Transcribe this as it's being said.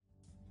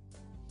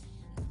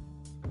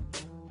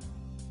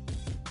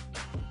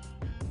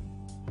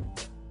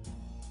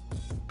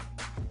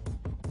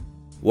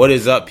What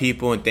is up,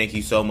 people, and thank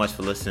you so much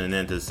for listening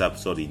in to this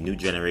episode of the New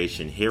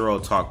Generation Hero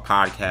Talk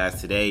podcast.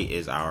 Today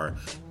is our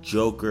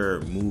Joker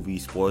movie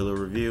spoiler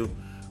review.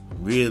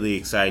 Really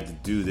excited to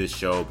do this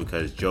show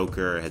because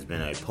Joker has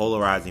been a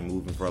polarizing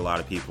movie for a lot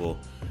of people.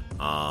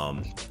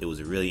 It was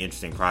a really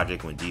interesting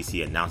project when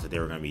DC announced that they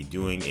were going to be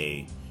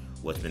doing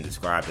what's been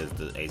described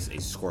as a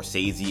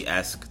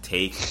Scorsese-esque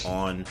take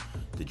on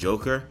the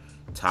Joker.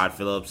 Todd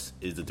Phillips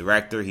is the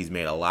director. He's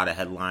made a lot of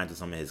headlines with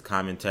some of his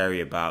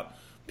commentary about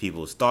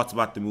people's thoughts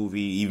about the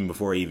movie, even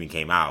before it even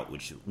came out,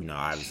 which,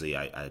 obviously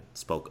I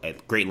spoke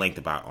at great length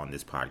about on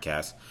this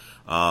podcast.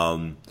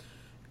 And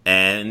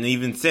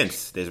even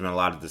since, there's been a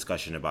lot of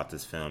discussion about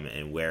this film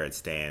and where it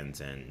stands,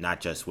 and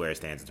not just where it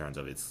stands in terms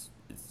of its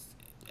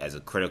as a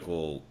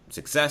critical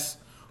success,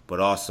 but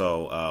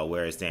also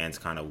where it stands,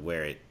 kind of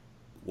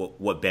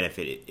what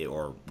benefit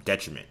or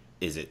detriment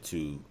is it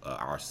to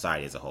our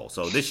society as a whole.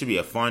 So this should be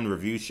a fun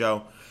review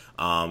show.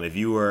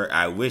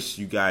 I wish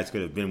you guys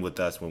could have been with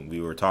us when we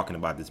were talking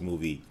about this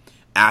movie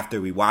after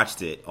we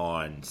watched it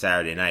on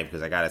Saturday night,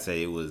 because I gotta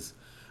say it was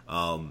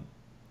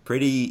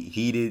pretty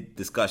heated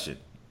discussion,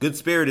 good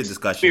spirited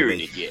discussion.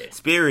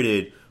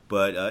 Spirited,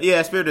 but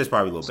spirited is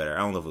probably a little better. I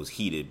don't know if it was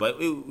heated, but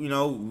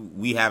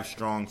we have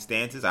strong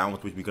stances. I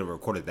almost wish we could have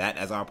recorded that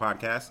as our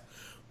podcast,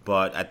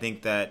 but I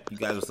think that you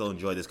guys will still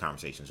enjoy this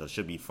conversation, so it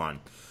should be fun.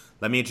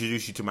 Let me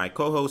introduce you to my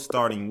co-host,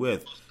 starting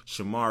with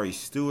Shamari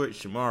Stewart.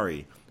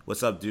 Shamari,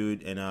 what's up,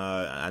 dude? And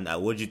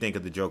what did you think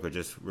of the Joker,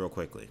 just real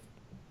quickly?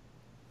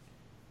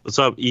 What's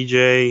up,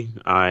 EJ?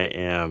 I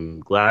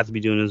am glad to be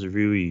doing this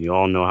review. You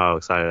all know how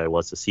excited I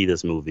was to see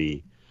this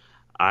movie.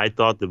 I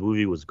thought the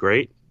movie was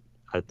great.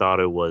 I thought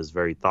it was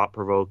very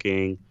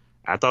thought-provoking.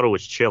 I thought it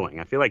was chilling.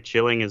 I feel like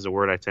chilling is a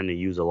word I tend to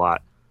use a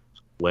lot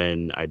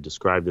when I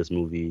describe this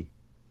movie.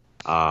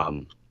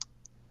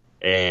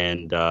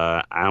 And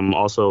I'm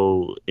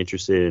also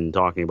interested in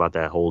talking about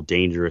that whole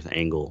dangerous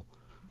angle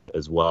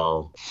as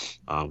well,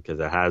 because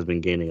it has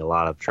been gaining a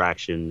lot of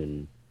traction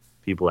and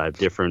people have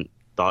different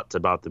thoughts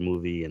about the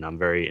movie, and I'm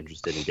very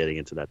interested in getting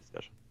into that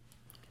discussion.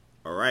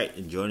 All right,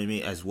 and joining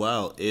me as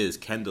well is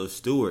Kendall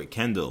Stewart.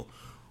 Kendall,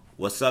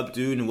 what's up,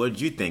 dude, and what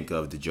did you think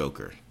of the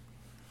Joker?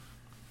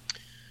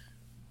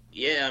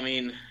 Yeah,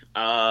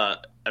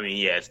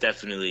 it's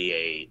definitely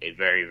a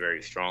very,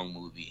 very strong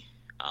movie.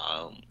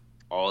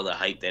 All the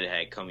hype that it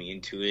had coming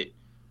into it,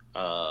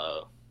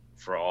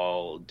 for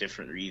all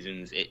different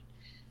reasons, it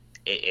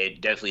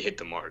definitely hit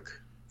the mark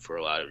for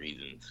a lot of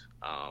reasons.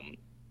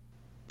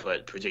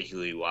 But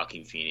particularly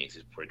Joaquin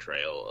Phoenix's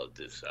portrayal of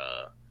this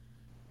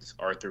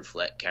Arthur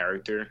Fleck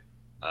character,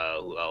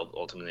 who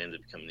ultimately ends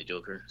up becoming the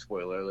Joker.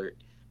 Spoiler alert.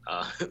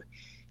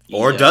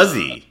 Or does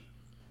he?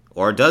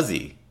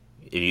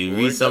 If you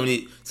read some of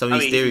these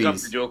theories, he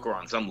becomes the Joker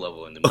on some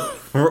level in the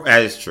movie.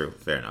 That is true.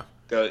 Fair enough.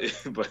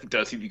 But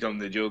does he become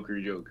the Joker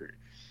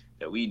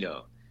that we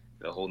know?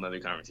 A whole nother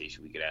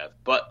conversation we could have.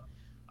 But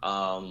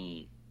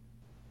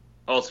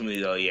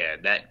ultimately, though,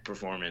 that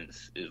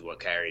performance is what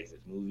carries this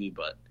movie.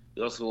 But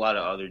there's also a lot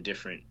of other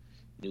different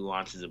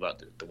nuances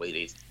about the way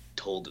they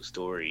told the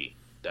story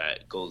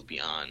that goes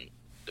beyond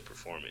the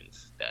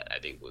performance that I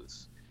think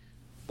was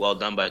well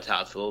done by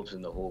Todd Phillips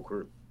and the whole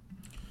crew.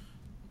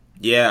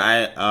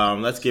 Yeah,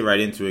 let's get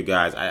right into it,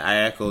 guys. I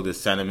echo the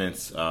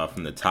sentiments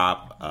from the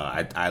top.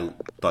 I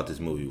thought this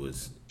movie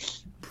was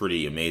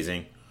pretty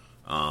amazing.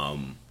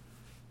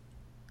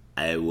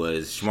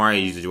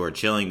 Shamari used the word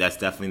chilling. That's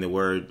definitely the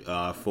word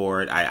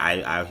for it.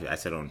 I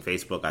said on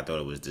Facebook, I thought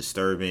it was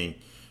disturbing.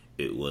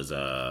 It was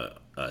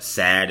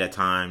sad at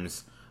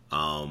times.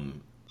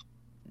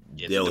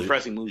 It's a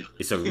depressing movie.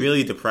 It's a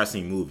really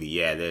depressing movie.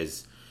 Yeah,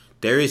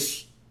 there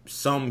is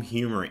some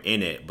humor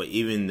in it, but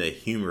even the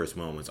humorous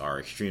moments are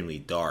extremely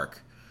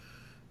dark.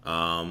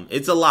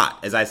 It's a lot,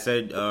 as I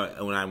said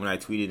when I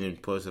tweeted and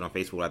posted on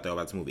Facebook what I thought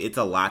about this movie. It's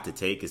a lot to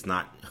take. It's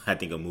not, I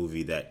think, a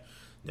movie that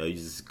you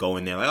just go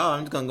in there like, I'm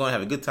just gonna go and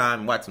have a good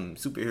time, watch some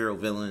superhero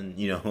villain,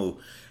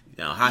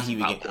 how he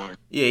began.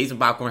 Yeah, eat some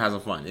popcorn, have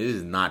some fun. It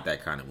is not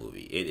that kind of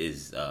movie. It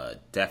is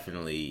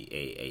definitely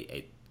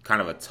a kind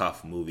of a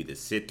tough movie to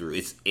sit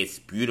through. It's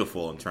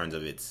beautiful in terms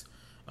of its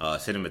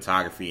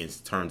cinematography, in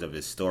terms of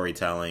its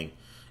storytelling,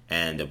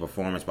 and the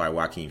performance by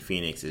Joaquin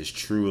Phoenix is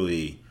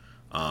truly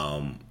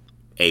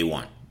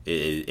A1.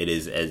 It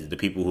is, as the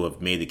people who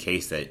have made the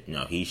case that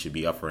he should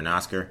be up for an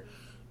Oscar,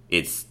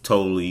 it's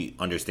totally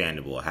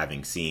understandable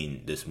having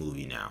seen this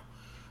movie now.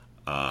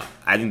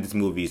 I think this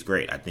movie is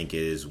great. I think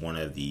it is one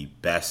of the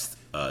best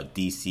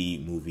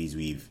DC movies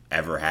we've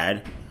ever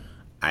had.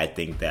 I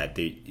think that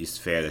it's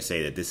fair to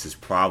say that this is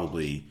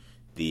probably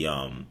the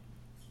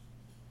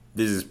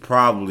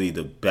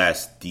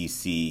best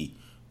DC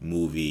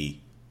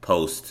movie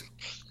post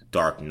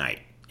Dark Knight,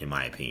 in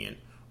my opinion.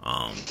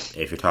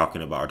 If you're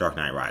talking about Dark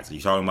Knight Rises,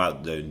 you're talking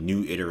about the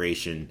new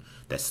iteration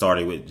that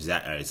started with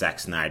Zack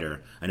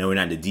Snyder. I know we're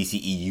not in the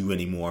DCEU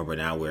anymore, but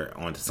now we're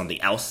on to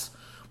something else,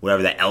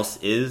 whatever that else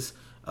is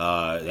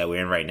that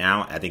we're in right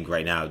now. I think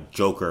right now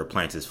Joker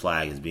plants his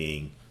flag as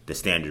being the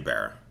standard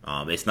bearer.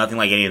 It's nothing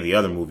like any of the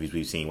other movies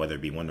we've seen, whether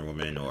it be Wonder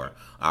Woman or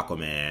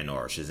Aquaman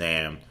or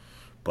Shazam.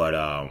 But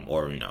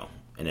or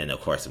and then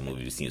of course the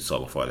movie we've seen saw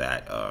before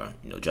that,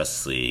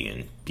 Justice League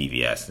and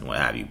BVS and what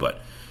have you.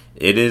 But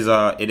it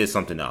is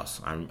something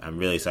else. I'm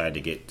really excited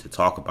to get to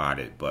talk about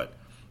it. But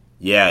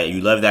yeah,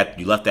 you left that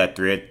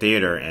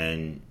theater,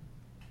 and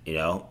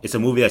it's a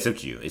movie that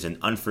sits you. It's an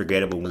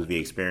unforgettable movie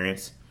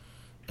experience,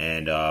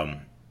 and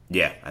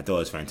yeah, I thought it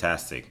was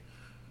fantastic.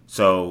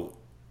 So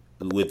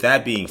with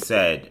that being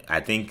said, I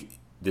think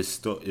this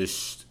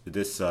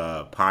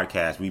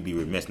podcast, we'd be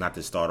remiss not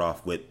to start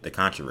off with the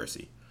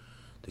controversy.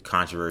 The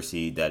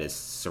controversy that is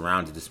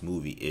surrounded this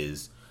movie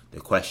is the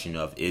question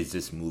of, is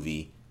this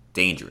movie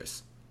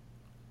dangerous?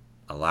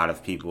 A lot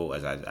of people,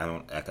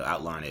 I could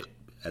outline it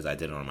as I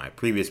did on my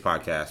previous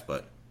podcast,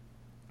 but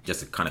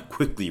just to kind of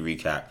quickly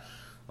recap,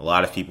 a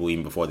lot of people,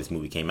 even before this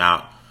movie came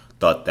out,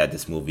 thought that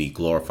this movie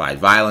glorified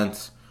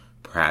violence,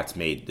 perhaps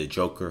made the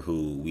Joker,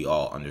 who we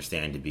all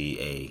understand to be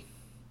a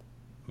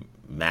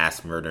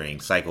mass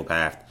murdering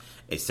psychopath,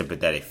 a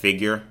sympathetic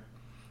figure,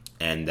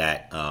 and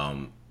that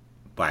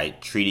by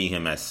treating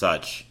him as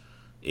such,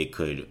 it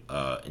could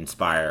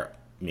inspire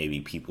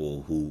maybe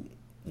people who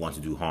want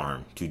to do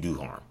harm to do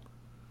harm.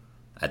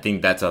 I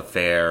think that's a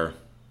fair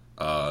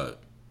way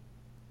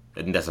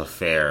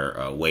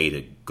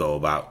to go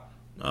about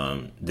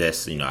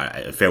this.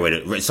 A fair way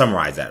to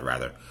summarize that,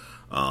 rather.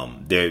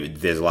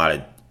 There's a lot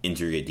of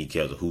intricate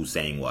details of who's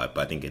saying what,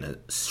 but I think in a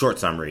short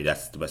summary,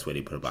 that's the best way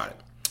to put about it.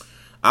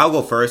 I'll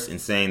go first in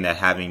saying that,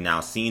 having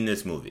now seen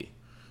this movie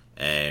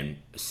and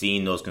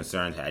seeing those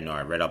concerns, I know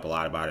I read up a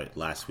lot about it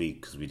last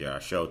week because we did our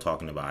show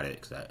talking about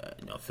it, because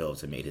Phillips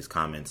had made his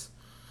comments.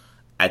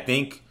 I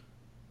think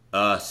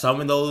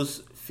some of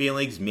those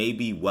feelings may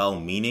be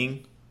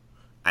well-meaning.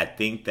 I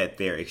think that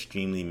they're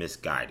extremely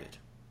misguided.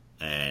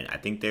 And I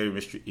think they're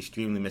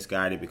extremely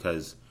misguided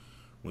because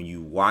when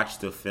you watch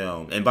the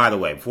film, and by the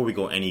way, before we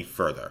go any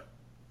further,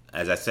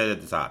 as I said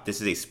at the top,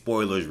 this is a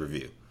spoilers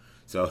review.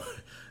 So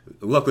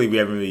luckily we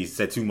haven't really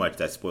said too much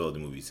that spoiled the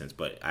movie since,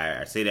 but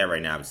I say that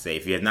right now to say,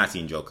 if you have not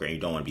seen Joker and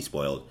you don't want to be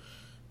spoiled,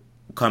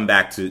 come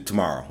back to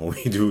tomorrow when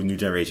we do New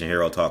Generation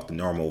Hero Talk, the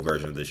normal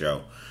version of the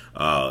show,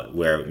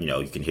 where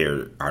you can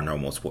hear our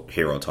normal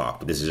hero talk.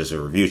 But this is just a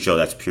review show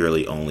that's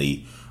purely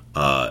only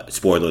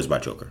spoilers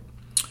about Joker.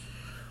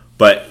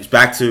 But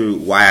back to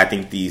why I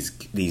think these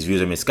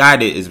views are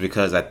misguided is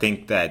because I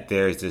think that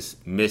there's this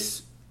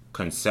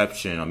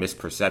misconception or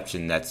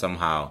misperception that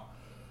somehow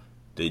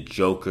the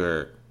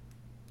Joker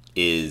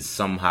is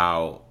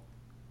somehow,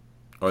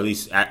 or at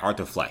least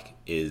Arthur Fleck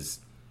is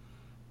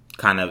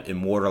kind of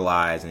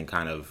immortalized and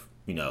kind of,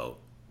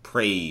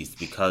 praised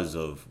because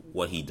of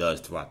what he does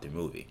throughout the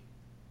movie.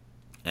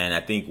 And I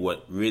think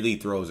what really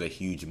throws a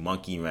huge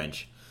monkey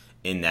wrench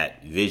in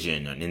that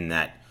vision and in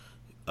that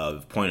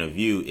point of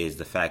view is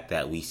the fact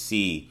that we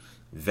see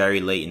very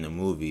late in the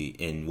movie,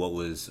 in what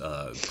was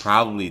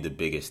probably the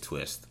biggest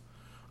twist,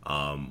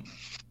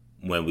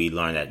 when we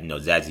learn that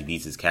Zazie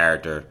Beetz'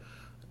 character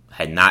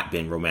had not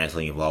been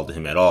romantically involved with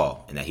him at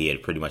all, and that he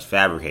had pretty much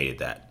fabricated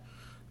that.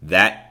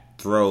 That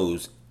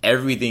throws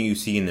everything you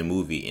see in the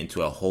movie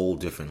into a whole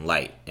different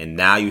light, and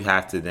now you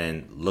have to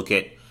then look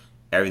at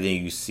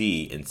everything you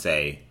see and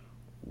say,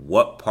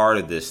 what part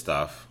of this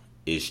stuff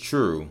is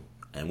true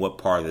and what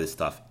part of this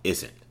stuff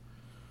isn't?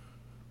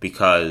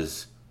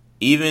 Because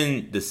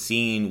even the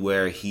scene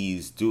where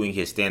he's doing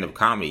his stand-up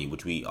comedy,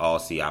 which we all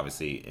see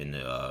obviously in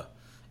that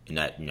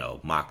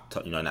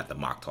mock, not the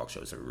mock talk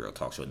show, it's a real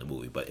talk show in the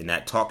movie, but in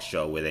that talk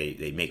show where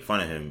they make fun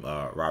of him,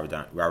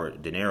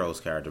 Robert De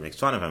Niro's character makes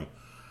fun of him.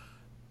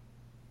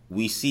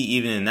 We see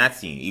even in that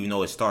scene, even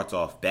though it starts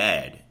off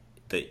bad,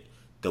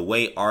 the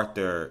way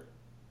Arthur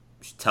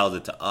tells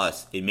it to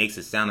us, it makes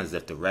it sound as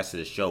if the rest of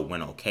the show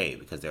went okay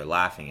because they're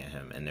laughing at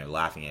him and they're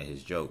laughing at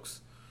his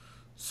jokes.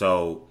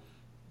 So,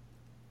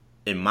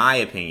 in my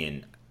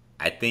opinion,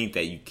 I think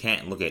that you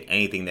can't look at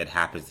anything that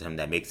happens to him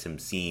that makes him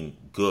seem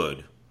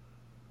good.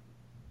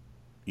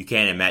 You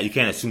can't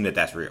assume that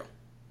that's real.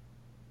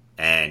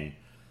 And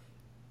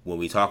when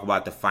we talk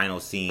about the final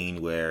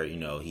scene where,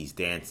 he's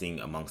dancing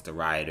amongst the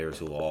rioters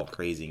who are all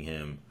praising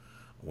him,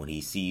 when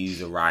he sees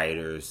the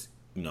rioters,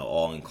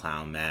 all in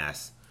clown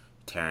masks,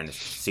 tearing the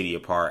city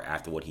apart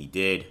after what he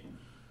did,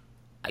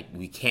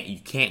 you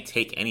can't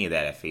take any of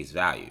that at face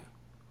value.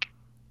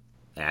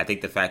 And I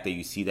think the fact that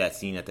you see that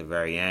scene at the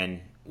very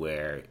end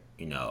where,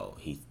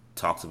 he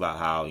talks about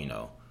how,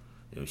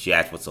 she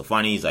asked what's so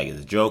funny, he's like,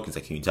 it's a joke. He's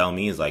like, can you tell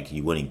me? He's like,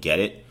 you wouldn't get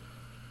it.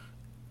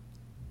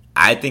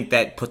 I think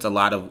that puts a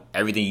lot of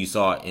everything you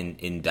saw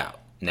in doubt.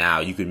 Now,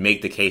 you could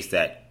make the case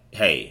that,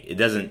 hey, it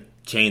doesn't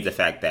change the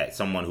fact that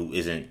someone who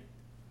isn't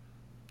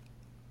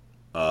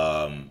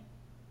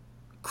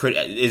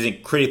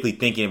critically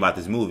thinking about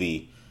this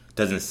movie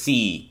doesn't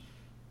see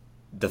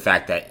the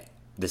fact that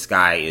this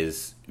guy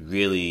is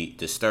really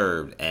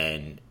disturbed,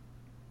 and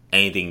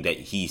anything that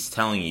he's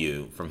telling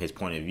you from his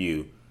point of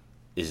view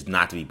is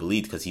not to be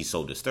believed because he's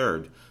so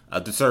disturbed. A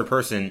disturbed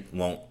person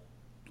won't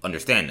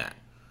understand that.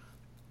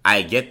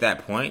 I get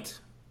that point,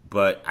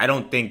 but I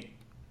don't think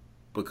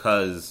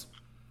because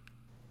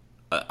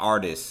an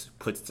artist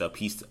puts a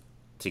piece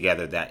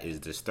together that is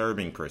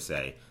disturbing per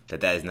se,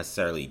 that is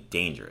necessarily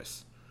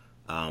dangerous.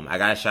 I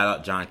gotta shout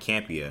out John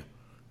Campea.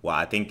 Well,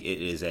 I think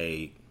it is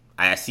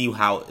I see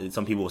how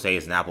some people will say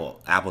it's an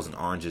apples and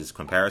oranges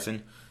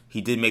comparison.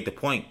 He did make the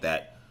point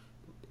that,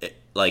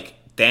 like,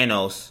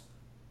 Thanos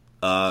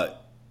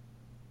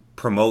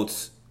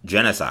promotes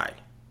genocide.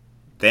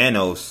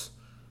 Thanos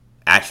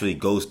actually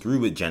goes through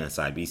with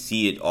genocide. We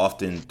see it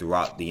often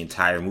throughout the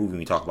entire movie when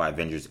we talk about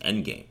Avengers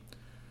Endgame.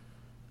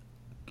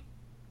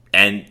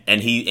 And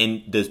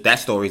that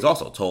story is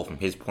also told from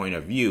his point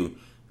of view,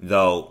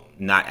 though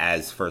not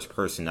as first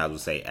person, I would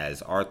say,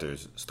 as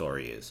Arthur's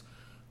story is.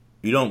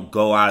 You don't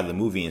go out of the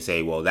movie and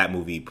say, well, that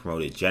movie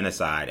promoted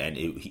genocide and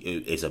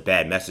it's a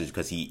bad message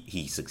because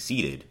he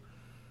succeeded.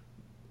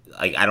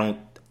 Like, I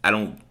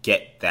don't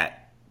get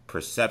that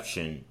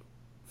perception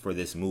for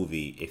this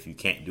movie. If you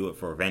can't do it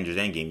for Avengers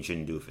Endgame, you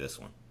shouldn't do it for this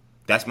one.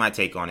 That's my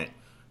take on it.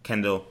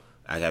 Kendall,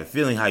 I have a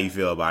feeling how you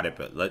feel about it,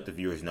 but let the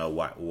viewers know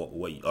what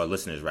or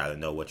listeners rather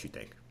know what you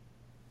think.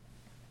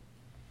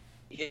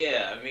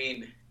 Yeah, I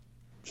mean,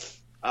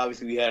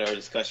 obviously we had our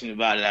discussion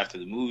about it after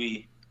the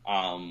movie.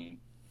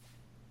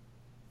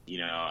 You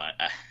know,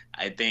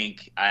 I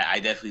think I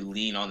definitely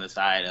lean on the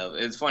side of,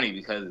 it's funny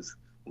because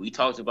we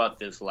talked about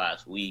this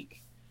last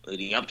week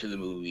leading up to the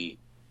movie.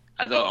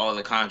 I thought all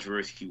the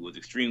controversy was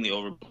extremely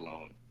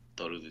overblown.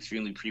 Thought it was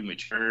extremely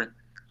premature.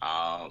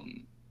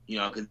 You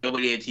know, because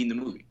nobody had seen the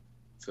movie.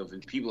 So for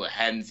people that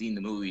hadn't seen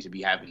the movie to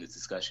be having this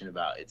discussion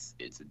about it's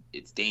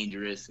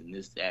dangerous and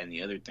this, that, and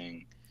the other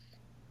thing,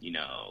 you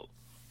know,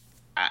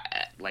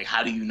 like,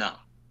 how do you know?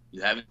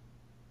 You haven't.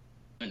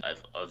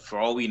 For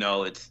all we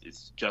know, it's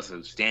just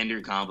a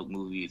standard comic book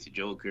movie. It's a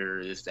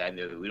Joker, this, that, and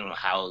the other. We don't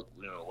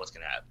know what's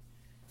gonna happen.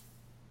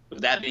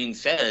 With that being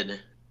said,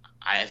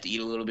 I have to eat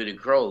a little bit of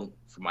crow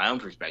from my own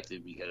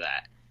perspective because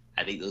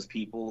I think those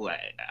people, I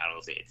don't know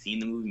if they had seen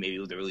the movie, maybe it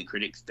was the early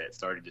critics that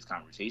started this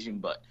conversation,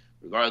 but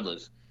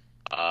regardless,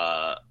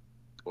 or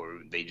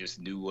they just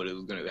knew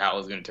how it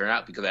was gonna turn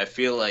out, because I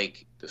feel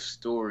like the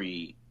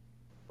story,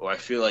 or I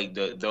feel like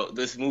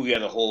this movie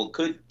as a whole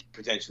could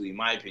potentially, in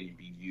my opinion,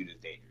 be viewed as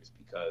dangerous,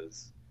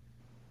 because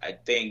I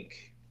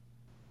think,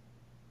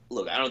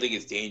 look, I don't think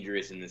it's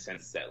dangerous in the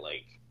sense that,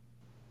 like,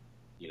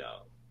 you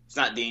know, it's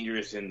not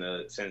dangerous in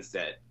the sense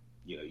that,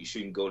 you know, you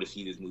shouldn't go to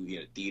see this movie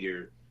in a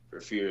theater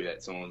for fear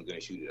that someone's going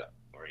to shoot it up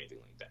or anything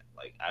like that.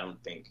 Like, I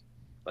don't think,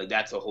 like,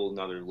 that's a whole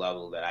nother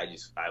level that I didn't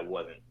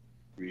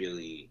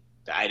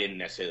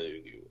necessarily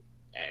agree with.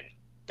 And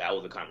that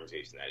was a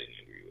conversation that I didn't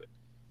agree with.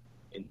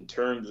 In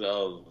terms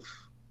of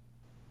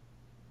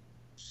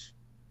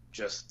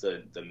just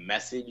the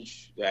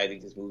message that I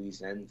think this movie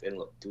sends, and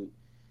look,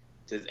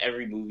 does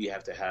every movie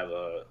have to have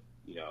a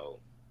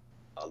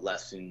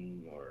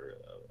lesson or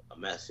a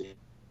message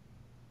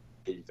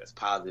that's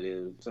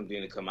positive,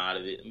 something to come out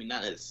of it? I mean,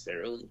 not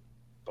necessarily,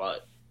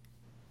 but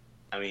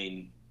I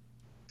mean,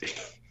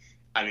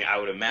 I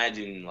would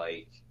imagine,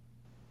 like,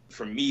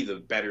 for me, the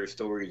better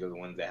stories are the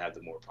ones that have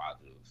the more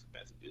positive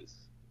messages.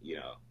 You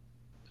know,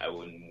 I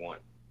wouldn't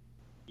want,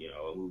 you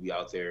know, a movie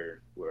out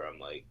there where I'm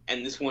like,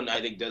 and this one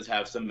I think does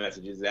have some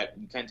messages that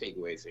you can take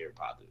away, say, are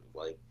positive.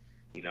 Like,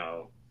 you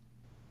know,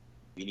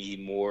 we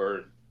need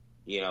more,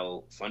 you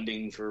know,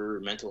 funding for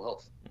mental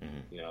health,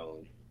 you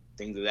know,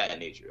 things of that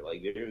nature.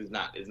 Like, it's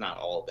not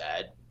all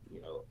bad,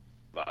 you know,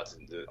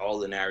 all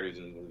the narratives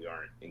in the movie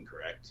aren't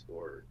incorrect,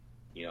 or,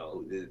 you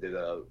know, there's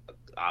a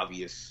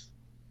obvious,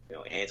 you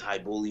know,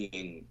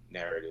 anti-bullying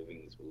narrative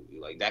in this movie.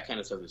 Like, that kind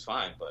of stuff is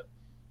fine, but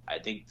I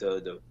think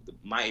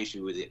my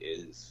issue with it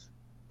is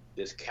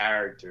this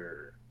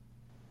character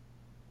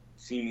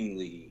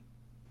seemingly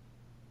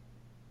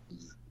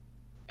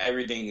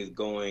everything is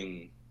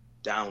going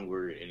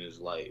downward in his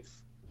life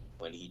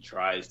when he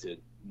tries to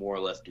more or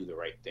less do the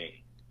right thing.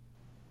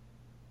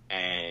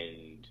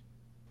 And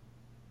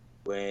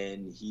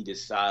when he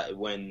decides,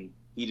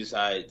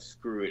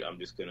 screw it, I'm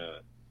just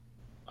gonna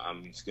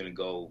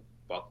go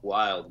buck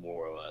wild,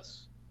 more or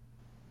less,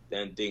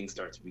 then things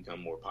start to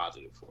become more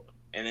positive for him.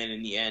 And then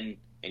in the end,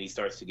 and he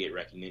starts to get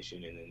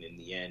recognition, and then in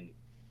the end,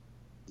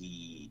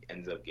 he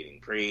ends up getting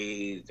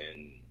praised,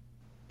 and,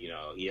 you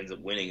know, he ends up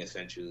winning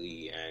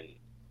essentially. And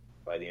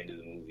by the end of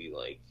the movie,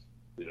 like,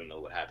 we don't know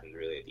what happens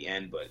really at the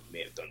end, but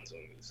may have done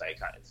something with the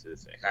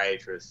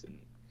psychiatrist, and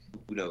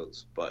who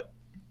knows. But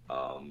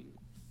I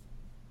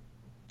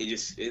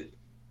just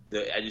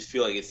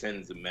feel like it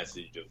sends a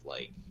message of,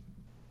 like,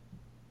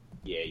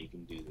 yeah, you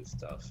can do this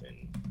stuff,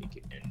 and it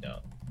can end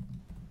up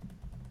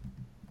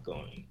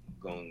going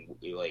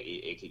like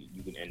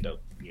you can end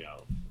up, you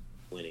know,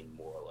 winning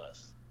more or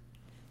less.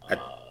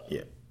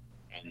 Yeah.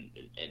 And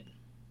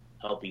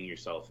helping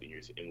yourself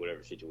in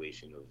whatever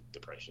situation of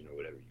depression or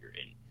whatever you're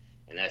in.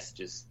 And that's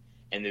just,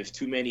 and there's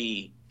too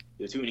many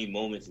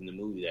moments in the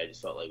movie that I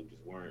just felt like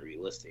just weren't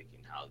realistic,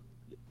 and how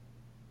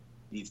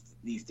these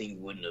things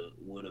would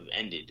have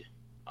ended.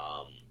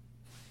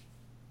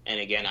 And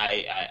again,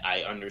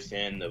 I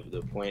understand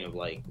the point of,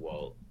 like,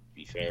 well, to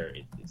be fair,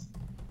 it's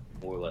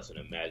more or less an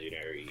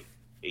imaginary.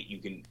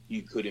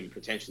 You could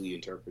potentially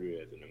interpret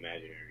it as an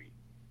imaginary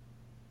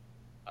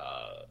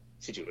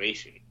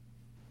situation,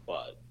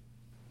 but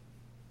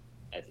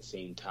at the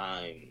same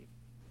time,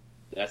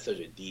 that's such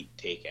a deep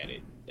take at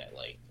it that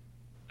like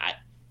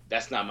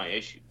that's not my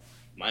issue.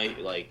 My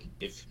like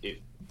if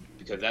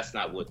because that's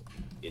not what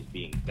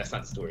that's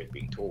not the story that's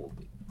being told.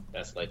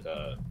 That's like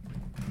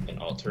an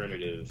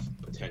alternative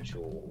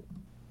potential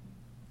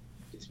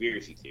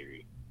conspiracy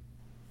theory,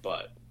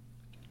 but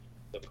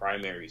the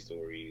primary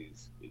story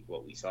is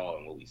what we saw,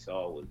 and what we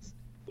saw was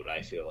what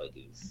I feel like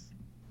is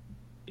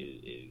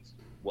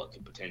what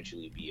could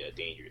potentially be a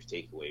dangerous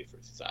takeaway for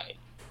society.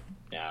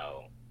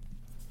 Now,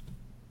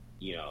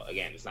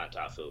 again, it's not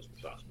Todd Phillips'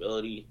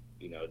 responsibility.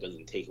 It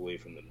doesn't take away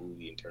from the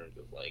movie in terms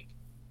of like,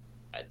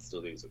 I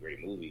still think it's a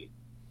great movie.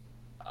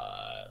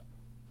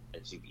 I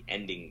think the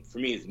ending for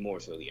me is more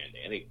so the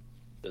ending. I think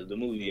the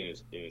movie in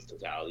its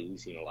totality, we've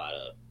seen a lot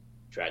of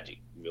tragic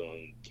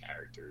villain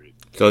characters.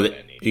 So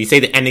you say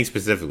the ending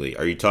specifically.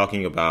 Are you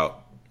talking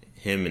about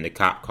him in the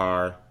cop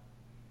car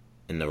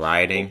and the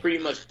rioting? Well,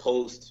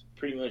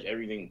 pretty much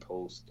everything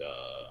post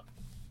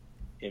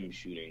him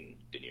shooting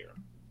De Niro.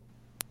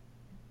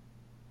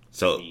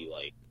 So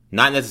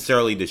not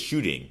necessarily the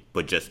shooting,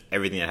 but just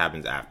everything that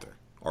happens after.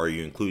 Or are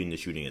you including the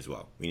shooting as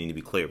well? We need to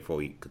be clear before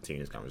we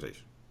continue this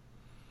conversation.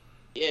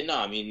 Yeah, no,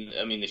 I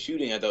mean the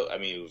shooting. It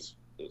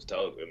was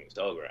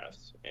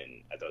telegraphed,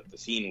 and I thought the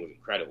scene was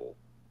incredible.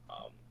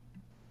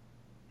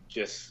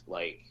 Just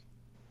like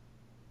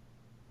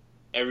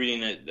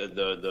everything that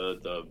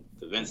the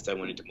events that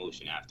went into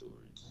motion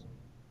afterwards.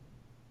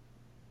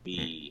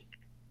 It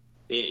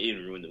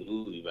didn't ruin the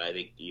movie, but I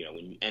think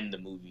when you end the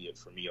movie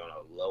for me on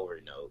a lower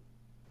note,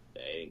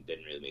 it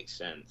didn't really make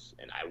sense,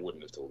 and I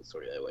wouldn't have told the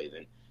story that way.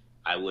 Then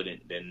I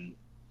wouldn't. Then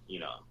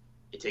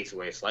it takes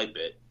away a slight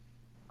bit.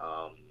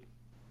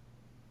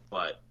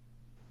 But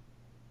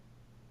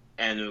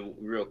and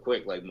real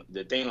quick, like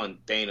the thing on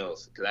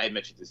Thanos, because I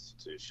mentioned this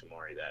to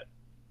Shamari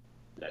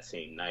that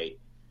same night,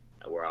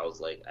 where I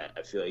was like,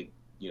 I feel like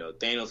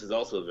Thanos is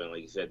also a villain,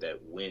 like you said,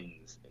 that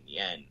wins in the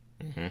end.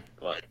 Mm-hmm.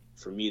 But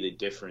for me, the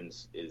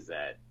difference is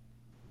that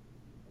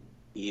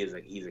he's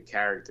a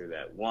character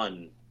that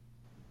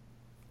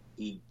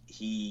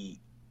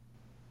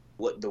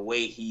the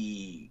way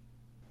he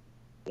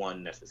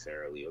won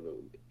necessarily,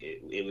 although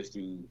it was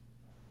through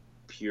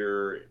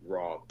pure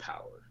raw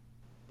power,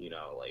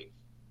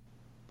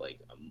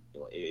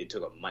 it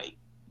took a might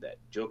that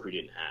Joker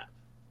didn't have.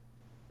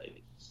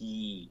 Like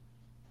he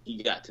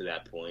got to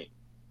that point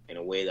in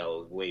a way that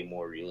was way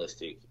more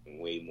realistic and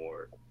way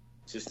more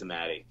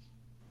systematic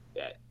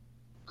that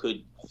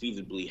could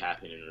feasibly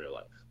happen in real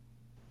life.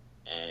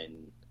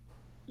 And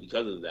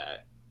because of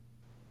that,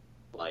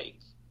 like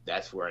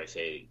that's where I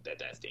say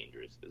that's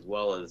dangerous, as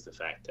well as the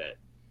fact that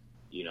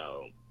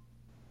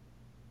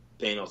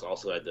Thanos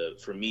also had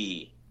for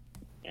me,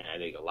 and I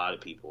think a lot of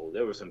people,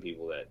 there were some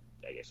people that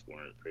I guess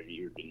weren't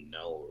privy or didn't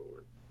know or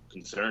were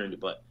concerned,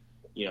 but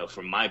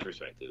from my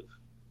perspective,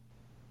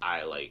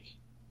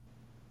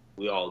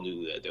 we all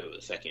knew that there was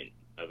a second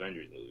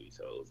Avengers movie,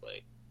 so it was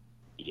like,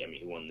 yeah, I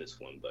mean, he won this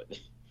one, but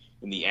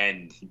in the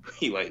end,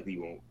 he likely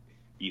won't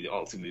be the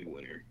ultimate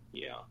winner,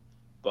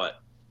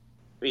 But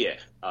yeah,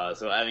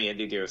 so I mean, I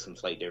think there are some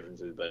slight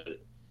differences, but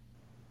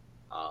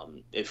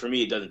for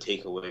me, it doesn't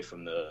take away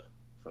from the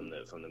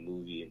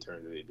movie in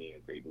terms of it being a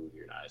great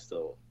movie or not. It's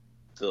still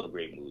a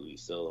great movie.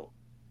 Still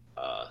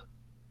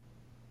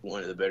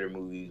one of the better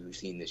movies we've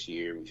seen this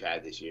year. We've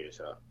had this year.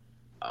 So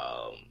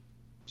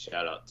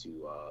shout out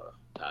to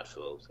Todd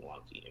Phillips and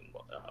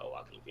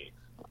Joaquin Phoenix.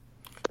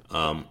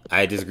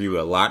 I disagree with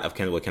a lot of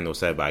what Kendall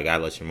said, but I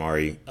gotta let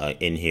Shamari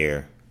in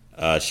here.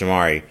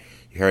 Shamari,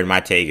 you heard my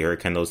take. You heard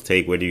Kendall's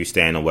take. Where do you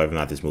stand on whether or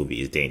not this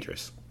movie is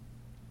dangerous?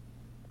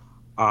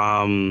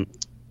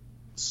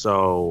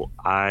 So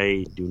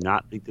I do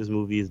not think this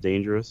movie is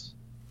dangerous.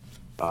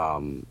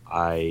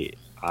 I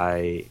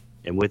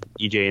am with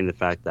EJ in the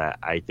fact that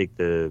I think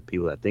the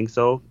people that think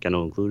so,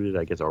 Kendall included,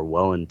 I guess, are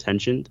well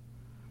intentioned.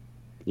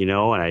 And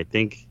I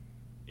think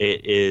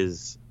it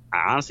is.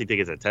 I honestly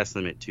think it's a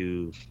testament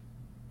to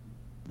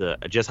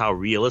just how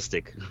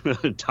realistic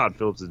Todd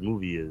Phillips'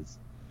 movie is.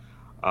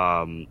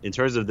 In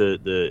terms of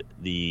the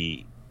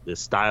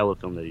style of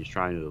film that he's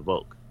trying to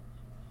evoke,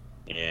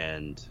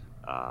 and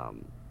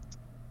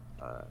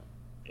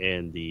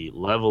the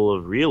level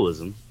of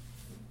realism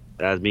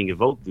that is being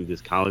evoked through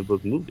this comic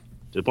book movie,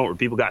 to the point where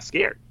people got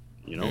scared,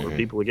 where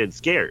people were getting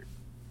scared,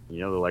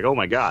 they're like, oh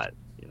my God,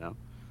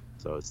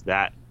 so it's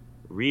that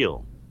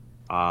real.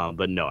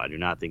 But no, I do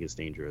not think it's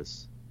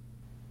dangerous.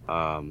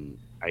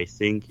 I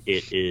think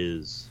it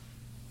is.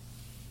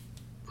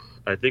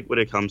 I think when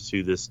it comes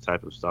to this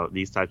type of stuff,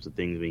 these types of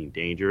things being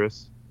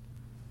dangerous,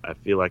 I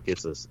feel like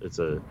it's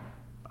a.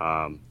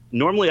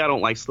 Normally, I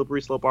don't like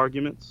slippery slope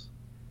arguments,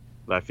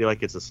 but I feel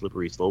like it's a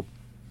slippery slope,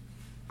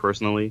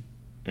 personally.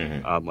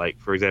 Mm-hmm. Like,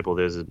 for example,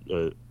 there's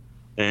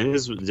and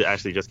this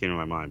actually just came to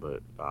my mind,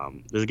 but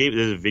there's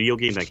a video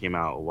game that came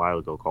out a while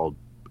ago called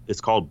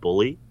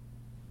Bully,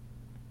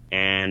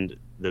 and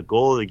the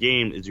goal of the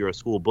game is you're a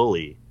school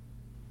bully,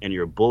 and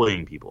you're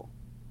bullying people.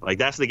 Like,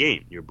 that's the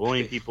game. You're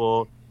bullying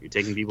people. You're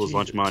taking people's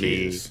lunch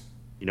money.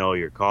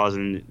 you're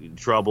causing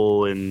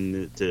trouble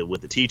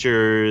with the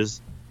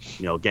teachers,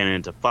 getting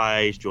into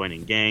fights,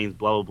 joining gangs,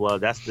 blah blah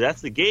blah.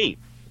 That's the game.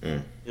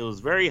 It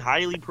was very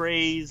highly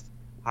praised,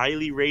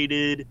 highly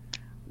rated.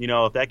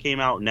 If that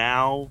came out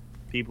now,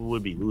 people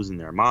would be losing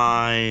their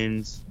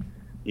minds.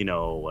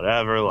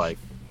 Whatever. Like,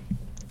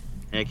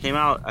 and it came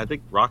out. I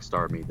think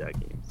Rockstar made that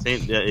game.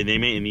 Same. They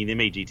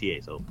made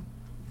GTA. So,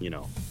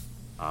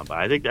 but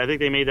I think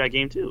they made that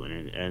game too.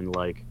 And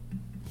like,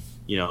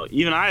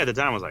 even I at the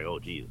time was like, oh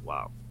geez,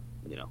 wow.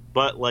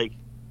 But like,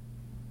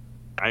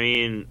 I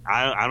mean,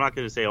 I'm not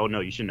going to say, oh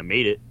no, you shouldn't have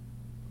made it.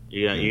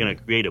 You're going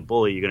to create a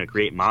bully. You're going to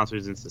create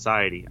monsters in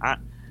society. I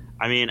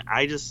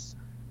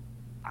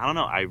don't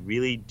know. I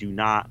really do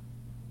not.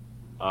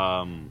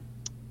 I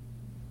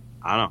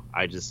don't know.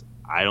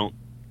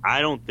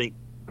 I don't think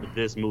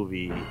this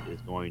movie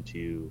is going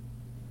to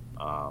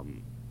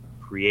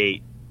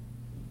create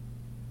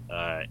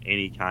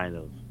any kind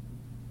of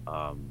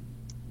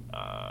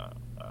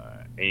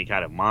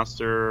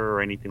monster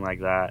or anything like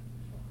that.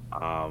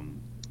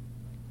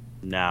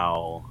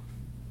 Now,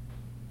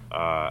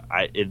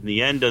 in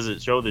the end, does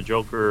it show the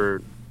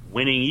Joker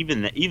winning?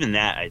 Even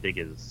that, I think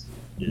is.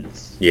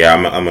 Yeah,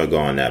 I'm gonna go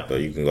on that,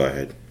 but you can go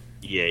ahead.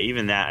 Yeah,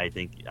 even that, I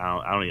think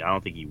I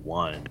don't think he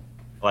won.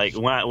 Like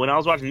when I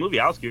was watching the movie,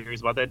 I was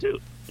curious about that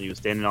too. He was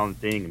standing on the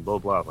thing and blah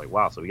blah. I was like,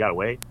 wow, so he got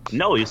away?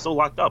 No, he's still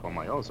locked up. I'm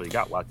like, oh, so he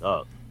got locked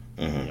up.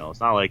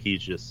 It's not like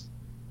he's just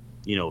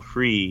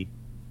free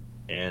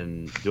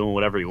and doing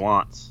whatever he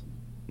wants.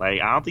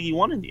 Like, I don't think he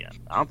won in the end.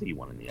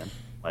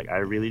 Like, I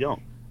really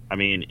don't. I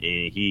mean,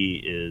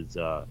 he is,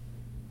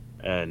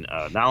 and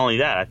not only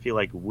that, I feel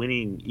like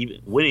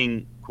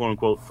winning, quote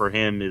unquote, for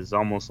him is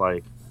almost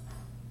like,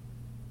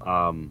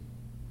 I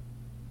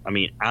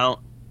mean, I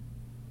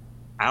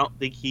don't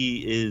think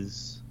he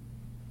is,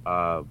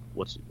 how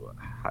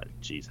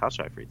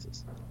should I phrase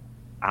this?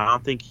 I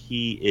don't think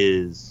he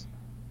is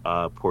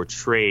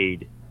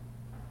portrayed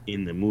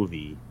in the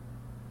movie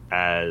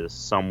as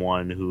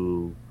someone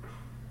who,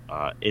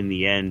 in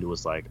the end,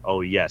 was like,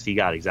 oh yes, he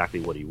got exactly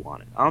what he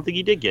wanted. I don't think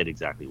he did get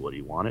exactly what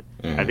he wanted.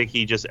 I think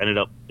he just ended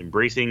up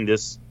embracing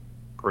this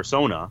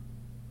persona,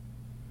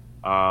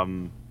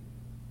 and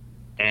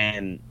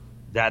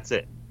that's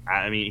it.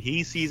 I mean,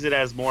 he sees it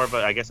as more of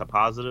a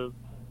positive,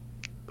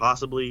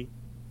 possibly,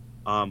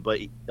 but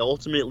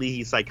ultimately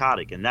he's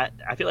psychotic, and that,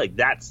 I feel like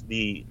that's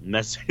the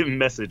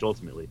message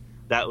ultimately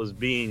that was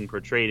being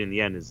portrayed in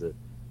the end, is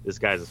this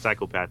guy's a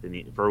psychopath,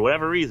 and for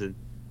whatever reason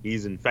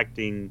he's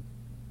infecting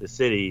the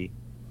city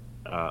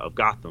of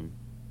Gotham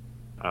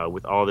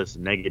with all this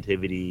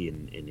negativity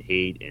and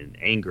hate and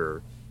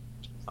anger,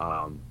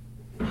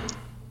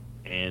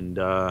 and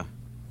I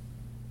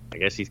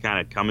guess he's kind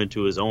of come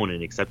into his own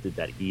and accepted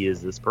that he is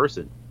this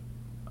person.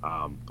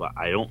 But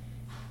I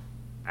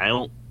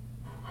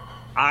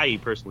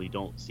personally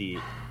don't see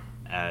it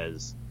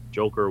as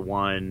Joker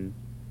won,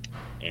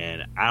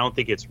 and I don't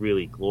think it's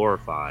really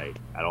glorified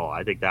at all.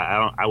 I think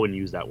that I wouldn't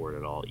use that word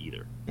at all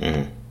either.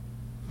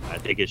 I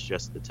think it's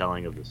just the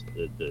telling of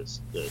the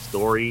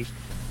story.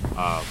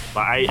 But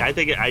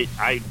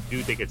I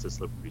do think it's a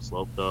slippery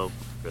slope though,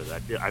 because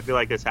I feel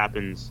like this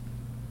happens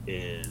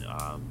in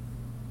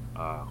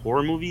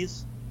horror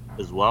movies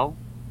as well.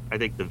 I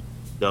think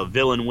the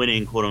villain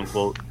winning, quote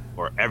unquote,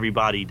 or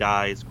everybody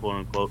dies, quote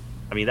unquote.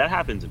 I mean, that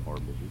happens in horror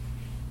movies.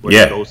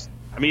 Yeah. There's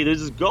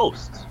this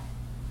ghost.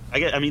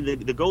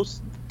 The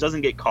ghost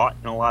doesn't get caught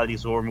in a lot of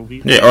these horror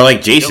movies. Yeah, or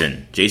like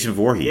Jason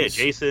Voorhees. Yeah,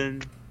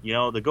 Jason.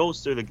 The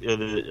ghost or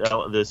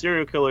the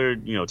serial killer.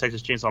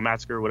 Texas Chainsaw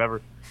Massacre, or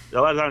whatever.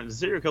 A lot of times, the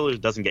serial killer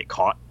doesn't get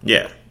caught.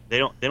 Yeah. They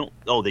don't.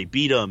 Oh, they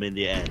beat him in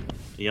the end.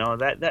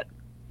 That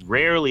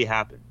rarely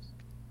happens.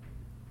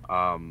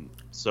 Or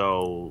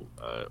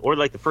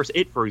like the first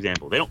It, for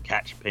example, they don't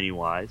catch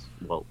Pennywise.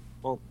 Well,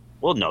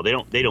 no, they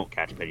don't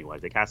catch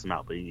Pennywise. They cast him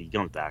out, but he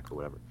comes back or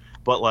whatever.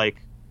 But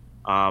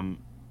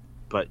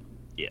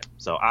yeah.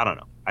 So I don't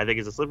know. I think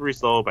it's a slippery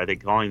slope. I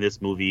think calling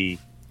this movie,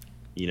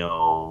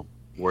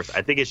 worse.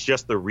 I think it's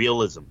just the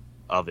realism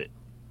of it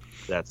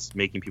that's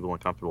making people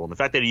uncomfortable, and the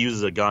fact that he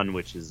uses a gun,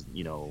 which is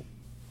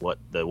what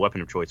the weapon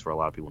of choice for a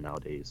lot of people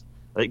nowadays.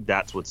 I think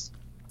that's what's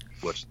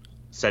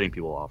setting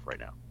people off right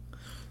now.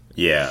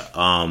 Yeah,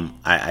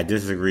 I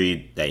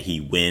disagree that he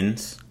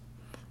wins,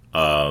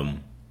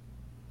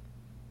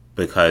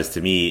 because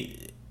to me,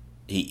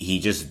 he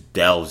just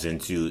delves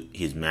into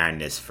his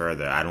madness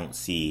further. I don't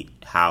see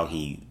how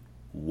he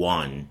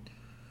won.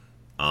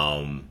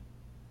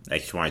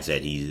 Like Schwein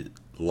said, he's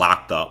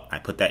locked up. I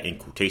put that in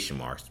quotation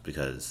marks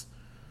because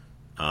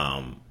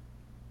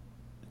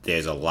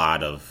there's a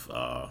lot of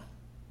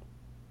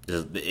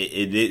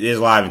there's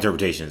a lot of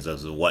interpretations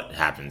of what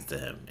happens to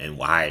him and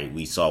why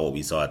we saw what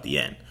we saw at the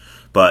end.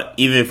 But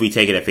even if we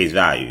take it at face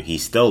value,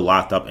 he's still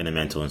locked up in a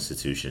mental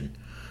institution.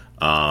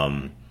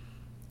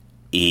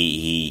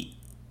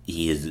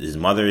 His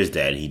mother is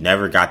dead. He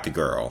never got the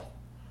girl.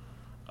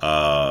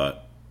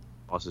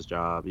 Lost his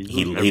job.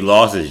 He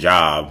lost his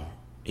job.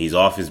 He's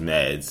off his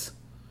meds.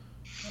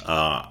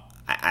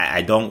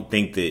 I don't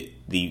think that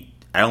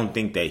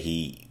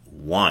he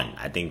won.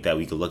 I think that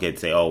we could look at it and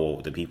say, oh,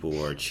 well, the people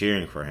were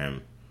cheering for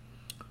him.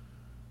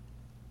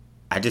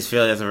 I just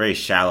feel that's a very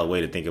shallow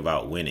way to think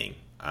about winning.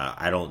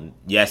 I don't.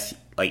 Yes,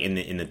 like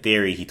in the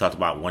theory, he talked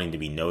about wanting to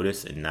be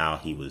noticed, and now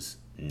he was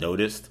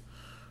noticed.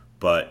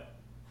 But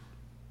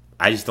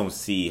I just don't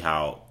see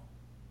how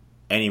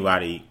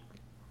anybody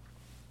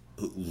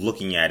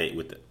looking at it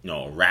with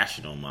a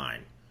rational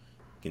mind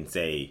can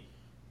say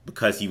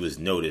because he was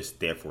noticed,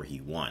 therefore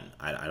he won.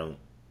 I don't.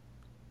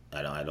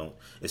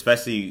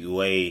 Especially the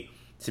way,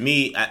 to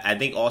me, I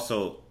think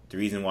also the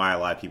reason why a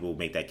lot of people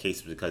make that case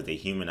is because they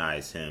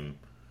humanize him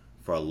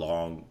for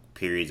long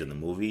periods in the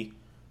movie.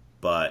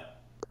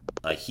 But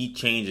like he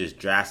changes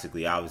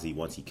drastically, obviously,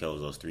 once he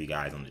kills those 3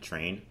 guys on the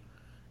train.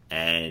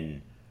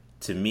 And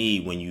to me,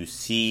 when you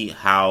see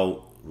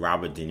how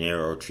Robert De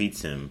Niro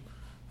treats him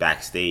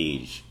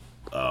backstage,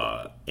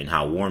 and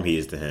how warm he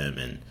is to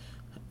him,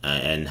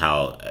 and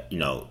how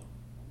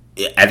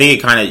I think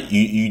it kind of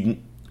you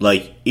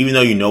like, even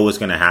though you know what's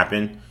gonna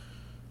happen,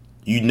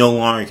 you no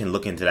longer can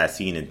look into that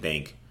scene and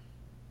think,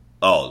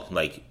 oh,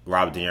 like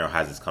Robert De Niro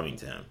has this coming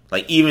to him.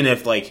 Like even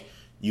if like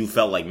you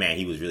felt like, man,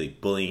 he was really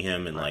bullying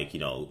him and like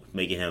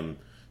making him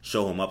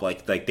show him up,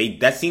 like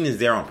that scene is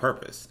there on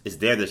purpose. It's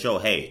there to show,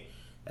 hey,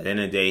 at the end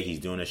of the day, he's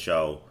doing a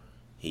show.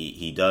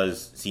 He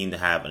does seem to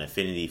have an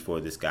affinity for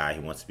this guy.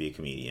 He wants to be a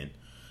comedian.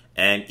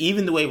 And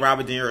even the way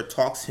Robert De Niro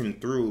talks him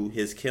through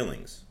his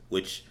killings,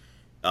 which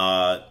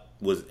that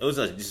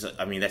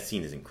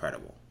scene is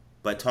incredible.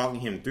 But talking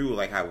him through,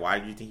 like, why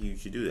do you think you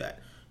should do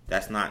that?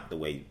 That's not the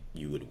way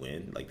you would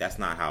win. Like, that's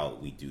not how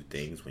we do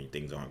things when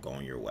things aren't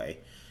going your way.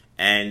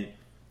 And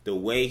the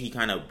way he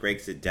kind of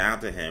breaks it down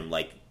to him,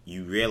 like,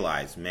 you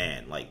realize,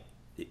 man, like,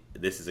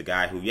 this is a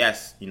guy who,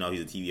 yes, he's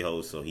a TV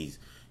host, so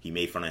he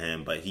made fun of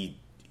him, but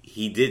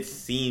he did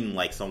seem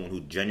like someone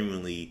who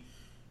genuinely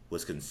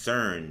was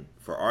concerned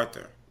for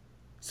Arthur.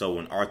 So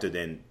when Arthur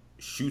then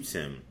shoots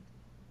him,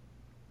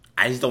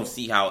 I just don't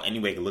see how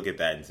anybody can look at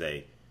that and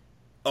say,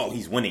 oh,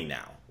 he's winning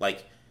now.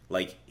 Like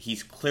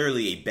he's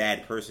clearly a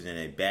bad person and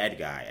a bad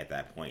guy at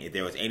that point, if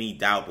there was any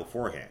doubt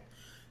beforehand.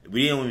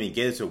 We didn't even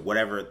get into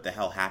whatever the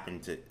hell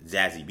happened to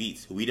Zazie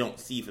Beetz, who we don't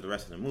see for the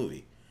rest of the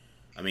movie.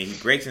 I mean,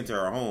 he breaks into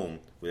her home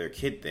with her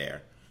kid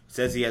there,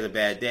 says he has a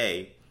bad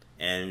day,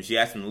 and she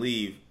asks him to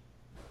leave.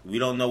 We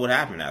don't know what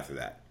happened after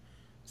that.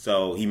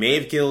 So he may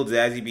have killed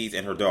Zazie Beetz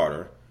and her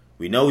daughter.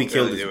 We know he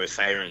killed. There were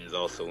sirens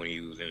also when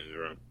he was in his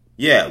room.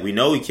 Yeah, we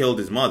know he killed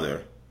his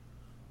mother.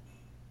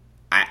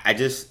 I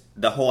just,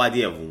 the whole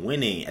idea of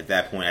winning at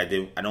that point,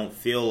 I don't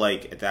feel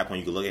like at that point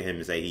you could look at him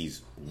and say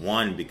he's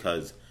won,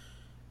 because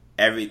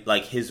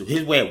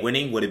his way of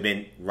winning would have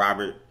been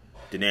Robert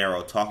De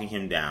Niro talking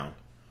him down,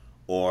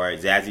 or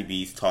Zazie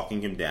Beetz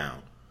talking him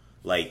down.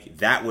 Like,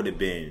 that would have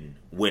been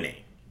winning.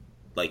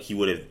 Like, he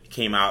would have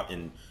came out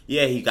and,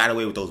 yeah, he got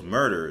away with those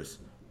murders,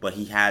 but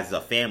he has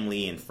a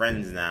family and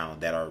friends now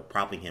that are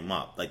propping him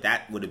up. Like,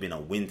 that would have been a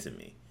win to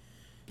me.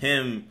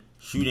 Him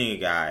shooting a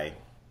guy,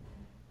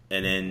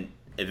 and then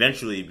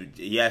eventually,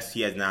 yes,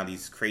 he has now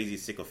these crazy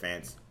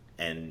sycophants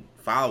and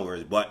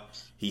followers,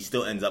 but he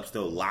still ends up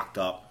locked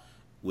up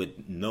with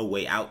no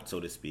way out, so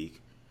to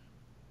speak.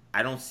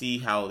 I don't see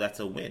how that's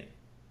a win.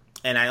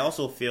 And I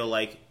also feel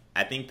like,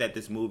 I think that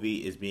this movie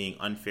is being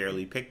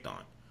unfairly picked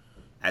on.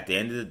 At the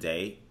end of the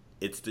day,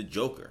 it's the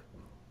Joker.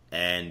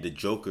 And the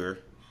Joker,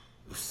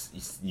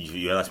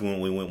 unless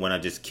we want to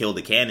just kill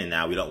the canon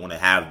now, we don't want to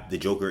have the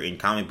Joker in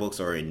comic books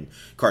or in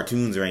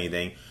cartoons or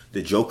anything.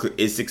 The Joker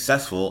is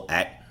successful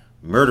at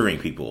murdering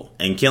people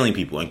and killing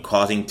people and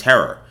causing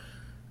terror.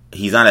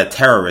 He's not a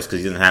terrorist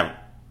because he doesn't have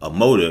a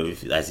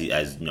motive,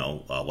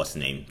 what's the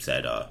name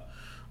said,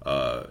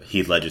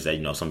 Heath Ledger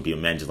said, some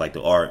men just like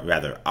to, or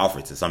rather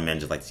Alfred said, some men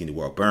just like to see the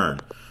world burn.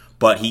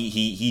 But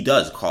he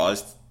does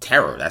cause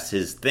terror. That's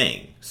his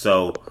thing.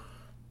 So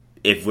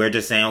if we're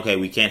just saying, okay,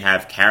 we can't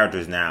have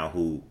characters now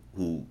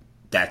who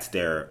that's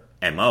their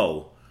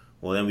MO,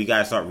 well, then we got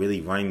to start really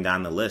running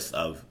down the list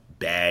of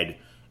bad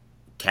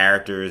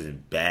characters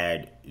and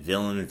bad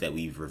villains that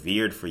we've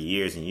revered for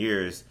years and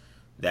years,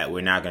 that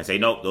we're not going to say,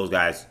 nope, those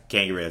guys,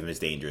 can't get rid of them, it's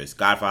dangerous.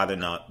 Godfather,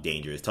 no,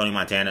 dangerous. Tony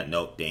Montana,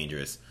 nope,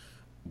 dangerous.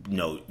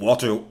 No,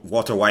 Walter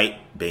White,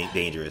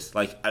 dangerous.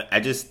 Like, I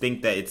just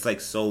think that it's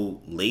like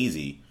so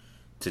lazy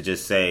to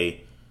just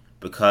say,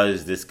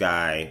 because this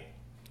guy,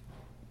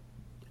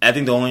 I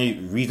think the only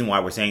reason why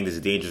we're saying this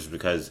is dangerous is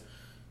because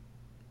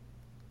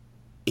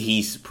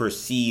he's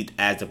perceived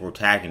as the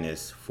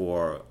protagonist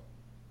for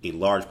a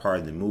large part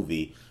of the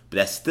movie, but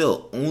that's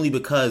still only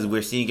because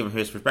we're seeing him from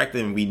his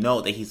perspective, and we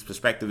know that his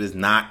perspective is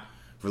not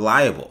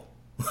reliable.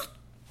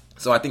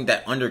 So I think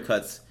that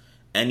undercuts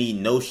any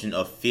notion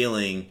of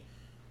feeling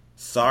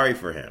sorry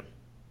for him,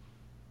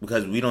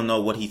 because we don't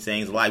know what he's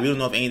saying is a lie. We don't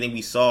know if anything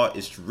we saw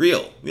is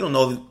real. We don't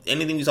know if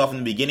anything we saw from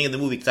the beginning of the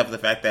movie, except for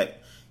the fact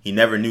that he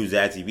never knew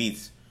Zazie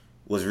Beetz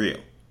was real.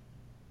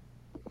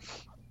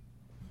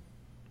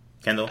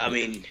 Kendall? I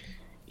mean,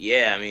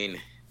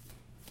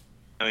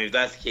 if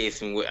that's the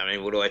case,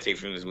 what do I take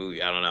from this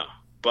movie? I don't know.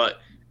 But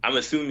I'm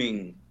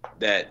assuming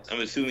that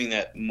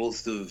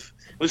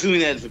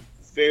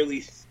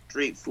fairly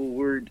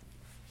straightforward.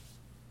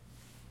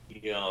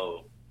 You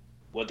know,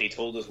 what they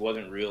told us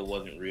wasn't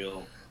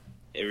real.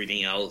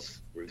 Everything else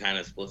we're kind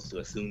of supposed to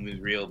assume is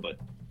real, but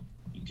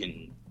you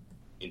can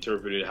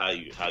interpret it how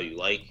you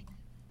like.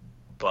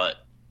 But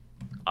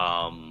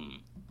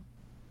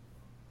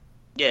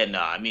yeah, no,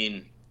 I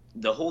mean,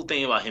 the whole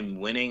thing about him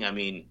winning, I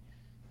mean,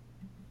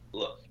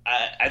 look,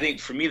 I think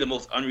for me the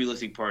most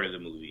unrealistic part of the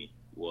movie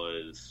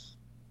was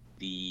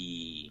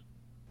the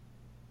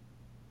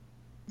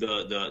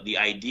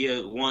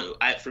idea.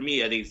 For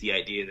me, I think it's the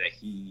idea that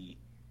he,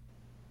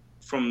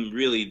 from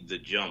really the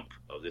jump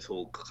of this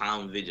whole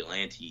clown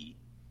vigilante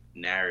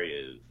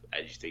narrative, I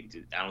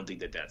don't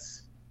think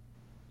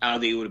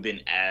it would have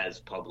been as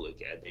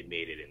public as they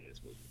made it in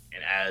this movie,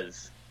 and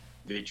as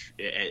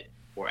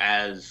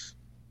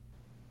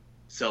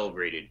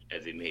celebrated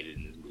as they made it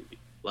in this movie.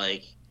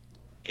 Like,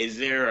 is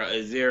there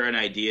an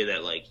idea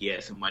that, like, yeah,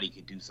 somebody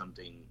could do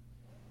something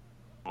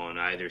on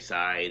either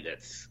side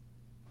that's,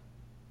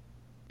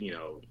 you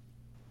know,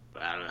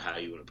 I don't know how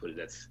you want to put it,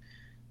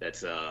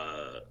 that's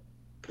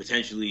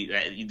potentially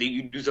that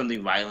you do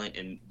something violent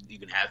and you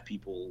can have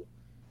people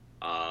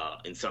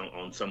on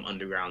some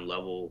underground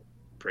level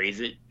praise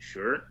it,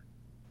 sure,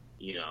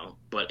 you know,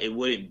 but it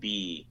wouldn't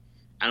be.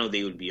 I don't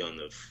think it would be on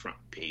the front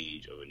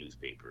page of a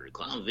newspaper.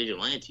 Clown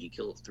vigilante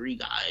killed 3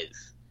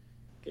 guys.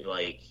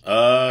 Like,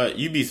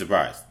 you'd be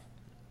surprised.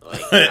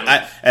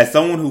 Like, as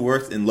someone who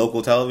works in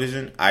local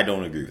television, I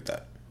don't agree with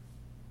that.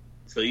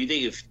 So you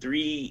think if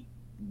 3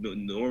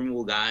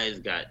 normal guys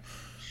got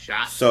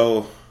shot,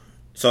 so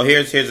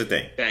here's the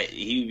thing, that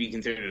he would be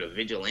considered a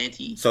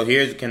vigilante? So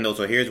here's Kendall.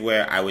 So here's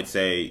where I would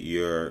say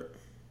you're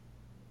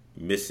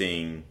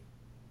missing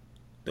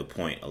the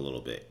point a little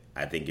bit.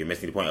 I think you're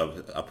missing the point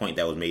of a point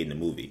that was made in the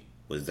movie,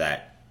 was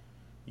that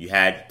you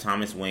had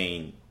Thomas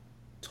Wayne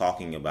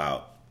talking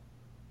about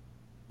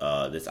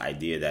this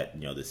idea that,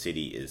 you know, the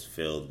city is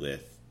filled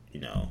with,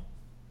 you know,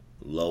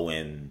 low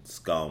end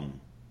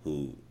scum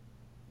who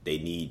they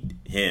need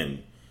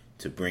him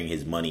to bring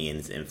his money and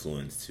his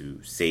influence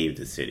to save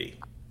the city.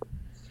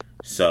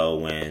 So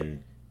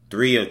when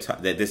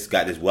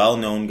this well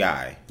known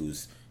guy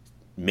who's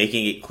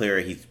making it clear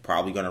he's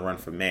probably going to run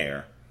for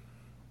mayor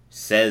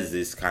says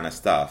this kind of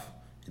stuff,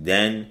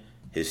 then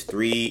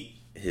three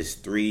of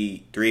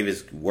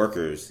his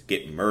workers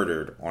get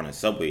murdered on a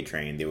subway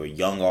train. They were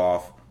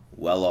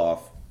well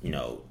off, you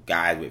know,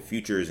 guys with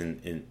futures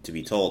and to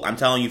be told. I'm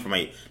telling you,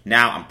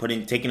 I'm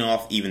taking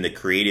off even the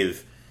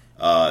creative,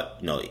 you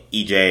know,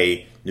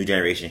 EJ New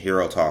Generation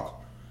Hero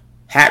Talk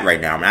hat right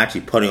now. I'm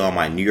actually putting on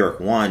my New York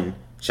One,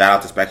 shout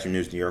out to Spectrum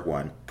News New York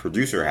One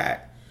producer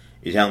hat.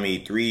 You're telling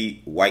me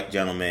 3 white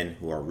gentlemen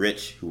who are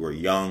rich, who are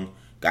young,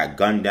 got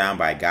gunned down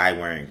by a guy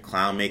wearing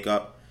clown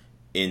makeup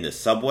in the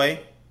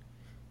subway?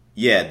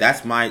 Yeah,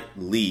 that's my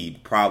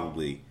lead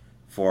probably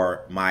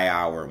for my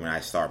hour when I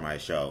start my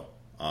show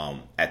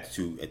at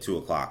 2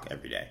 o'clock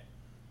every day.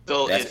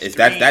 So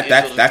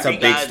that's a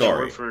big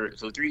story.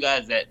 3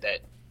 guys that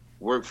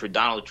work for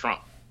Donald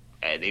Trump,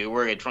 they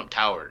work at Trump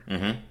Tower,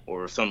 mm-hmm.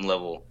 or some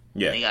level.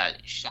 Yeah, they got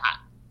shot.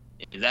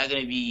 Is that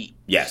going to be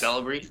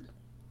celebrated?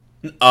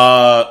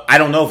 I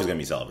don't know if it's going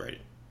to be celebrated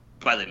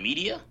by the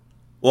media.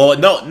 Well,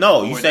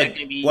 no. You said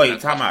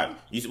time out.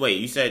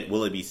 You said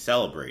will it be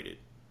celebrated?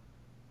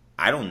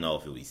 I don't know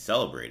if it'll be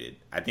celebrated.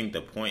 I think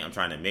the point I'm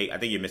trying to make, I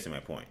think you're missing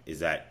my point, is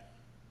that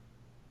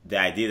the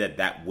idea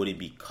that wouldn't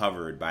be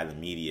covered by the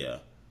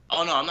media.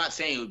 Oh no, I'm not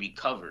saying it would be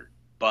covered,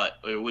 but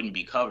it wouldn't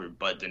be covered.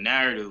 But the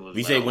narrative was.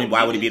 You say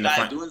why would it be in the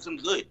front? Doing some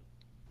good.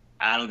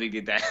 I don't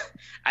think that.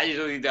 I just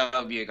don't think that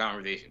would be a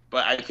conversation.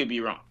 But I could be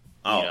wrong.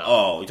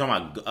 You're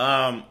talking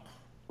about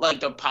like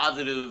the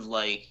positive,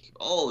 like,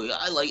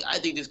 I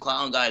think this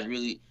clown guy is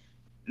really.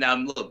 Now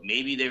look,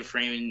 maybe they're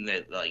framing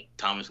that like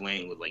Thomas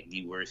Wayne was like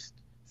the worst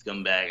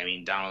scumbag. I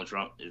mean, Donald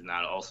Trump is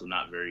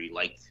not very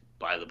liked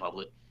by the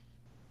public.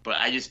 But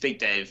I just think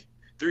that if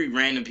 3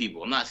 random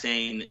people, I'm not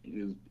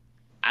saying,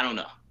 I don't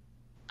know.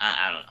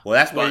 I don't know. Well,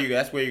 that's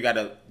where you got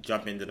to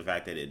jump into the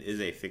fact that it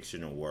is a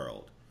fictional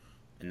world.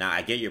 And now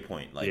I get your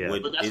point. Like, yeah.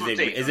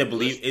 Is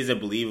it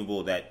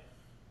believable that?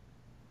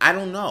 I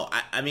don't know.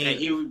 I mean, and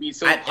he would be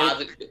so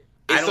positive.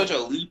 It's such a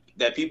leap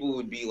that people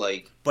would be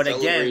like. But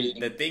again,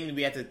 the thing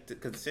we have to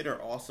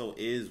consider also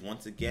is,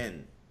 once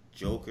again,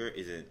 Joker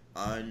is an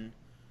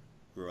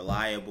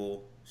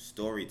unreliable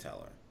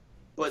storyteller.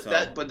 But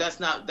that's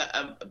not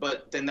that.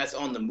 But then that's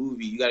on the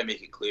movie. You got to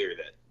make it clear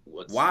that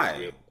why.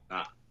 Real,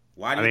 not.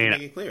 Why do you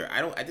make it clear?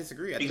 I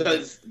disagree.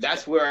 Because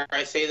that's where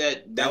I say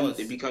that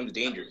it becomes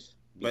dangerous.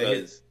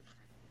 Because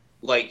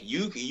like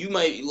you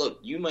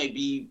might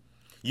be.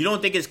 You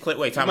don't think it's clear?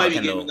 Wait, time out,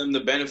 Kendall. You might be giving them the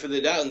benefit of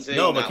the doubt and saying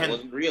that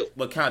wasn't real.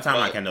 But time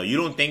out, Kendall. You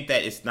don't think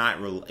that it's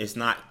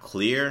not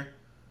clear?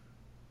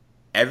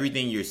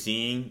 Everything you're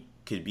seeing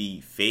could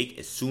be fake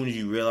as soon as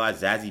you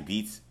realize Zazie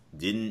Beetz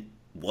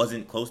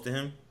wasn't close to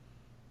him.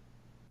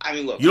 I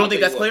mean, look. You don't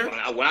think that's clear?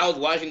 When I was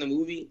watching the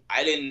movie,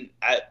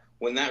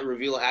 when that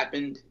reveal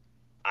happened,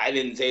 I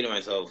didn't say to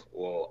myself,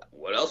 "Well,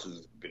 what else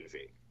has been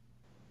fake?"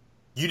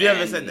 You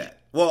never said that.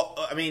 Well,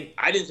 I mean,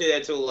 I didn't say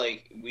that till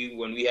like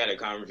when we had a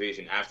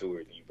conversation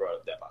afterwards, and you brought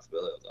up that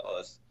possibility. I was like, oh,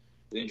 that's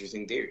an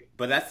interesting theory.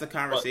 but that's the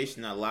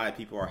conversation that a lot of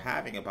people are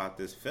having about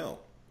this film,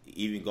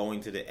 even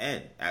going to the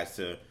end. As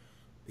to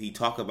he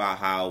talk about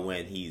how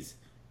when he's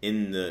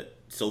in the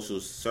social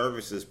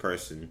services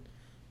person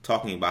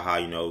talking about how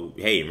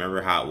hey,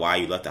 remember why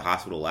you left the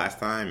hospital last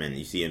time, and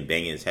you see him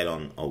banging his head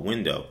on a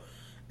window,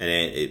 and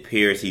then it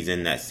appears he's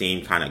in that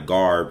same kind of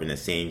garb in the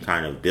same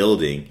kind of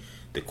building.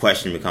 The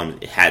question becomes,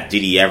 did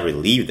he ever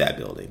leave that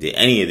building? Did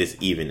any of this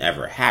even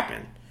ever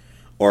happen?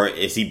 Or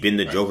has he been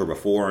the Joker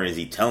before, and is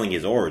he telling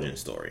his origin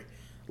story?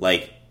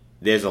 Like,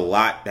 there's a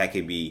lot that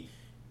could be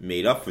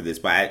made up for this,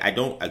 but I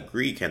don't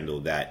agree,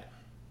 Kendall, that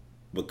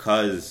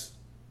because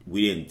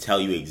we didn't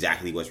tell you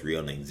exactly what's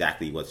real and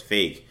exactly what's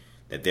fake,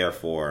 that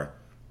therefore,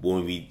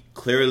 when we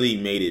clearly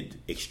made it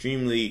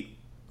extremely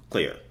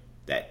clear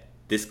that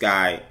this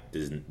guy,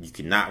 you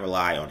cannot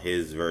rely on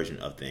his version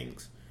of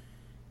things,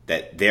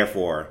 that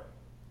therefore,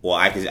 well,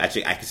 I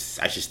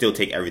should still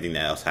take everything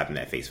that else happened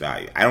at face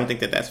value. I don't think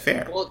that that's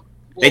fair.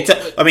 Because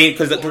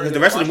the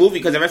rest of the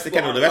movie, the rest of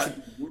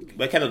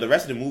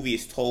the movie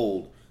is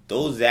told.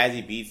 Those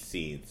Zazie Beetz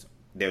scenes,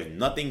 there's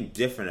nothing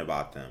different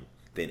about them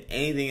than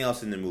anything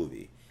else in the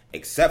movie,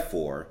 except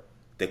for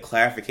the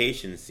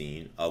clarification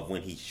scene of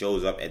when he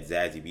shows up at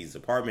Zazie Beetz's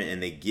apartment,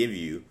 and they give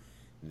you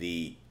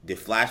the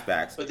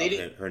flashbacks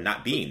of her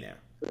not being there.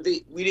 But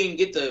we didn't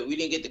get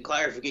the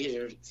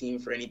clarification scene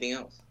for anything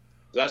else.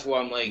 That's why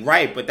I'm like,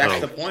 right, but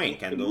that's the point,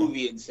 Kendall. The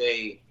movie and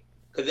say,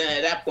 because then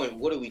at that point,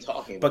 what are we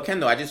talking about? But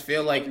Kendall, I just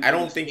feel like I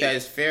don't think that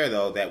is fair,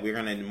 though, that we're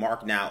gonna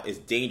mark now is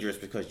dangerous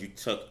because you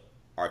took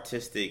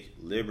artistic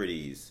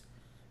liberties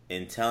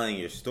in telling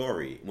your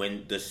story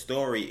when the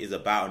story is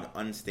about an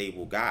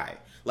unstable guy.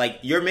 Like,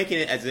 you're making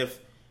it as if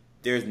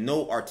there's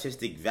no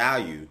artistic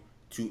value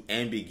to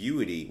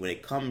ambiguity when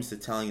it comes to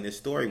telling this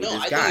story with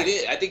this guy. No, I think it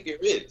is. I think there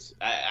is.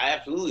 I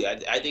absolutely.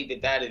 I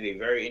think that is a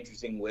very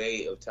interesting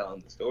way of telling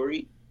the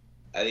story.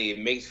 I think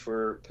it makes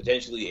for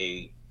potentially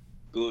a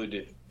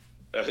good,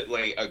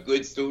 a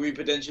good story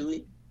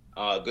potentially,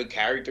 good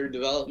character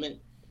development,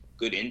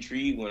 good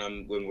intrigue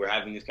when we're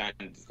having this kind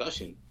of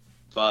discussion.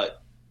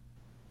 But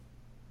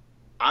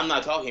I'm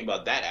not talking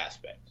about that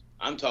aspect.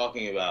 I'm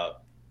talking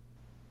about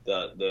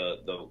the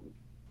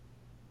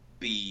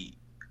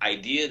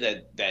idea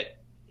that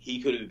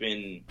he could have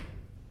been,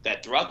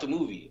 that throughout the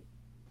movie,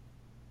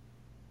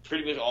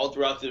 pretty much all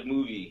throughout the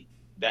movie,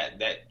 that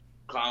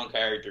clown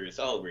character is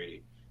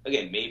celebrated.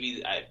 Again,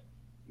 maybe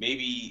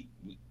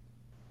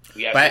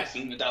we haven't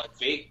seen without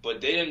fake,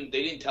 but they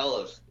didn't tell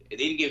us. They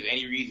didn't give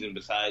any reason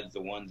besides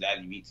the ones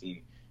that meet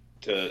scene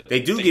to. They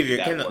do give you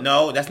Kendall.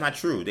 No, that's not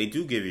true. They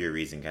do give you a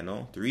reason,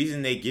 Kendall. The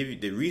reason they give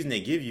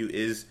you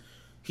is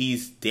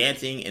he's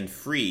dancing and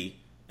free,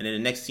 and in the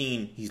next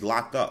scene he's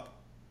locked up.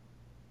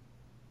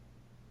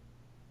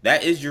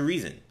 That is your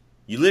reason.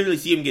 You literally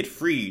see him get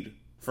freed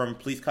from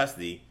police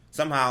custody.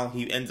 Somehow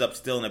he ends up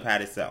still in a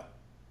padded cell.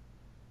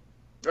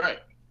 Right.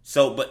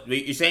 So, but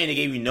you're saying they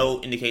gave you no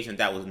indication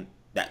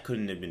that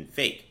couldn't have been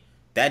fake.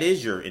 That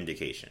is your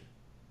indication,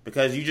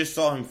 because you just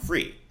saw him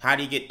free. How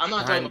do you get? I'm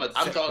talking about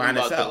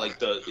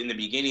in the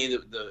beginning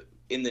of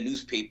in the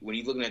newspaper, when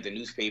he's looking at the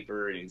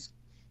newspaper and he's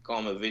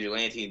calling him a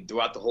vigilante. And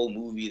throughout the whole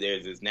movie,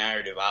 there's this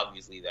narrative,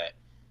 obviously, that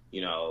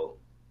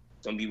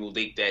some people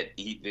think that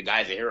the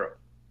guy's a hero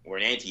or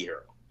an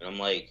anti-hero, and I'm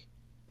like,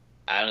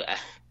 I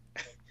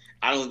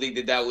don't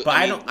think that would. But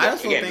I don't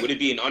think, would it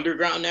be an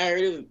underground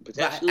narrative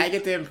potentially? I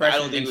get the impression.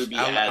 I don't think it would be.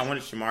 I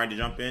wanted Shamari to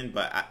jump in,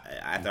 but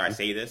after I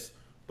say this,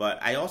 but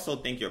I also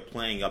think you're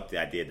playing up the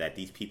idea that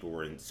these people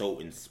were so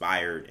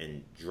inspired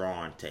and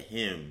drawn to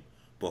him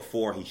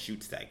before he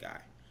shoots that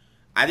guy.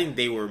 I think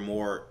they were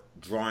more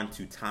drawn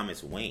to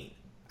Thomas Wayne.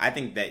 I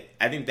think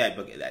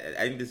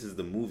this is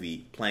the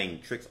movie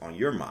playing tricks on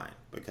your mind,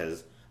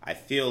 because I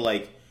feel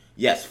like,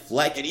 yes,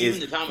 Fleck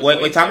is.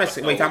 Wait, time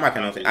out,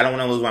 Kendall. I don't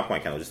want to lose my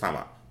point, Kendall. Just time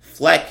out.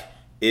 Fleck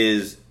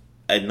is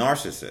a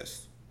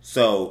narcissist,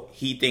 so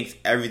he thinks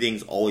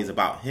everything's always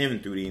about him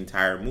through the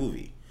entire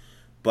movie.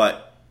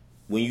 But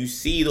when you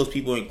see those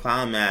people in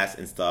clown masks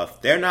and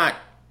stuff, they're not.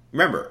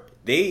 Remember,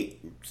 they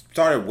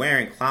started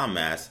wearing clown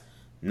masks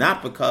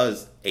not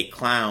because a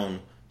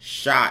clown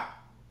shot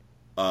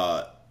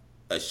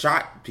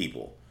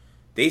people.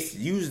 They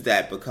used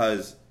that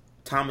because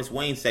Thomas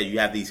Wayne said you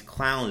have these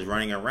clowns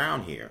running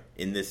around here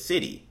in this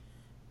city.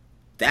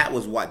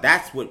 That's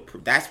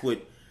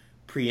what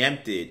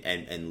preempted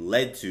and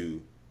led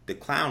to the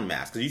clown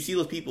mask. Because you see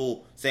those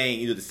people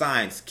saying the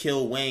signs,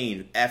 kill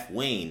Wayne, F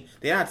Wayne.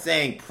 They're not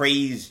saying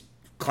praise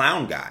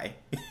clown guy.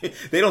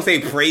 They don't say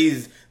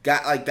praise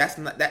guy. Like,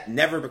 that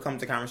never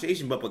becomes a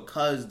conversation. But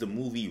because the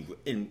movie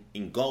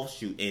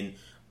engulfs you in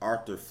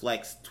Arthur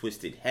Fleck's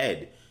twisted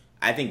head,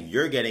 I think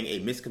you're getting a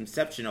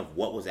misconception of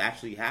what was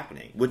actually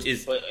happening, which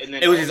is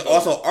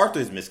also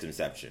Arthur's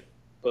misconception.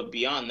 But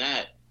beyond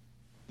that,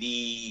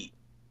 I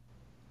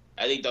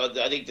think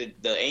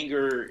the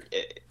anger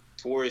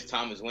towards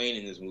Thomas Wayne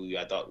in this movie,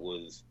 I thought,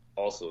 was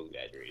also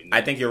exaggerated.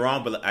 I think you're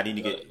wrong, but I need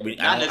to get.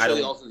 Not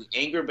necessarily also the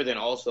anger, but then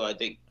also I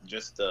think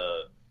just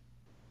the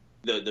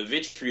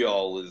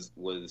vitriol was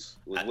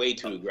way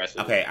too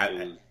aggressive. Okay,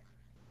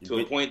 to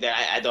a point that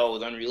I thought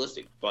was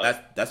unrealistic.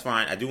 But that's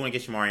fine. I do want to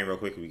get Shamarian real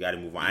quick. We got to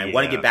move on. I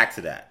want to get back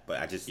to that, but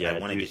I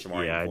want to get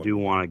Shamarian. Yeah, I do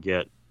want to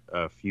get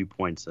a few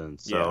points in.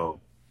 So,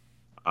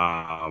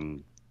 so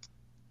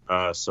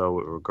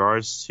with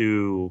regards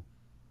to,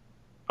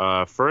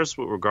 first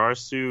with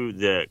regards to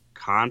the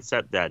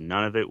concept that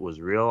none of it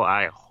was real,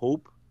 I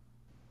hope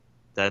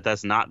that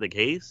that's not the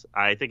case.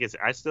 I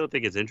still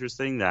think it's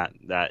interesting that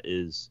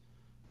is,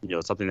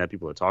 something that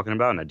people are talking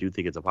about, and I do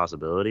think it's a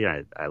possibility.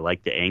 I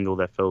like the angle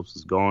that Phillips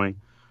is going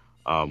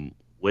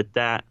with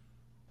that.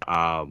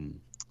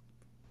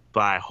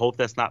 But I hope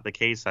that's not the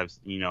case. I've,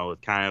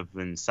 kind of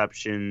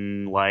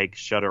Inception, like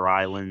Shutter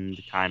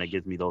Island, kind of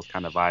gives me those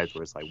kind of vibes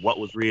where it's like, what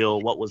was real,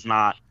 what was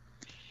not.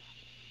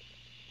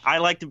 I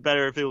liked it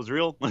better if it was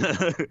real,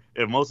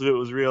 if most of it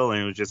was real,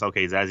 and it was just,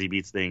 okay, Zazie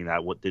Beetz thing,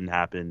 that what didn't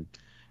happen.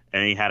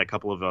 And he had a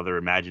couple of other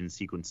imagined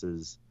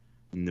sequences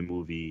in the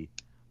movie.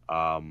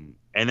 And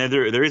then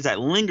there is that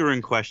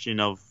lingering question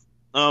of,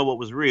 what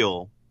was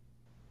real?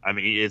 I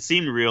mean, it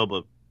seemed real,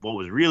 but what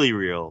was really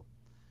real?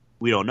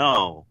 We don't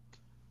know.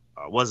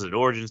 Was it an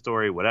origin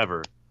story?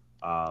 Whatever.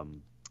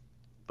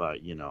 But,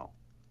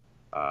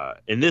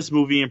 in this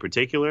movie in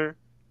particular,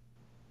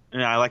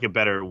 I like it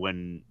better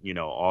when,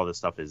 all this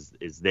stuff is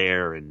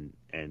there and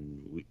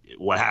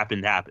what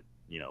happened. But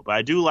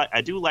I do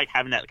like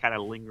having that kind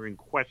of lingering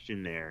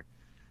question there.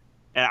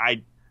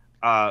 And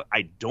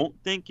I don't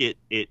think it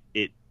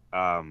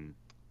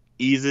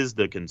eases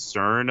the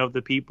concern of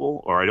the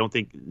people, or I don't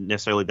think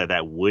necessarily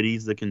that would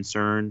ease the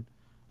concern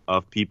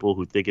of people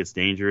who think it's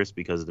dangerous,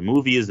 because the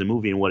movie is the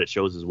movie and what it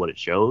shows is what it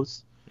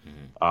shows.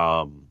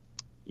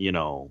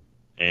 Mm-hmm.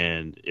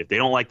 And if they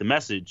don't like the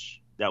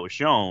message that was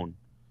shown,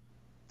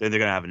 then they're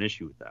going to have an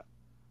issue with that.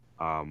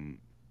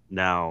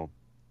 Now,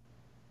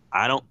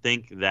 I don't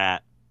think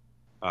that,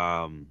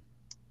 I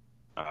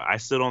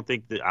still don't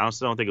think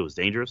it was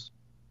dangerous.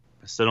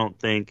 I still don't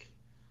think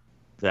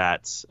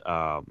that,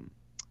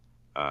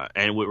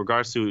 and with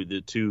regards to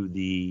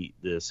the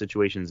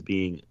situations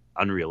being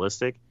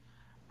unrealistic,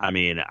 I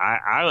mean,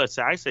 I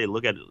say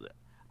look at,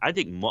 I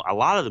think a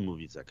lot of the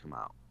movies that come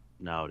out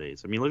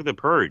nowadays. I mean, look at The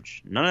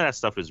Purge. None of that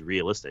stuff is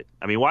realistic.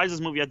 I mean, why does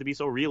this movie have to be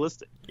so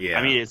realistic? Yeah.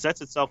 I mean, it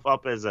sets itself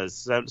up as a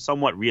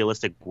somewhat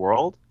realistic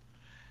world,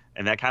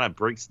 and that kind of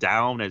breaks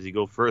down as you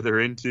go further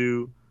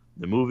into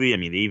the movie. I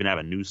mean, they even have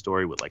a news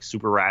story with like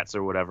super rats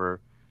or whatever,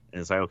 and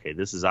it's like, okay,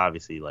 this is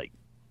obviously like,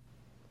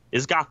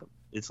 it's Gotham.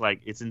 It's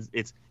like it's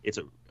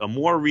a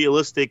more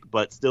realistic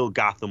but still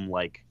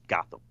Gotham-like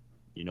Gotham.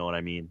 You know what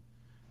I mean?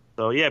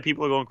 So yeah,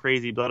 people are going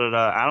crazy. Blah, blah,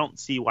 blah. I don't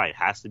see why it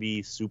has to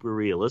be super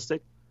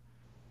realistic.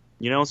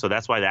 So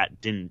that's why that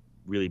didn't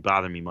really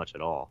bother me much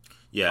at all.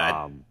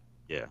 Yeah.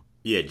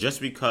 Yeah,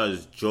 just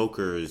because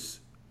Joker's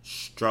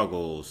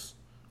struggles,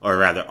 or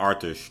rather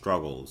Arthur's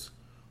struggles,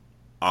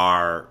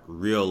 are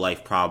real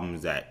life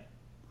problems that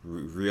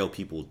real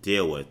people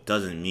deal with,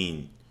 doesn't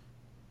mean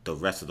the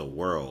rest of the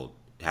world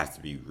has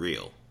to be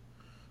real.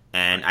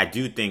 And I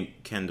do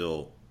think,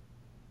 Kendall,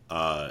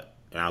 and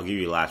I'll give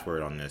you the last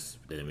word on this,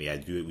 then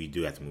we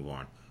do have to move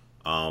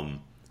on.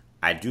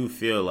 I do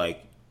feel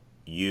like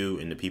you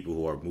and the people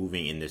who are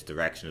moving in this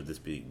direction of this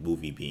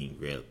movie being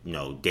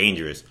real,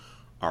 dangerous,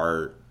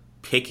 are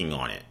picking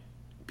on it,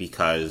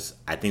 because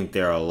I think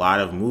there are a lot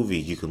of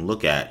movies you can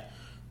look at,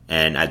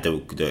 and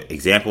the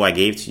example I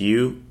gave to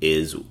you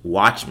is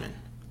Watchmen,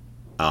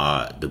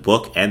 the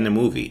book and the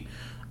movie.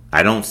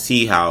 I don't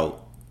see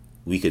how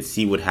we could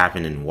see what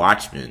happened in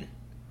Watchmen,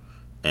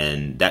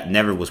 and that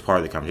never was part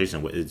of the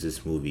conversation. Is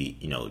this movie,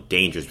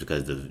 dangerous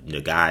because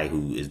the guy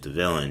who is the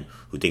villain,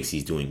 who thinks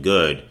he's doing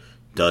good,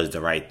 does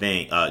the right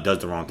thing, does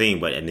the wrong thing,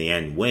 but in the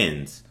end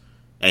wins.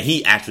 And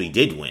he actually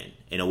did win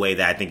in a way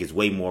that I think is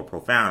way more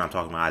profound. I'm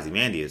talking about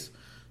Ozymandias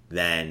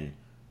than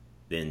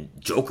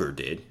Joker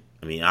did.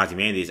 I mean,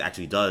 Ozymandias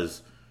actually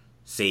does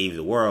save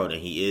the world,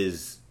 and he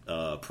is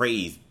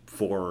praised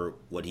for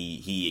what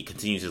he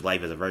continues his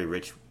life as a very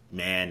rich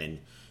man, and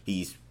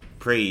he's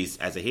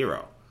praised as a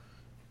hero,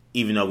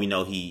 even though we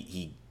know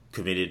he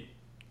committed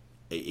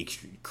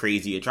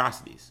crazy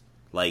atrocities.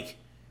 Like,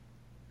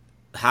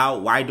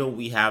 why don't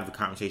we have the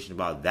conversation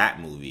about that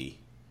movie,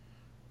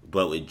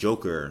 but with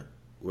Joker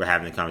we're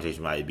having a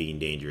conversation about it being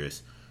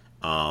dangerous?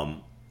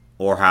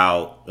 Or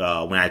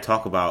how when I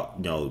talk about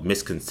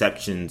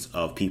misconceptions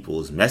of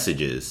people's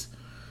messages,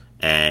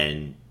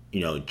 and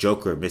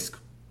Joker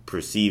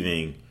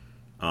misperceiving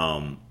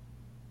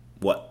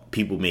what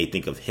people may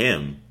think of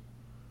him,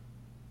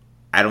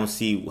 I don't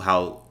see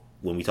how,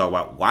 when we talk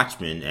about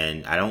Watchmen,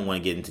 and I don't want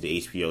to get into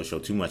the HBO show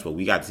too much, but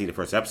we got to see the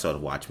first episode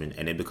of Watchmen,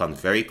 and it becomes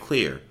very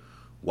clear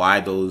why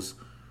those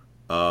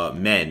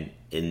men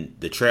in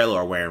the trailer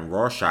are wearing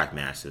Rorschach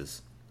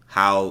masks.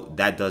 How we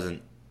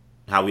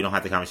don't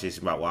have the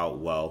conversation about,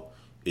 well,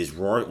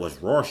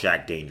 was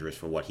Rorschach dangerous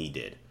for what he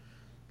did?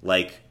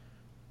 Like,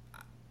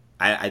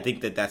 I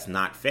think that's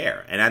not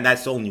fair, and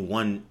that's only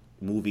one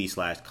movie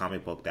 /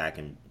 comic book that I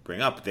can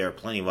bring up. But there are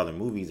plenty of other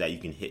movies that you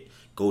can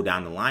go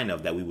down the line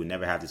of that we would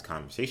never have this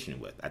conversation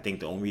with. I think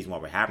the only reason why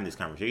we're having this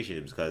conversation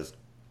is because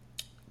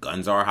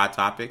guns are a hot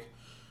topic,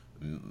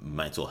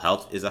 mental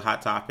health is a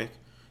hot topic,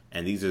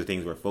 and these are the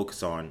things we're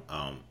focused on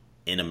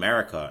in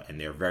America, and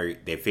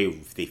they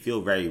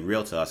feel very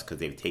real to us because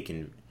they've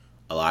taken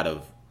a lot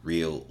of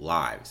real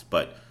lives.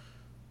 But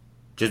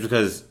just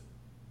because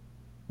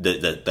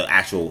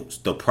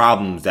the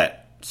problems that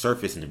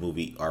surface in the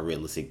movie are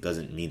realistic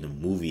doesn't mean the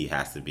movie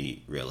has to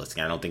be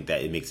realistic. I don't think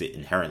that it makes it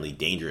inherently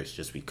dangerous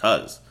just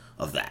because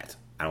of that.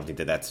 I don't think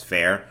that that's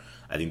fair.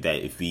 I think that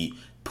if we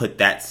put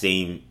that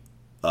same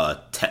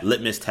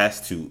litmus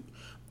test to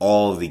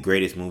all of the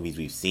greatest movies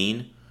we've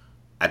seen,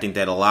 I think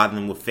that a lot of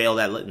them would fail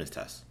that litmus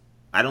test.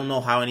 I don't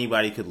know how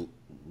anybody could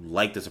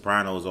like The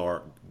Sopranos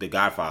or The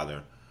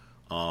Godfather,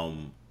 or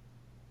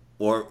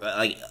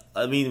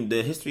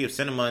the history of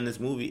cinema in this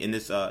movie, in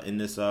this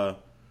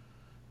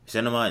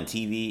cinema and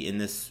TV in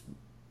this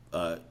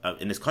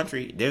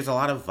country. There's a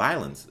lot of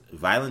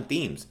violent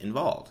themes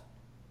involved.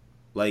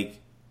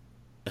 Like,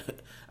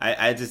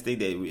 I just think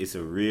that it's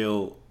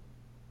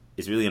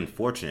really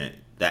unfortunate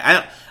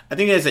that I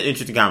think it's an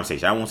interesting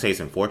conversation. I won't say it's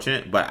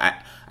unfortunate, but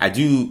I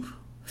do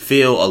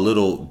feel a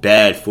little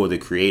bad for the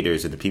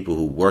creators and the people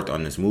who worked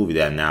on this movie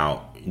that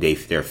now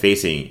they're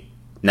facing.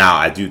 Now,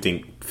 I do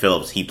think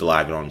Phillips heaped a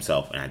lot of it on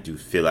himself, and I do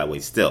feel that way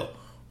still.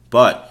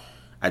 But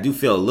I do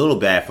feel a little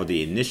bad for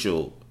the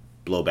initial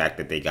blowback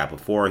that they got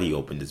before he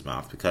opened his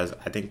mouth, because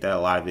I think that a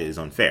lot of it is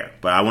unfair.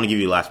 But I want to give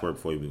you the last word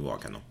before we move on,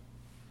 Kendall.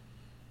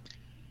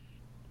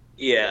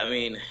 Yeah, I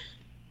mean,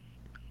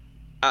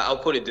 I'll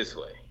put it this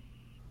way.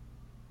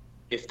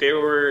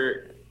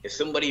 If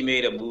somebody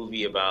made a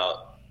movie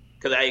about,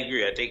 because I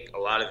agree, I think a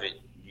lot of it,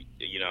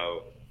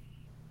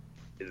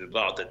 is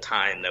about the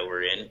time that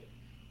we're in.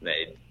 That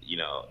I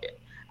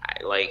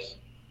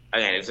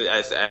think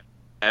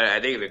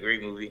it's a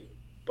great movie,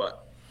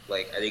 but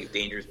I think it's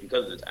dangerous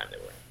because of the time that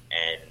we're in.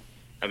 And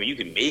I mean, you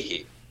can make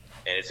it,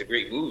 and it's a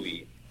great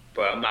movie,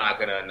 but I'm not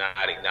gonna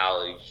not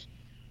acknowledge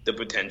the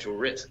potential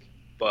risk.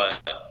 But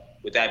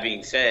with that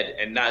being said,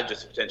 and not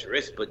just potential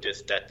risk, but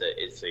just that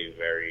it's a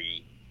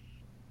very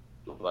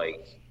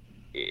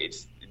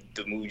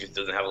the movie just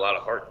doesn't have a lot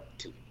of heart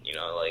to it.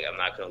 I'm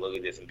not gonna look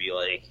at this and be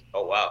like,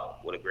 oh wow,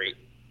 what a great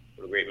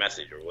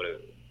message or whatever.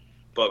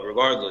 But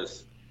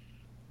regardless.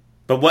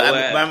 But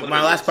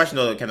my last question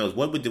though, Kendall, is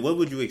what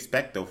would you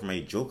expect though from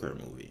a Joker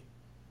movie?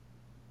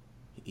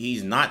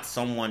 He's not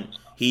someone.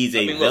 He's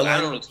a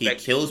villain. He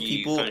kills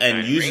people,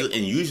 and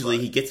usually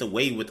he gets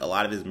away with a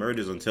lot of his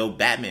murders until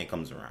Batman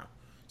comes around.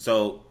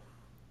 So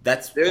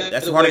that's part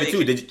of it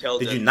too.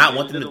 Did you not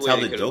want them to tell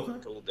the Joker?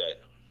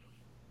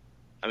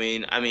 I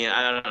mean, I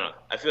don't know.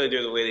 I feel like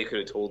there's a way they could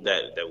have told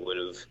that would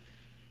have,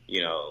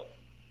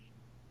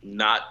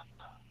 not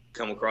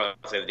come across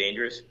as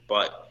dangerous.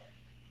 But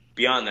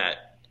beyond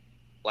that,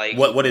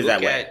 what is that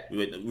way?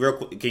 Real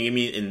quick, can you give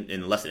me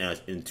in less than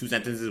in 2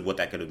 sentences what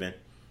that could have been?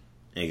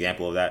 An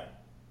example of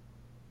that?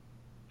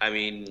 I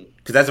mean,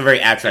 because that's a very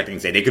abstract thing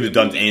to say. They could have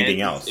done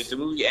anything else. If the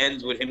movie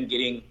ends with him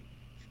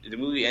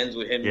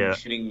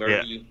shooting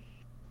Murphy.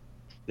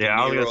 Yeah,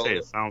 I was gonna say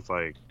it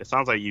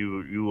sounds like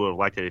you would have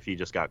liked it if he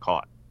just got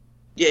caught.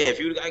 Yeah, if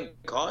he would have gotten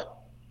caught.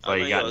 So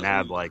he got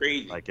nabbed like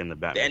in the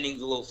Batman. The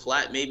ending's a little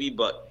flat maybe,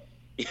 but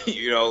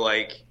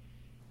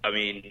I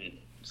mean,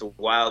 it's a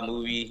wild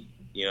movie.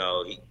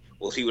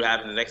 We'll see what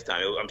happens the next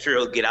time. I'm sure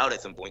he'll get out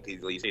at some point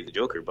because, like you say, the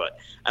Joker. But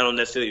I don't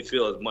necessarily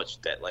feel as much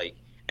that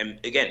and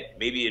again,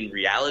 maybe in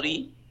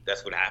reality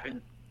that's what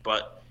happened,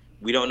 but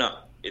we don't know.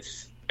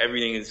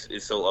 Everything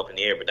is so up in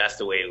the air. But that's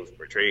the way it was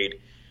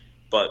portrayed.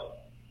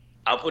 But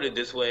I'll put it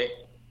this way: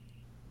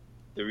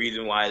 the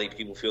reason why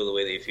people feel the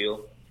way they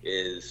feel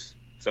is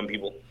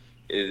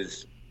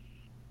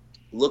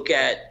look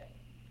at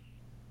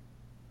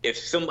if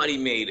somebody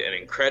made an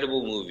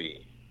incredible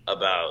movie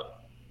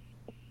about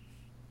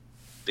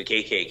the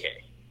KKK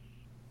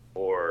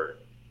or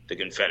the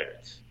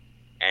Confederates,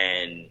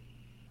 and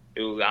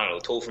it was, I don't know,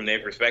 told from their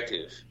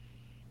perspective,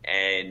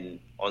 and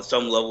on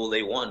some level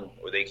they won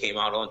or they came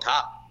out on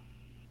top.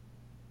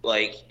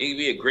 It could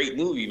be a great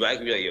movie, but I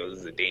could be like, yo, this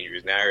is a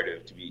dangerous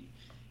narrative to be,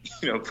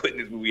 putting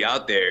this movie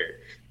out there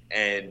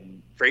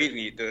and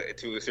praising it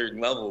to a certain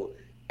level.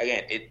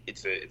 Again,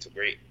 it's a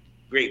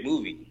great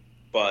movie,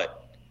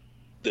 but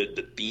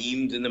the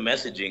themes and the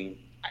messaging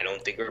I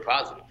don't think are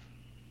positive.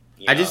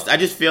 I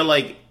just feel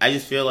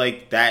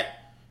like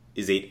that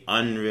is a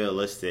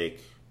unrealistic.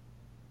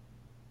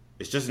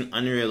 It's just an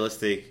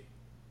unrealistic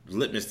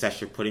litmus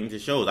test you're putting to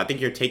shows. I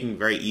think you're taking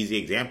very easy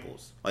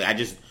examples.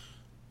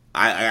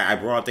 I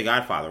brought up The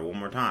Godfather one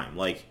more time.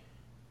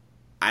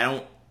 I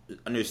don't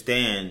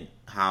understand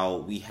how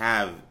we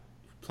have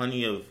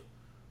plenty of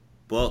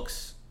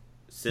books,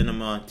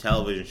 cinema,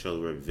 television shows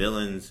where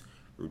villains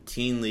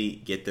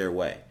routinely get their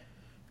way,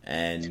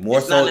 and more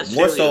so.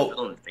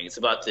 It's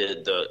about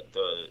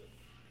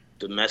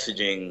the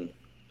messaging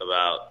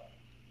about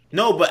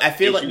No, but I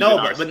feel like issues no, in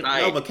our but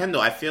society. no, but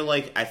Kendall, I feel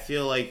like,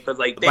 Because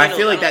like but I Thanos,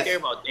 feel I like don't that's care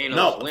about Thanos.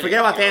 no. winning, Forget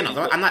about you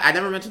know, Thanos. I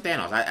never mentioned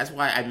Thanos. That's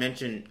why I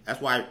mentioned. That's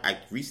why I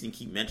recently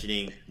keep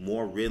mentioning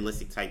more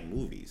realistic type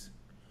movies.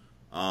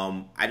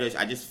 I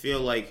just feel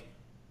like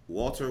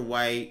Walter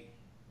White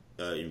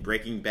in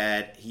Breaking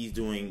Bad, he's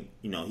doing,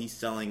 he's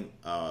selling,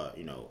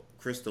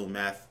 crystal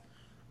meth.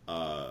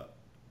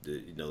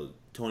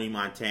 Tony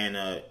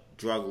Montana,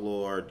 drug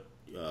lord,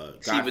 See,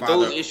 but Godfather,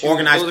 those issues,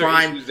 organized those are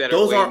crime. issues that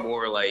Those are way are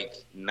more like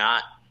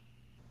not.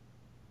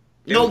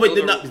 no, but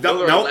those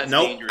are less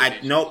no, dangerous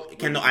issues.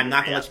 Kendall, I'm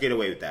not gonna let you get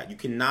away with that. You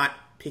cannot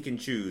pick and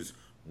choose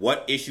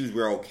what issues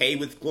we're okay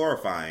with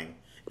glorifying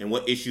and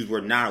what issues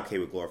we're not okay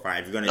with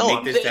glorifying. If you're gonna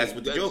make this test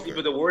with the Joker,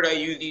 but the word I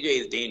use,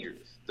 DJ, is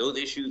dangerous. Those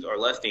issues are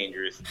less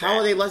dangerous. How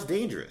are they less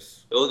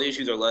dangerous? Those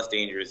issues are less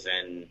dangerous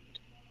than,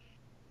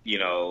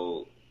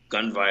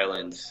 gun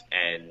violence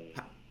and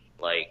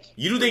like.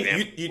 You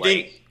think you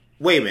think?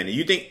 Wait a minute.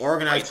 You think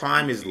organized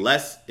crime is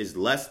less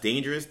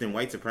dangerous than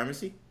white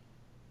supremacy?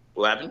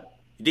 What happened?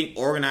 You think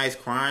organized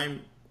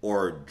crime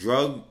or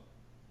drug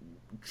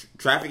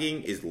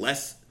trafficking is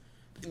less?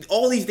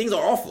 All these things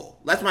are awful.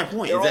 That's my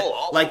point. They're Is that,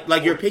 all awful,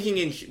 like you're picking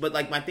and but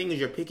like my thing is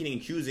you're picking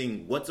and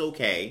choosing what's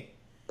okay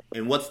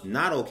and what's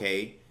not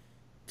okay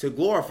to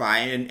glorify,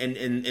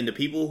 and the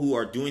people who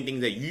are doing things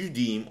that you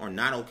deem are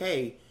not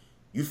okay,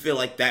 you feel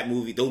like those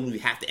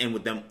movies have to end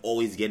with them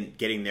always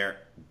getting their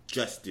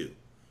just due.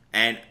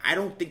 And I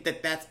don't think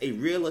that that's a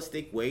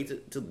realistic way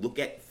to look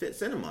at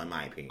cinema, in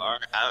my opinion. All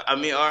right. I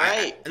mean, all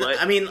right.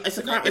 I mean, it's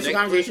a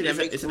conversation.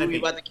 It's a movie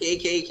about the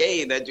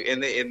KKK and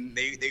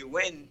they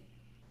win.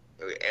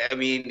 I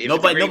mean, if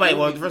nobody. Movie,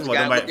 Well, first of all,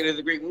 look at it as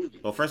a great movie.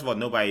 Well, first of all,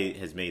 nobody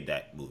has made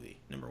that movie.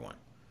 Number one,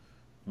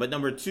 but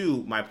number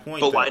two, my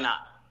point. But why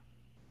not?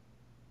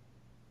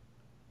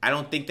 I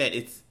don't think that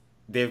it's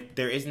there.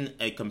 There isn't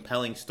a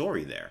compelling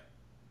story there.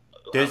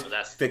 There's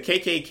the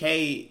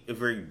KKK. If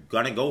we're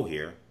gonna go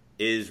here,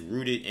 is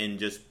rooted in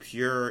just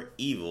pure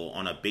evil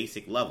on a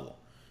basic level.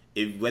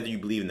 Whether you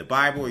believe in the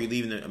Bible or you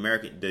believe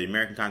in the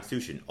American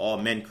Constitution, all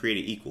men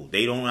created equal.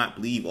 They do not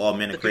believe all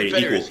men are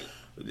created equal.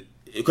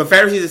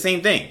 Confederacy is the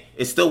same thing.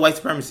 It's still white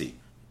supremacy.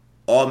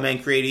 All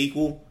men created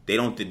equal. They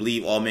don't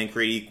believe all men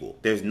created equal.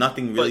 There's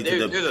nothing really to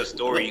debate. There's a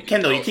story.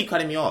 Kendall, you keep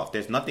cutting me off.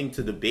 There's nothing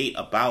to debate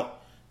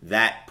about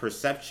that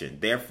perception.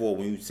 Therefore,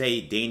 when you say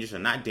dangerous or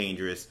not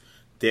dangerous,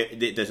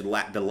 there's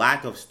the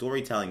lack of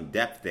storytelling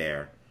depth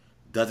there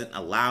doesn't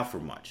allow for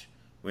much.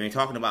 When you're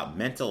talking about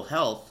mental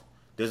health,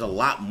 there's a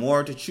lot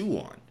more to chew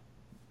on.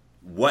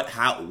 What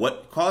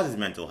causes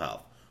mental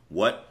health?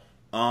 What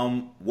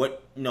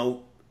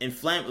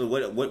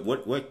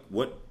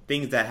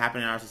things that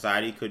happen in our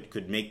society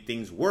could make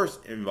things worse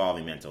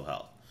involving mental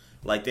health.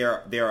 Like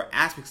there are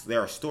aspects, there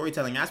are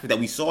storytelling aspects that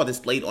we saw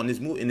displayed on this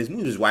movie. In this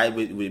movie, is why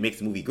it makes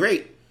the movie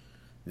great.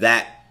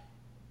 That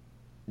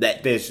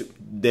there's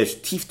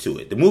teeth to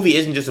it. The movie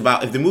isn't just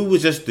about. If the movie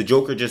was just the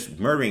Joker just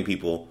murdering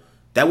people,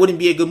 that wouldn't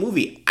be a good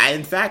movie.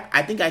 In fact,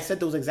 I think I said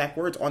those exact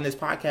words on this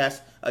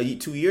podcast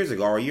 2 years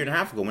ago or a year and a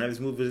half ago whenever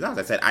this movie was announced.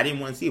 I said I didn't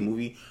want to see a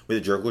movie where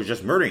the Joker was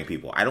just murdering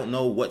people. I don't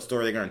know what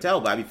story they're going to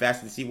tell, but I'd be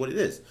fascinated to see what it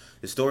is.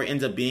 The story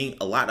ends up being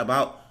a lot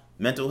about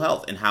mental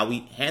health and how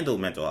we handle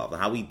mental health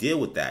and how we deal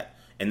with that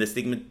and the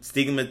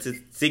stigma.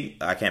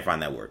 I can't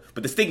find that word,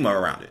 but the stigma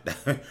around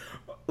it.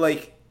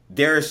 Like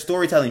there is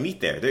storytelling meat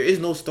there. There is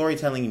no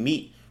storytelling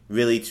meat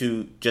really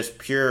to just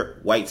pure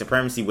white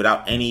supremacy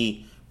without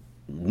any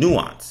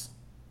nuance.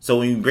 So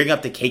when you bring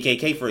up the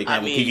KKK, for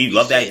example, you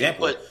love that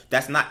example. But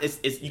that's not.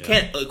 You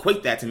can't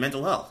equate that to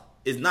mental health.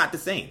 It's not the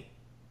same.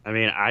 I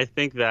mean, I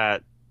think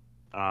that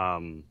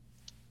I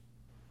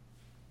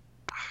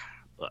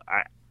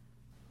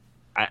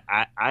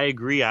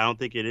agree. I don't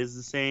think it is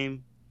the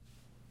same.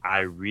 I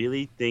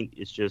really think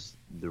it's just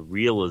the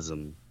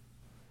realism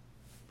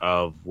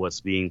of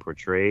what's being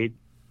portrayed,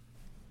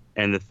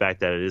 and the fact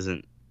that it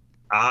isn't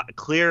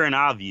clear and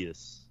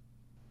obvious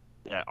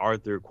that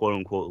Arthur, quote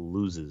unquote,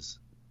 loses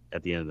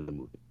at the end of the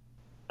movie.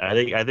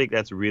 I think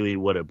that's really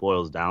what it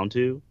boils down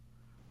to.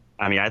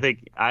 I mean,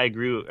 I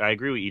agree with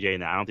EJ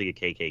in that I don't think a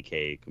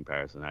KKK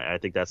comparison. I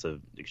think that's a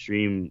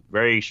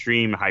very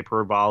extreme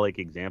hyperbolic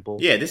example.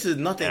 Yeah, this is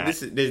nothing.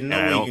 There's no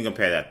way you can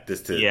compare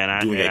this to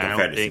doing a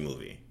Confederacy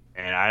movie.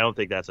 And I don't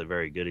think that's a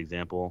very good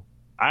example.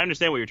 I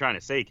understand what you're trying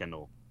to say,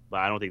 Kendall,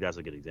 but I don't think that's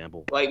a good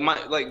example. Like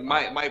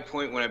my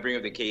point when I bring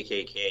up the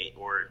KKK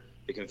or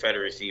the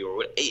Confederacy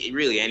or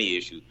really any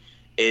issue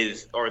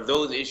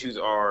those issues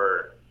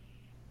are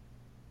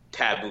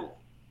taboo,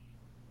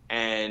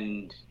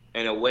 and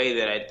in a way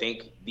that I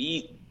think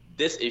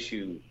this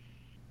issue,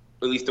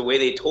 at least the way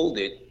they told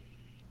it,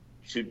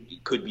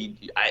 could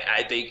be.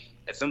 I think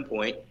at some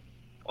point,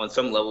 on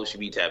some level, should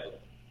be taboo,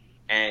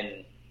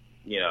 and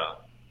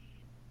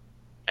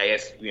I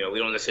guess we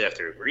don't necessarily have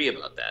to agree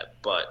about that,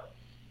 but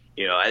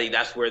I think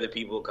that's where the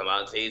people come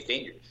out and say it's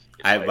dangerous.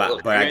 You're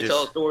gonna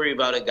tell a story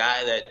about a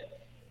guy that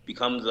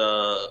becomes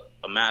a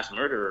mass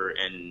murderer,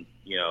 and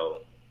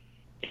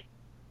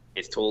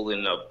it's told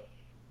in a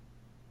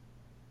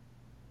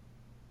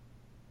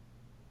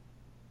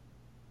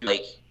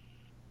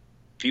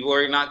people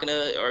are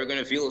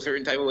gonna feel a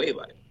certain type of way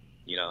about it.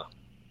 You know.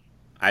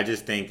 I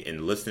just think, and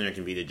the listener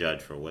can be the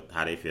judge for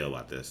how they feel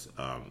about this.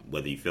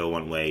 Whether you feel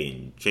one way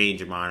and change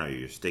your mind, or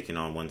you're sticking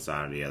on one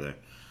side or the other.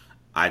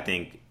 I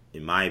think,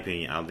 in my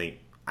opinion,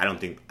 I don't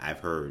think I've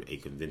heard a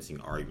convincing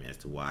argument as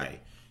to why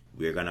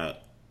we're gonna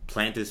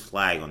plant this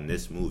flag on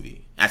this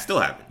movie. I still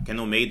haven't.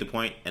 Kendall made the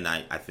point, and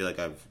I feel like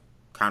I've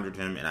countered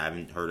him, and I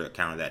haven't heard a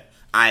counter that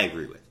I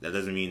agree with. That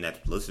doesn't mean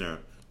that the listener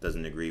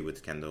doesn't agree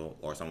with Kendall,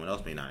 or someone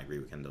else may not agree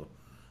with Kendall.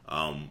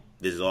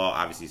 This is all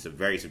obviously a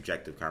very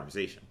subjective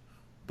conversation,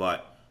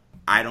 but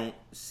I don't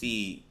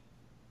see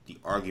the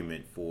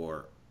argument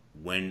for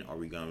when are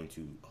we going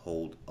to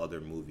hold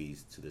other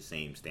movies to the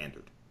same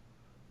standard.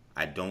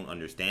 I don't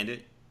understand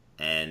it,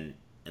 and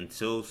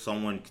until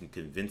someone can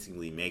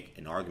convincingly make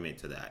an argument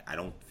to that, I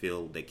don't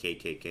feel the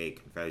KKK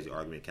Confederacy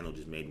argument Kendall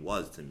just made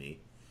was to me.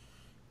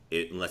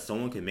 Unless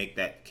someone can make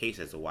that case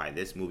as to why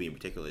this movie in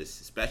particular is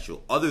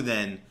special, other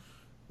than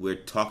we're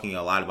talking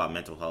a lot about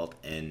mental health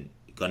and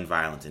gun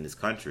violence in this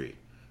country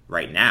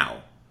right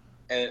now.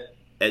 And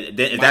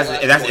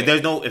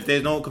if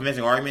there's no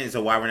convincing argument as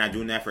to why we're not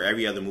doing that for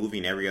every other movie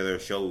and every other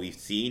show we've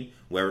seen,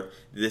 where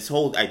this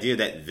whole idea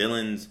that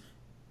villains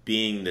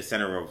being the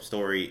center of a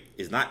story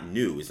is not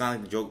new. It's not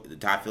like the joke that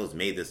Todd Phillips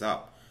made this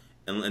up.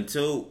 And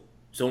until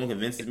someone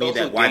convinces me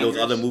that why those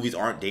other movies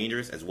aren't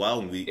dangerous as well,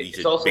 and we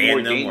should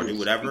ban them or do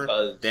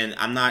whatever, then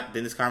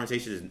then this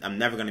conversation I'm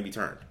never going to be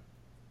turned.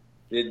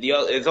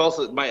 It's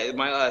also my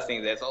last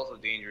thing that's also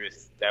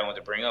dangerous that I want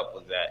to bring up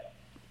was that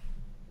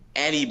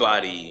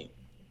anybody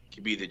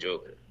can be the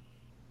Joker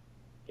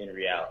in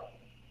reality.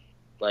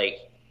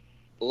 Like,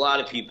 a lot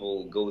of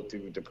people go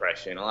through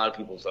depression. A lot of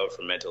people suffer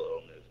from mental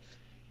illness.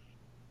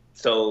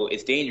 So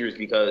it's dangerous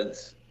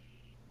because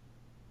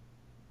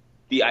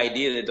the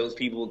idea that those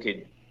people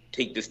could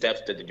take the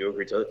steps that the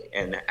Joker took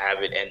and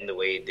have it end the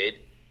way it did,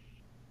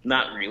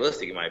 not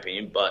realistic in my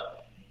opinion,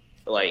 but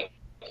like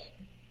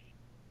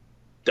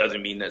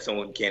doesn't mean that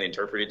someone can't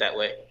interpret it that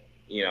way,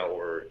 you know,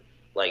 or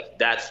like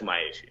that's my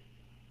issue,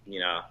 you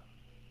know.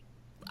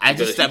 I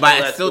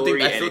still think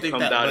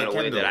comes out in a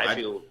way that I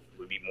feel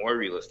would be more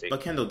realistic.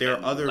 But Kendall, there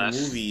are other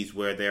movies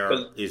where there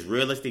is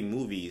realistic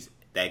movies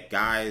that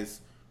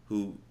guys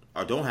who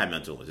don't have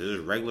mental illness, there's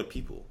regular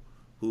people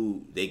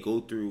who they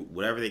go through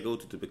whatever they go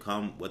through to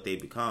become what they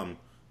become.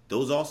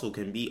 Those also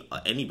can be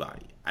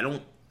anybody.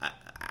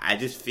 I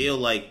just feel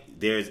like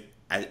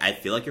I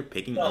feel like you're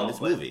picking on this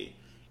movie.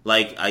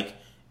 Like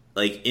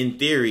in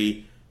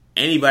theory,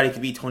 anybody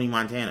could be Tony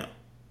Montana.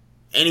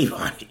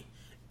 Anybody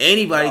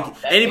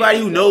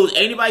who knows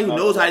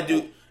how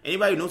to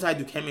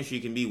do chemistry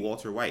can be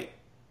Walter White.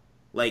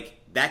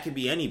 Like, that could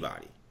be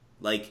anybody.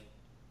 Like,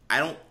 I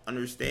don't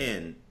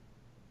understand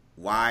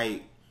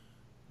why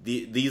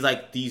these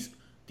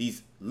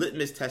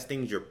litmus test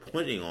things you're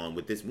putting on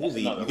with this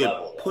movie you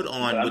could put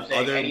on with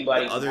other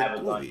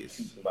movies.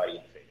 Shoot somebody in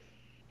the face,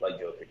 like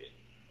Joker did.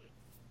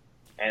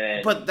 And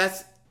then,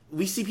 but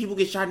we see people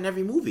get shot in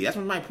every movie. That's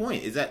my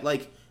point. Is that,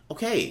 like,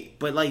 okay,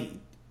 but like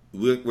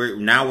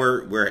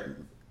we're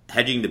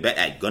hedging the bet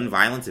at gun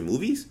violence in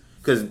movies?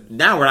 Because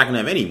now we're not going to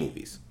have any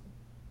movies.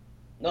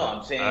 No,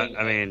 I'm saying.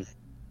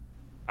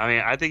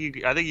 I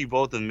think you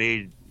both have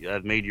made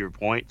your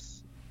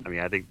points. I mean,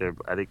 I think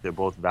they're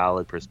both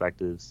valid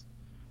perspectives.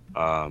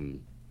 You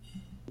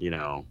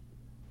know,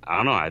 I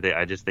don't know.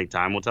 I just think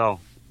time will tell.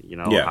 You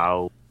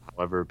know,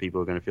 however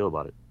people are going to feel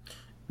about it.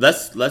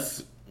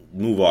 Let's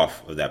move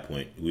off of that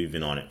point. We've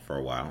been on it for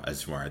a while.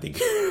 As far I think,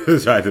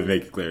 tried to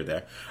make it clear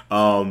there.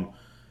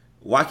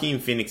 Joaquin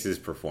Phoenix's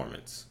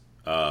performance.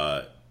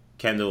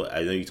 Kendall,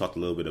 I know you talked a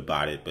little bit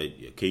about it,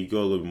 but can you go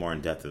a little bit more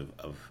in depth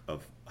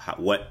of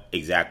what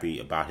exactly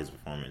about his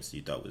performance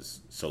you thought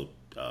was so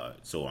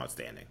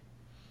outstanding?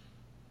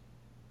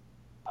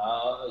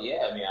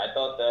 Yeah, I mean, I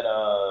thought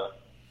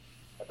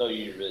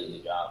you did a really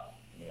good job.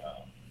 You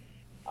know,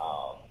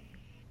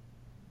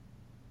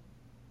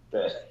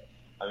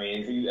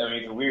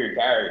 it's a weird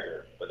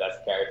character, but that's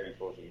the character he's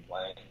supposed to be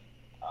playing.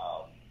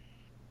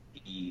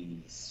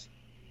 He's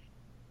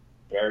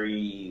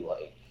very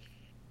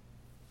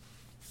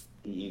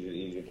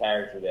he's a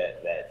character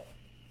that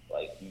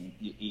like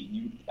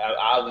you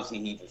obviously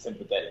he's a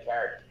sympathetic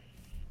character,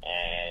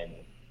 and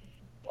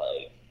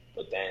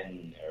but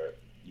then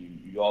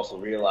you also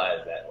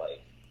realize that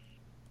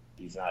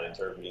he's not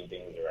interpreting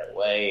things the right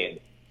way, and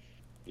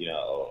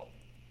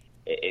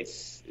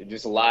it's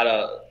just a lot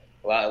of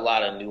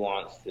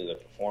nuance to the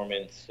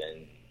performance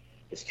and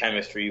his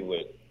chemistry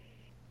with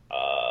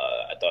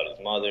I thought his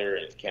mother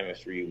and his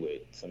chemistry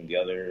with some of the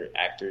other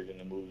actors in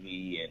the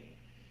movie, and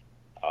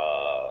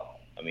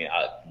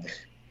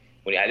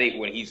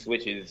when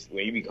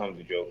he becomes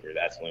the Joker,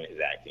 that's when his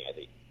acting I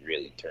think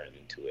really turns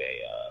into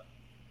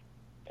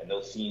and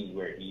those scenes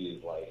where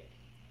he's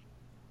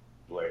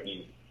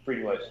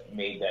pretty much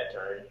made that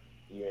turn,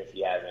 even if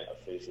he hasn't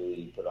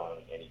officially put on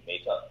any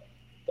makeup,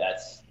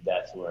 that's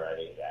where I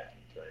think his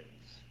acting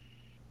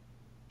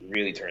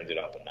really turns it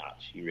up a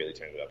notch. He really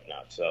turns it up a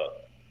notch. So,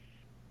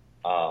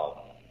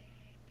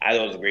 I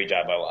thought it was a great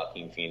job by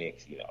Joaquin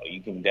Phoenix. You know,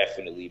 you can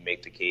definitely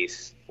make the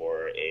case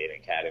for an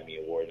Academy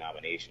Award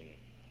nomination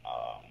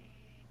um,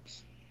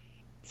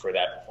 for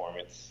that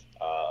performance.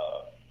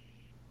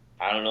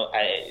 I don't know.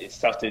 It's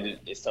tough to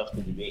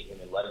debate him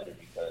and Ledger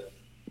because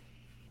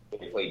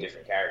they play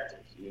different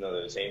characters. Even though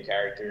they're the same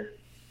character,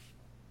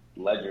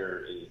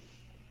 Ledger is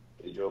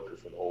the Joker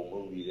for the whole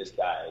movie. This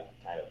guy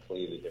kind of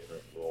plays a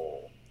different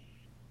role.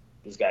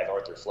 This guy's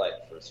Arthur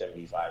Fleck for 75%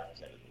 of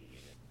the movie,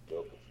 and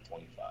Joker for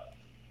 25.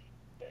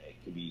 It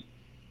could be,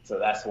 so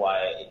that's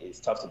why it's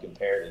tough to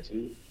compare the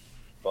two.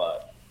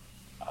 But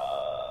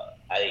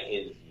I think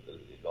his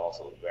is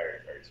also very,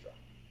 very strong.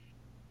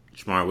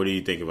 Shamar, what do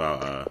you think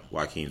about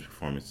Joaquin's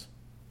performance?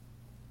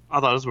 I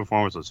thought his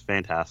performance was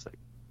fantastic.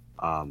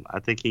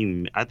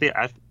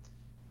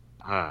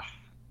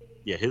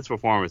 Yeah, his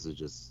performance is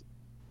just.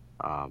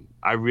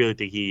 I really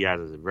think he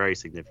has a very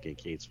significant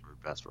case for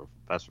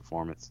best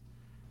performance.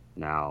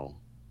 Now,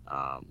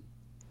 I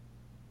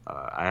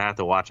have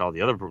to watch all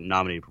the other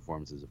nominated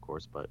performances, of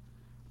course, but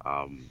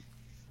I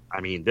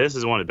mean, this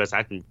is one of the best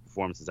acting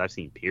performances I've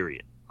seen.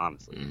 Period.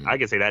 Honestly, I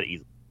can say that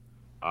easily.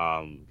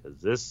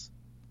 Because this,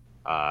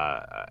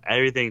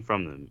 everything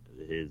from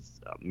his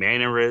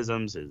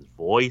mannerisms, his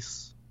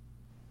voice,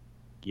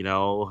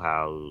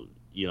 how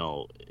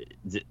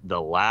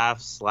the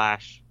laugh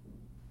slash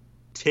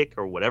tick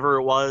or whatever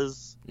it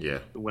was,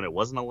 when it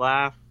wasn't a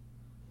laugh,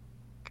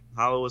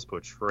 how it was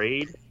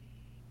portrayed,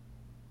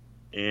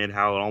 and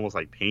how it almost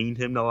like pained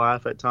him to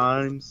laugh at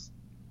times,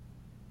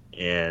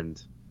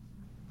 and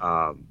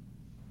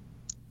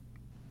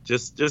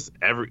just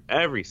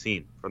every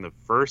scene, from the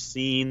first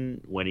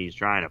scene when he's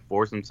trying to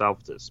force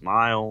himself to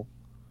smile.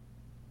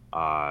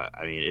 I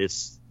mean,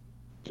 it's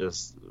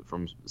just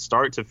from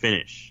start to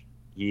finish,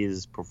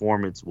 his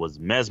performance was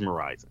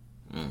mesmerizing,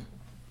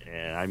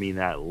 and I mean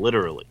that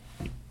literally.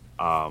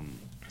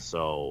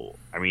 So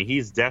I mean,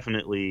 he's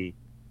definitely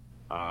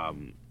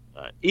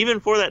even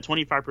for that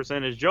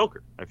 25% as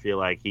Joker, I feel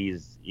like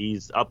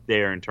he's up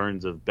there in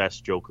terms of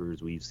best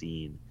Jokers we've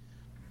seen.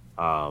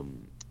 I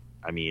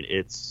mean,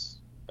 it's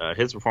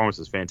his performance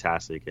is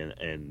fantastic,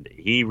 and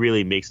he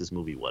really makes this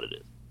movie what it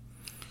is.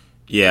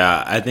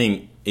 Yeah, I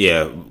think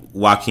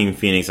Joaquin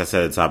Phoenix. I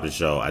said at the top of the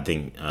show, I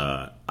think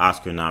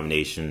Oscar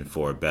nomination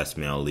for Best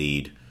Male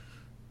Lead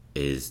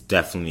is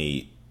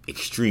definitely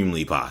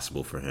extremely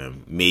possible for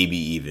him. Maybe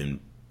even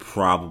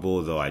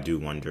probable, though I do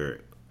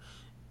wonder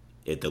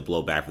if the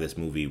blowback for this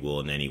movie will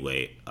in any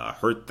way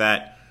hurt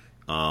that.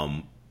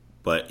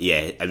 But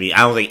yeah, I mean, I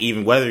don't think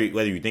even whether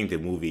you think the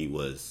movie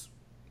was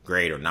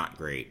great or not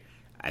great,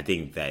 I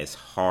think that it's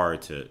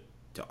hard to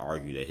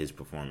argue that his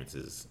performance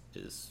is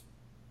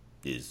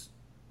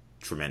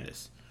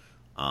tremendous.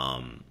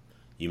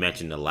 You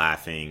mentioned the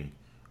laughing,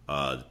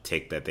 the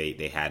tick that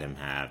they had him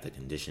have, the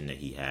condition that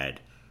he had,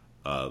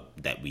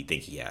 that we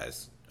think he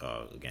has.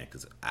 Again,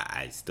 because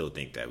I still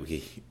think that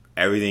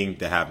everything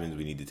that happens,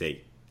 we need to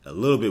take a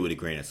little bit with a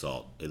grain of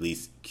salt, at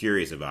least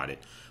curious about it.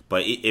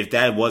 But if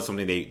that was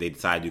something they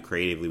decided to do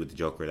creatively with the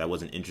Joker, that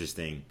was an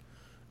interesting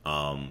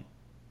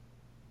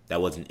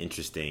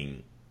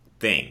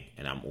thing,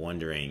 and I'm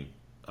wondering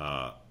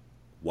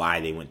why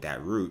they went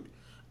that route.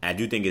 And I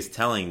do think it's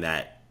telling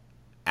that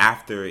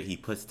after he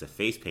puts the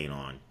face paint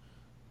on,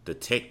 the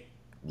tick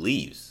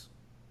leaves.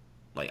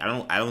 Like I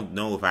don't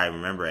know if I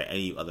remember at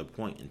any other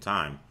point in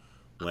time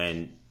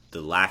when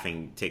the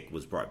laughing tick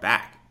was brought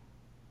back.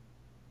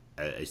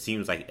 It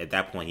seems like at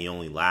that point he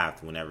only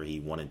laughed whenever he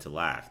wanted to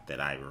laugh,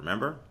 that I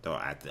remember. Though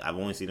I've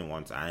only seen it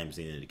once. I haven't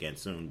seen it again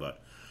soon,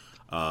 but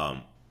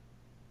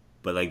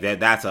like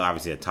that's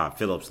obviously a Todd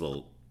Phillips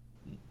little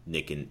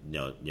nick and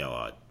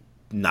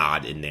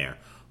nod in there.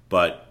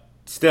 But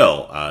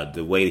still,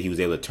 the way that he was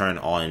able to turn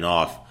on and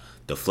off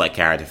the Fleck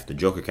character, the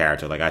Joker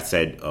character, like I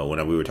said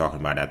when we were talking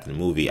about it after the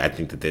movie, I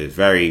think that there's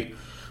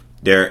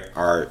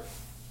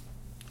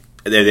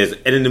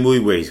in the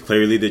movie where he's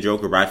clearly the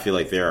Joker, but I feel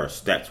like there are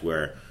steps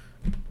where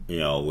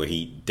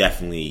he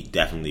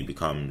definitely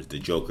becomes the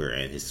Joker,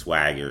 and his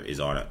swagger is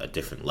on a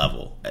different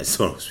level,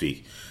 so to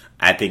speak.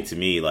 I think to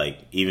me, like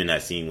even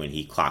that scene when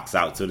he clocks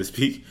out, so to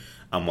speak,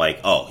 I'm like,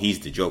 oh, he's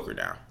the Joker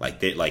now.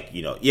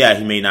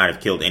 He may not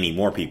have killed any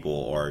more people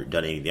or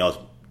done anything else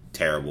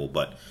terrible,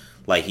 but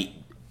like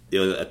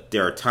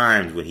there are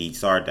times when he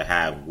started to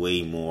have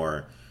way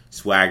more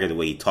swagger, the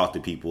way he talked to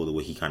people, the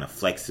way he kind of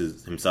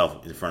flexes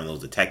himself in front of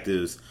those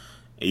detectives,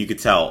 and you could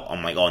tell.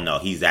 I'm like, oh no,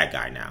 he's that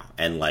guy now,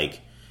 and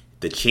like.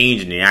 The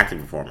change in the acting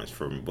performance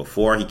from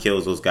before he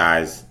kills those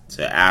guys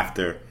to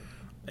after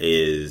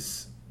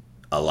is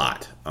a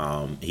lot.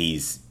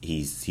 He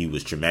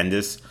was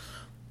tremendous.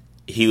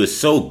 He was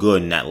so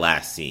good in that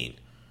last scene,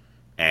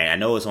 and I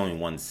know it's only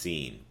one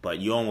scene, but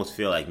you almost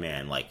feel like,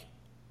 man, like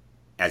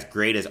as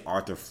great as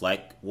Arthur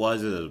Fleck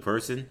was as a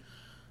person,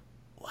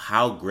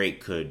 how great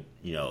could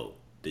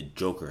the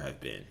Joker have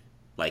been?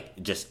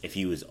 Like just if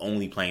he was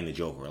only playing the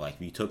Joker, like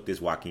if you took this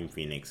Joaquin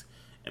Phoenix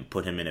and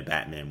put him in a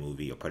Batman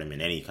movie or put him in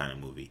any kind of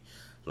movie,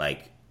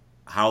 like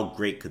how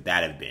great could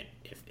that have been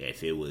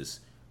if it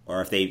was,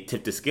 or if they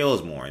tipped the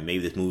scales more, and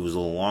maybe this movie was a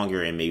little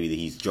longer, and maybe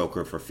he's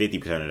Joker for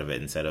 50% of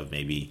it instead of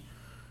maybe,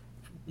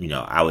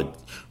 I would,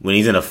 when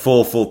he's in a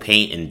full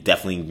paint and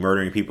definitely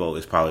murdering people,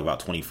 it's probably about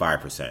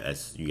 25%,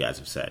 as you guys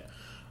have said.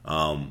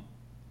 How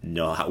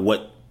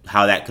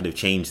that could have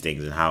changed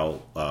things, and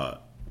how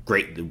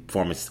great the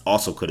performance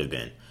also could have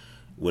been,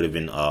 would have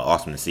been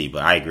awesome to see.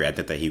 But I agree. I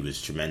think that he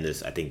was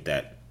tremendous. I think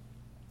that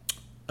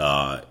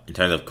in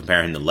terms of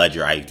comparing him to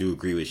Ledger, I do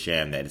agree with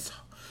Sham that it's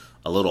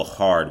a little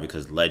hard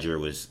because Ledger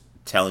was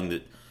telling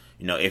the,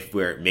 if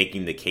we're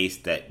making the case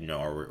that,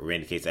 or we're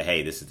making the case that,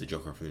 hey, this is the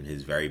Joker from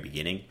his very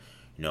beginning,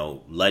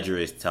 Ledger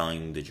is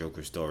telling the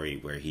Joker story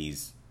where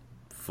he's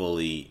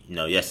fully,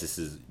 yes, this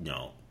is,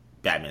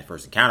 Batman's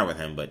first encounter with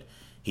him, but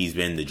he's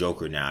been the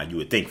Joker now, you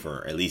would think,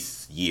 for at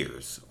least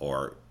years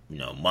or,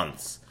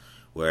 months.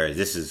 Whereas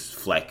this is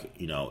Fleck,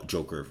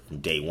 Joker from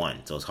day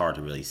one. So it's hard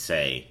to really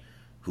say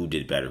who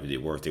did better, who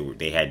did worse.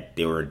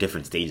 They were in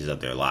different stages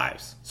of their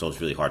lives. So it's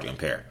really hard to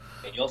compare.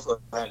 And you also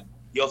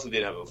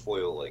did have a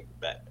foil like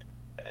Batman.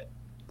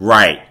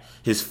 Right.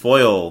 His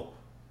foil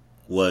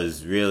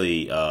was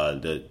really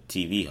the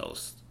TV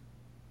host.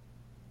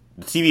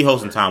 The TV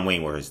host and Thomas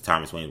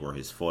Wayne were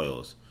his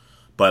foils.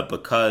 But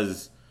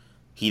because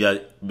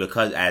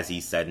as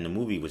he said in the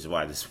movie, which is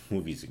why this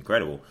movie is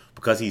incredible,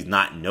 because he's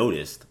not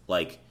noticed,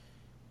 like,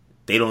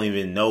 they don't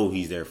even know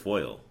he's their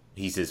foil.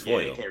 He's his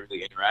foil. They can't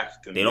really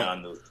interact with him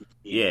beyond those two.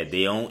 Yeah,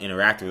 they don't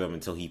interact with him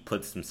until he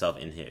puts himself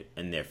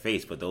in their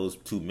face. But those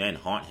two men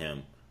haunt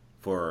him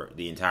for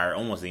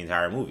almost the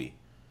entire movie.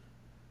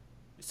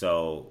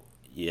 So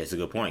yeah, it's a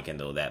good point,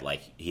 Kendall, that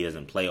like he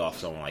doesn't play off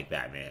someone like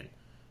Batman,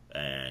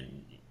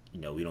 and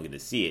we don't get to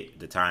see it.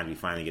 The times we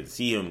finally get to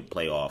see him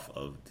play off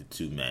of the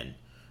two men,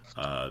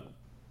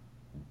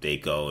 they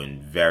go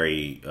in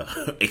very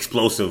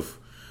explosive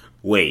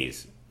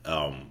ways.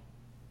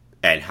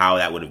 And how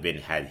that would have been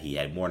had he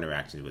had more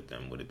interactions with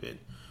them would have been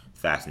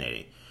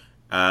fascinating.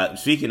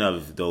 Speaking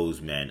of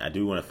those men, I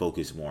do want to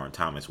focus more on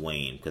Thomas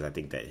Wayne because I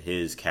think that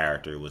his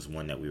character was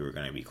one that we were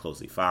going to be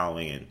closely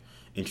following and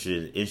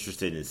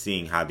interested in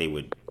seeing how they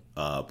would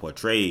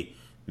portray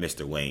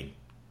Mr. Wayne.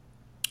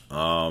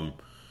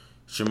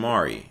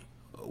 Shamari,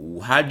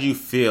 how do you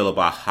feel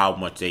about how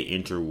much they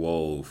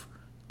interwove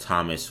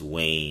Thomas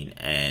Wayne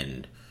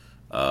and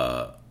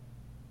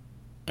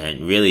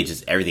really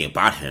just everything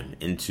about him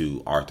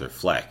into Arthur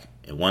Fleck?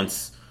 And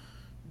once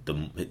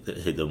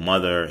his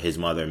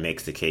mother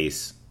makes the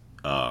case,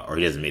 or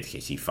he doesn't make the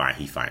case, he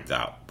finds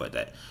out, but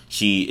that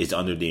she is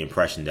under the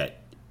impression that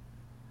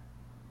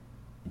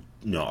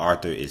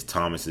Arthur is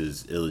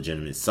Thomas's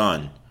illegitimate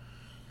son.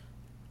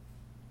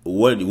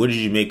 What did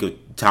you make of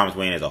Thomas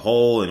Wayne as a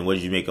whole, and what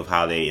did you make of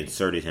how they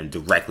inserted him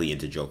directly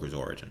into Joker's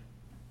origin?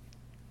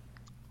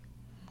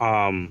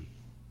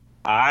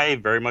 I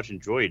very much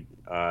enjoyed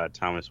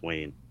Thomas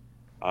Wayne.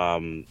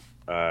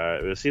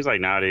 It seems like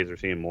nowadays we're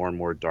seeing more and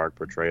more dark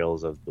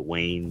portrayals of the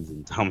Waynes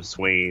and Thomas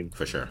Wayne.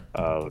 For sure.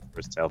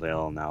 First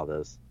Telltale and now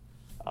this.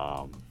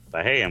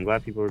 But hey, I'm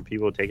glad people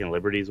are taking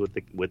liberties with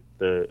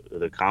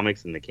the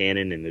comics and the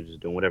canon, and they're just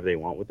doing whatever they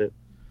want with it.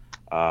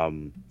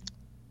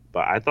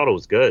 But I thought it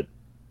was good.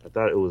 I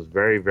thought it was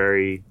very,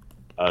 very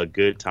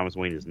good. Thomas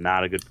Wayne is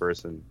not a good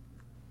person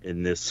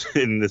in this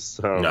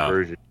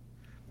version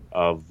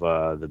of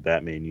the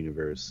Batman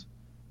universe.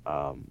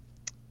 But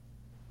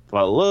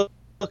look,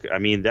 I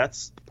mean,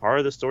 that's part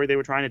of the story they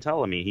were trying to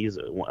tell. I mean, he's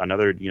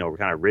another,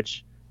 kind of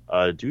rich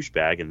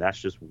douchebag, and that's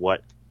just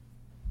what.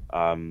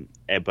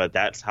 But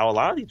that's how a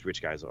lot of these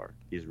rich guys are.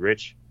 These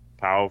rich,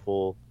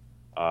 powerful,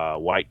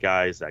 white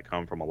guys that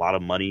come from a lot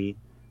of money,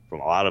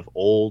 from a lot of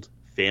old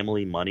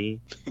family money.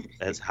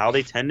 That's how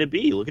they tend to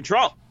be. Look at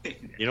Trump.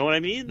 You know what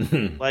I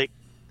mean? Like,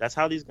 that's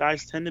how these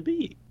guys tend to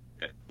be.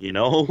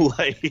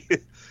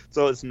 Like,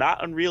 so it's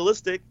not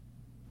unrealistic.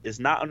 It's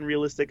not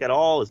unrealistic at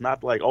all. It's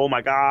not like, oh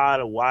my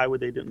God, why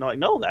would they do?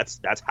 No, that's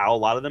how a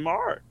lot of them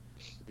are.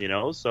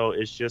 So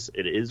it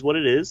is what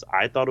it is.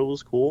 I thought it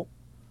was cool.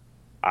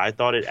 I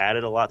thought it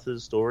added a lot to the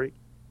story.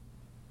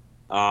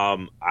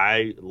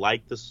 I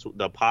like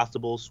the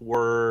possible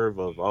swerve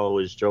of,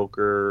 is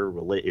Joker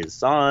his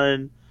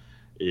son?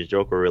 Is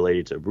Joker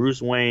related to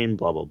Bruce Wayne?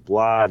 Blah blah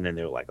blah. And then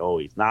they were like, oh,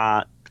 he's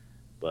not.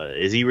 But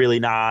is he really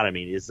not? I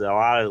mean, it's a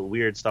lot of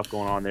weird stuff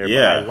going on there.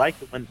 Yeah. But I like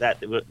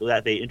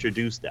that they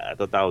introduced that. I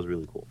thought that was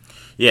really cool.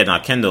 Yeah, now,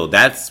 Kendall,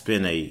 that's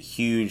been a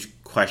huge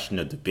question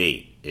of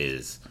debate,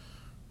 is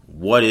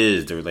what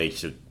is the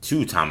relationship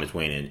to Thomas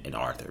Wayne and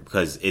Arthur?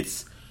 Because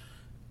it's,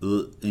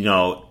 in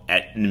the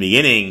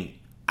beginning,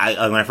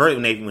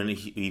 when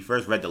he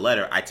first read the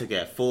letter, I took it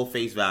at full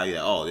face value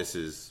that, this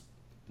is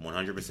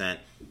 100%,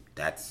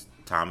 that's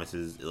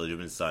Thomas's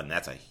illegitimate son.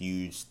 That's a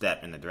huge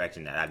step in the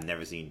direction that I've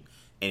never seen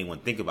anyone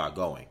think about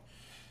going.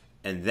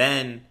 And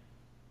then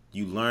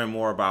you learn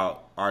more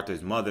about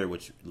Arthur's mother,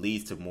 which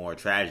leads to more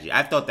tragedy.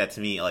 I thought that, to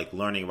me, like,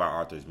 learning about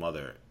Arthur's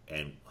mother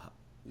and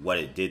what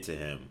it did to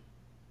him,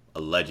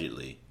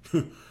 allegedly,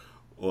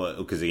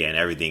 because again,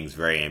 everything's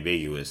very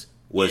ambiguous,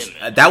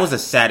 that was the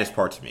saddest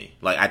part to me.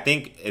 Like, I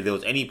think if there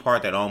was any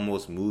part that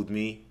almost moved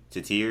me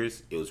to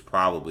tears, it was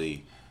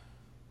probably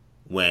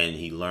when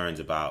he learns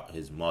about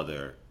his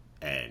mother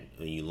and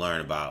when you learn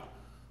about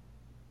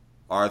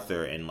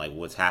Arthur and like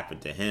what's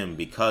happened to him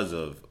because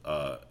of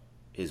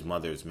his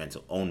mother's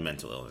own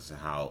mental illness and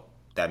how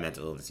that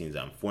mental illness seems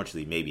to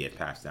unfortunately maybe it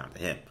passed down to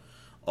him.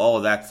 All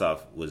of that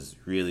stuff was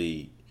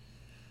really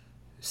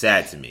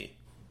sad to me,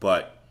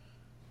 but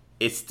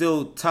it's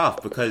still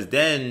tough because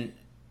then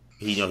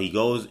he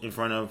goes in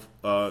front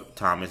of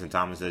Thomas, and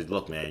Thomas says,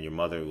 "Look, man, your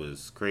mother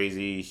was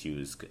crazy. She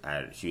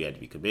had to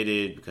be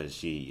committed because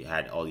she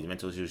had all these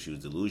mental issues. She was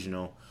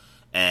delusional."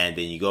 And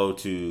then you go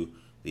to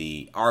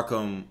the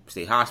Arkham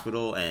State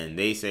Hospital, and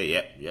they say,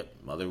 "Yep,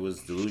 mother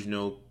was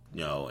delusional,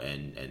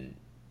 and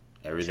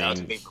everything." Shout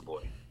out to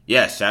Paperboy.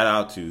 Yeah, shout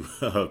out to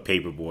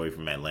Paperboy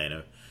from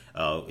Atlanta.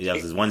 That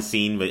was his one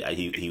scene, but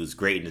he was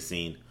great in the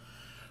scene.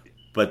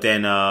 But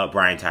then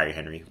Brian Tyree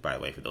Henry, by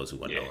the way, for those who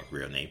want to know a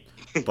real name.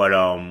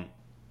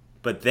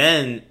 But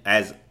then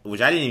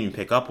which I didn't even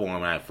pick up on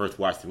when I first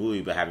watched the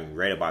movie, but having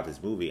read about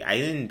this movie, I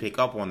didn't pick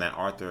up on that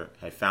Arthur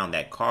had found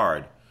that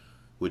card,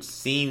 which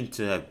seemed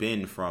to have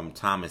been from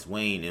Thomas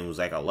Wayne, and it was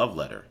like a love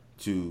letter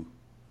to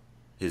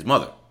his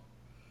mother.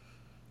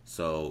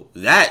 So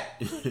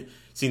that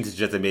seems to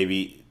suggest that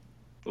maybe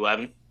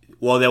 11.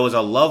 Well, there was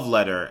a love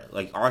letter.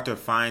 Like Arthur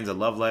finds a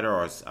love letter,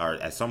 or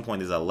at some point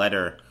there's a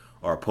letter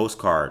or a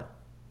postcard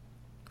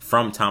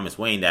from Thomas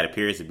Wayne that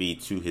appears to be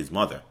to his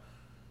mother.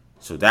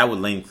 So that would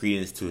lend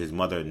credence to his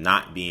mother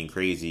not being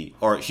crazy,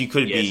 or she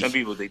could be. Yeah, some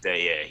people think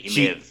that. Yeah, he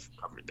may have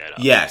covered that up.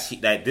 Yes,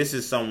 that this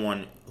is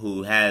someone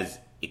who has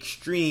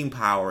extreme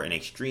power and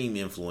extreme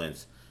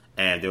influence,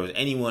 and if there was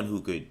anyone who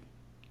could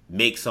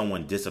make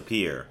someone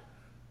disappear,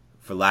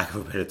 for lack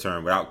of a better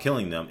term, without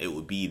killing them, it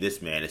would be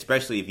this man,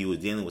 especially if he was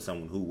dealing with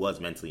someone who was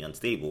mentally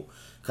unstable.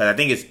 Because I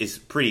think it's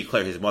pretty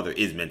clear his mother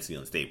is mentally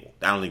unstable.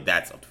 I don't think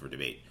that's up for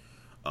debate.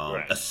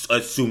 Right.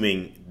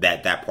 Assuming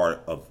that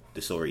part of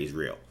the story is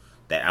real.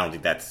 That I don't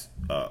think that's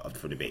up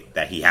for debate.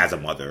 That he has a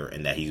mother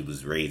and that he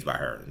was raised by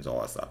her and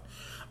all that stuff.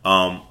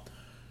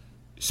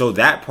 So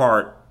that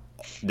part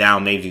now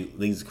maybe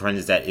leads to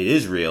credence that it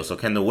is real. So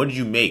Kendall, what did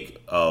you make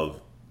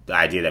of the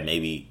idea that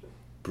maybe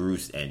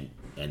Bruce and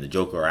the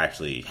Joker are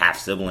actually half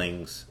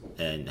siblings,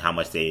 and how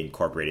much they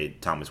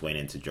incorporated Thomas Wayne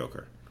into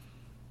Joker?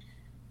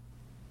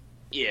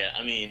 Yeah,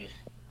 I mean,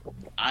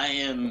 I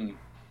am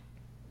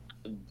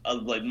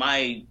like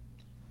my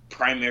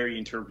primary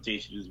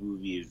interpretation of this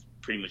movie is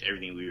pretty much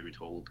everything we were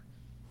told.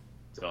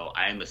 So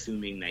I am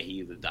assuming that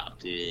he is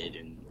adopted,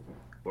 and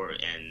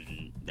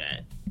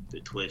that the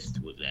twist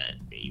was that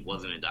he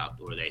wasn't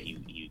adopted, or that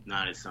he's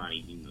not his son,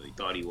 even though he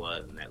thought he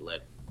was, and that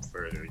led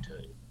further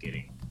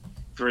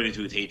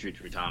to his hatred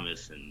for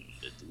Thomas and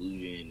the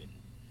delusion,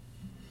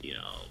 and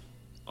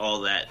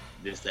all that,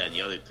 this, that, and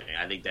the other thing.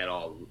 I think that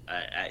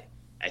I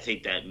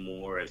take that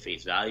more at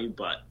face value,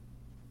 but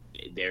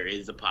there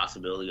is a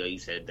possibility, like you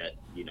said, that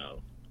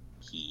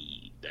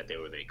that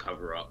there was a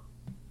cover up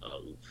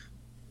of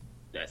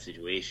that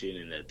situation,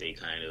 and that they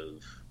kind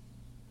of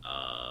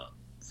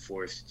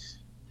forced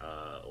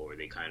or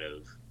they kind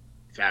of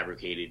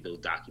fabricated those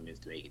documents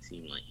to make it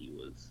seem like he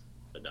was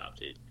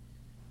adopted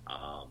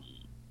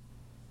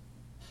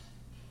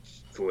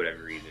for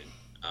whatever reason.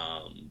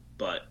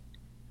 But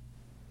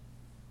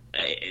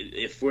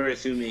if we're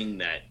assuming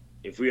that,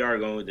 if we are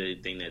going with the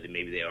thing that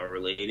maybe they are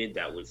related,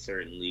 that would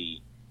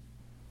certainly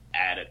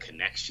add a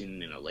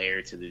connection and a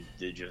layer to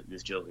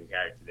this Joker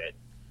character that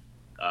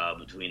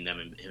between him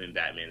and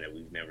Batman that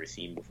we've never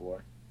seen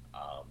before.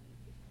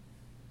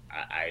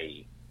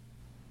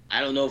 I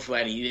don't know if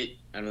I need it.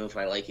 I don't know if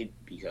I like it,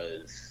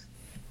 because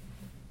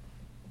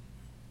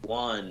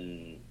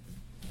one,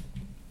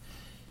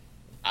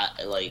 I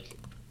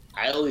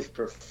always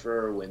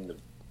prefer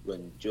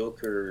when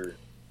Joker's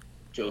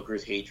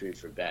hatred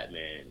for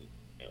Batman,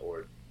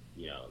 or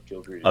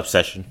Joker's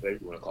obsession, whatever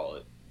you want to call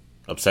it,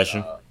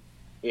 obsession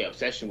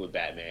with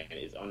Batman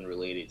is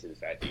unrelated to the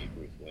fact that he's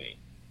Bruce Wayne,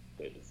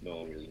 because no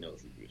one really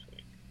knows he's Bruce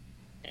Wayne.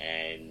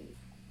 And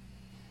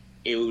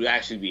it would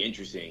actually be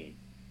interesting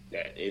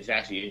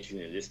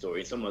in this story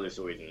and some other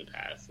stories in the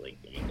past,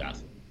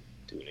 Gotham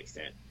to an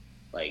extent,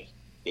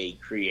 they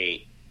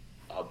create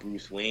a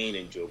Bruce Wayne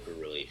and Joker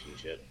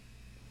relationship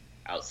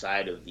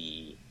outside of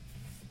the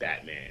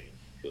Batman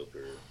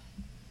Joker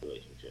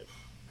relationship,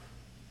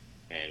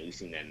 and we've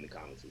seen that in the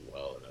comics as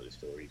well and other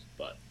stories.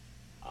 But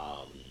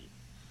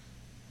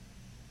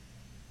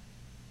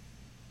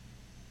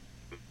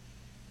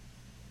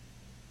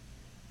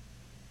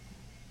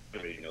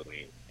original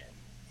Wayne, and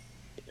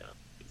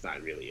it's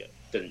not really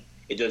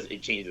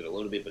it changes it a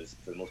little bit, but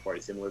for the most part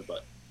it's similar.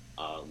 But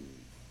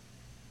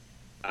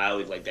I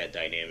always like that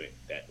dynamic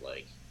that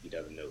he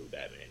doesn't know who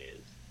Batman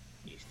is,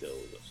 he's still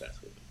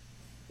obsessed with him.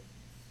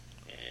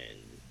 And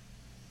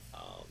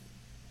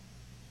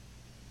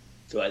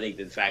so I think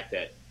the fact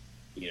that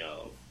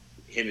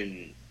him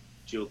and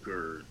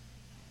Joker,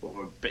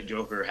 or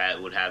Joker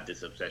would have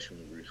this obsession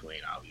with Bruce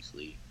Wayne,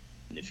 obviously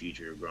in the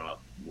future growing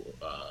up,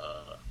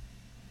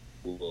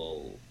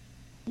 will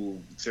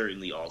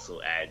certainly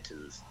also add to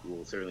this.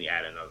 Will certainly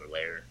add another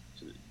layer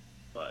to it.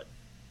 But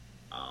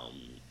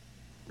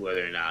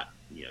whether or not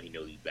he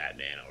knows he's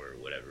Batman or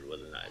whatever.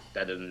 Whether or not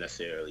that doesn't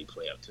necessarily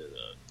play up to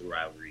the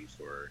rivalry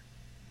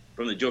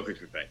from the Joker's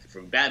perspective.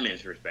 From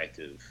Batman's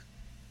perspective,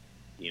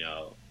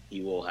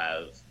 he will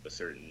have a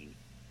certain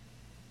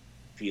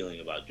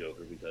feeling about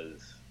Joker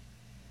because,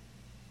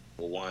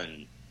 well,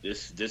 one,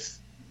 this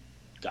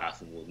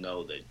Gotham will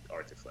know that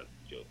Arthur Fleck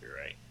is the Joker,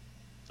 right?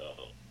 So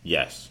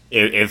yes,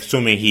 if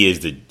assuming he is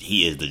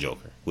the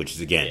Joker, which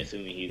is again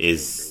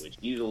is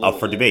up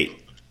for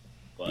debate,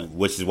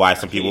 which is why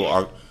some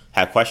people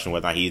have questioned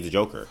whether or not he's the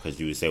Joker, because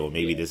you would say, well,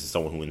 maybe this is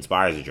someone who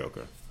inspires the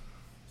Joker.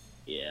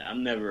 Yeah,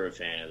 I'm never a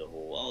fan of the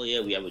whole, oh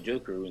yeah, we have a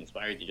Joker who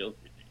inspired the Joker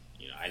thing.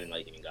 I didn't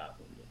like it in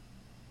Gotham,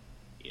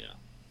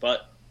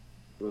 but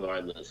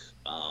regardless,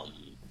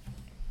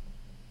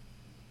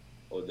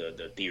 or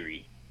the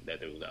theory that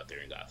there was out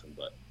there in Gotham,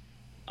 but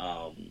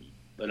no,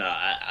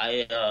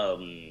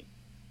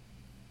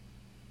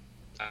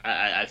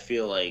 I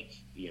feel like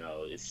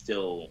it's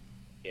still,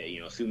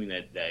 assuming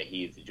that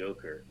he is the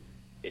Joker,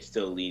 it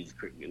still leads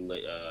to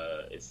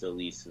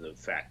the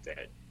fact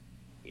that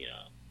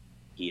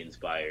he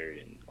inspired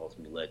and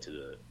ultimately led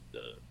to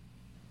the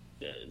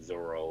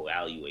Zorro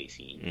alleyway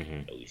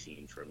scene that we've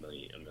seen for a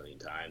million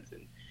times,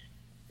 and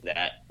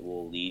that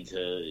will lead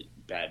to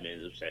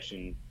Batman's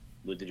obsession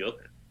with the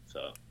Joker.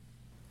 So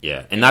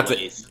yeah, and not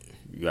to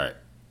right,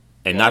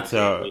 and not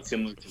to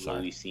similar to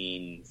what we've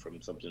seen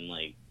from something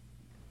like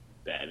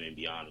Batman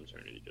Beyond in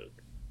terms of the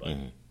Joker. But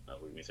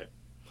what were you gonna say?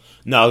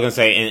 No, I was gonna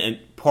say, and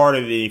part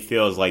of it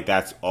feels like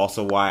that's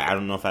also why I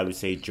don't know if I would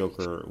say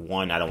Joker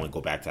won. I don't want to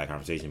go back to that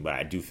conversation, but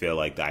I do feel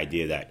like the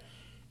idea that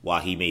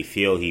while he may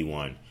feel he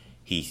won,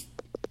 he,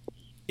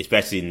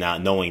 especially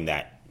not knowing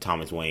that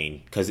Thomas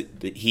Wayne, because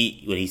when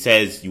he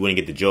says you wouldn't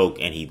get the joke,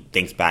 and he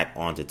thinks back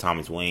onto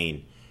Thomas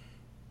Wayne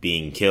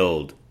being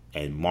killed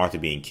and Martha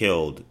being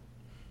killed,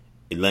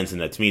 it lends to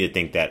me to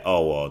think that,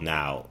 oh well,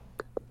 now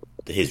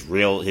his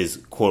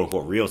quote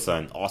unquote real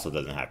son also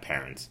doesn't have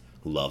parents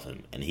who love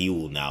him, and he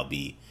will now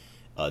be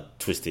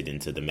twisted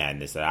into the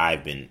madness that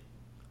I've been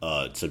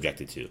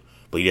subjected to.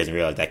 But he doesn't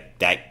realize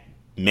that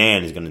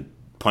man is going to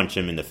punch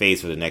him in the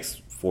face for the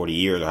next 40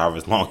 years or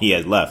however long he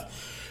has left,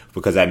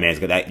 because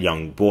that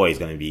young boy is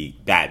going to be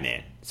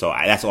Batman. So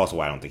that's also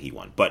why I don't think he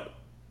won. But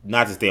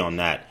not to stay on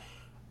that,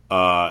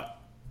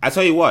 I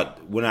tell you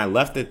what, when I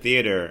left the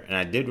theater, and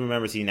I did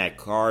remember seeing that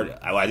card,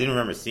 I didn't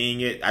remember seeing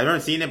it. I remember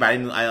seeing it, but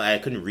I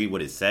couldn't read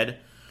what it said.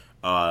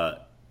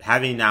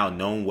 Having now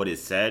known what it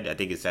said, I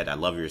think it said, "I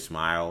love your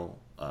smile,"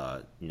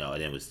 and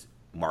it was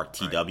Mark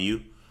TW.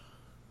 Right.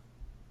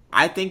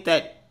 I think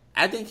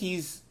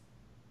he's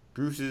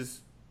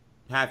Bruce's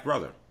half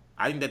brother.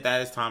 I think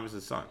that is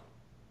Thomas's son,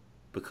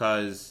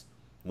 because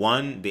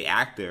one, the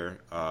actor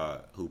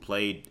who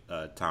played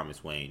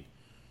Thomas Wayne,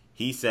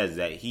 he says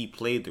that he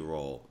played the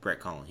role. Brett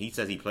Cullen. He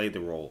says he played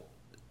the role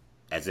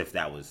as if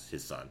that was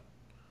his son,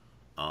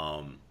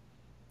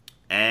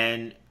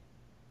 and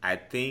I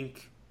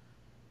think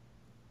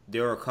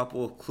there are a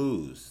couple of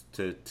clues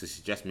to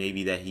suggest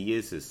maybe that he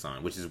is his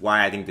son, which is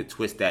why I think the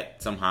twist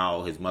that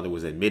somehow his mother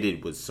was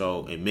admitted,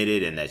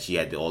 and that she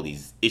had all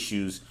these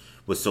issues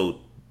was so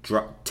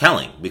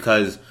telling.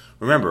 Because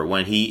remember,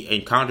 when he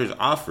encounters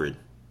Alfred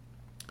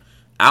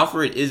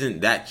isn't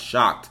that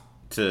shocked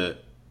to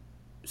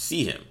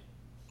see him.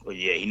 Well,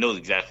 yeah, he knows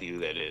exactly who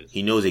that is.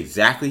 He knows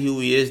exactly who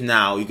he is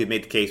now. You could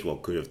make the case, well,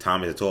 could have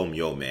Thomas had told him,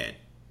 yo, man,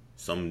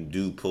 some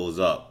dude pulls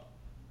up,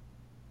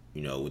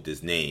 with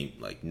this name,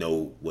 like,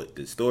 know what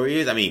the story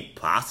is? I mean,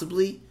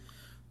 possibly,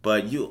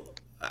 but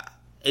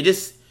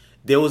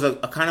there was a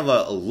kind of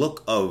a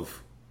look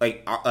of,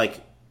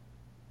 Alfred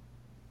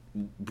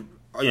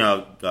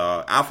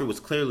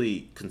was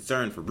clearly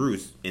concerned for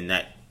Bruce in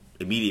that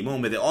immediate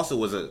moment. There also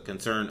was a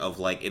concern of,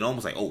 it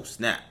almost like, oh,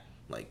 snap,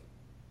 like,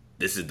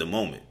 this is the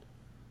moment.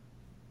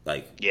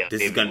 Like, yeah,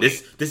 this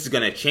is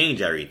gonna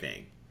change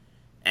everything.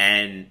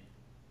 And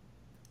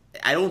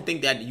I don't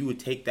think that you would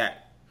take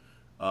that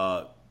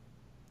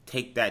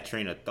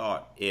train of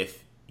thought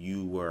if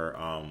you were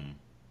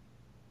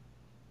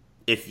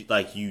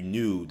you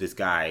knew this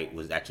guy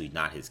was actually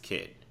not his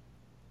kid.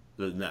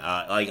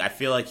 I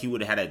feel like he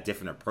would have had a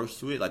different approach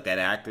to it. Like, that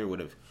actor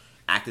would have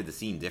acted the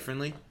scene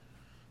differently.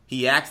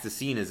 He acts the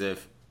scene as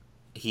if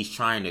he's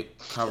trying to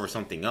cover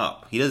something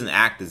up. He doesn't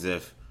act as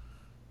if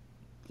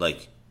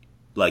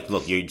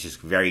look, you're just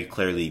very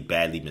clearly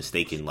badly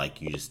mistaken,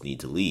 like, you just need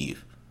to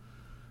leave.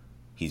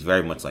 He's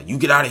very much like, you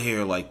get out of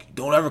here, like,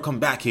 don't ever come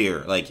back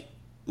here.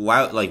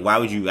 Why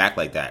would you act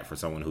like that for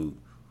someone who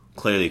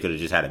clearly could have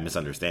just had a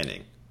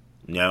misunderstanding?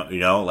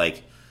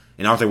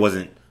 And Arthur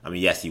wasn't,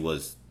 yes, he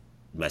was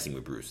messing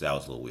with Bruce. That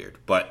was a little weird.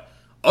 But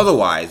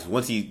otherwise,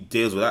 once he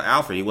deals with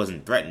Alfred, he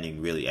wasn't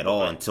threatening really at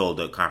all until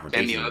the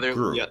confrontation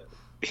grew. Yeah,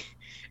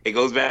 it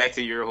goes back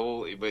to your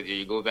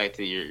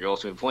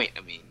ultimate point.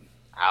 I mean,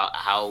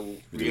 how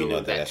real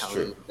is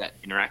that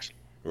interaction?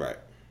 Right.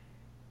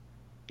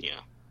 Yeah.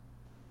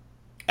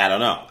 I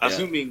don't know.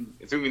 Assuming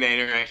that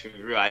interaction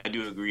is real, I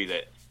do agree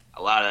that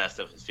a lot of that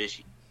stuff is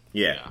fishy.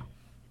 Yeah.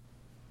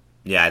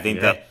 Yeah, I think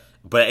that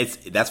But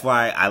that's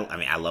why I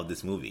mean I love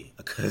this movie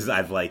because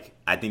I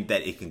think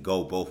that it can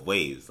go both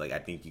ways. Like I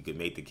think you could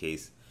make the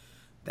case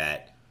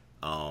that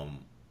the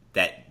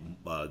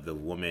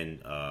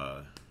woman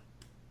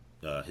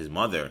his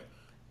mother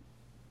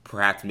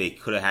perhaps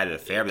could have had an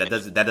affair, but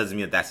that doesn't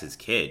mean that that's his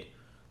kid.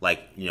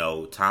 Like, you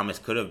know, Thomas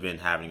could have been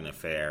having an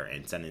affair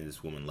and sending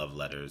this woman love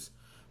letters,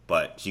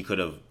 but she could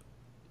have,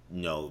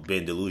 you know,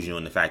 been delusional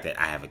in the fact that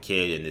I have a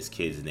kid and this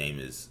kid's name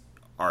is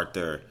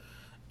Arthur,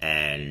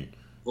 and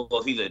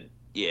he's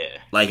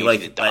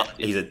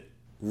he's a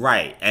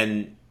right,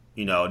 and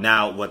you know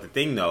now what the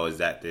thing though is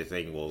that they're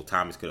thinking, well,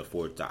 Thomas could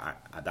afford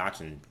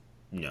adoption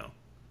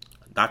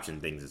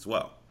things as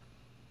well.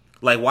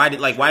 Why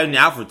didn't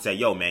Alfred say,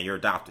 "Yo, man, you're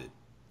adopted"?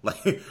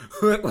 Like, the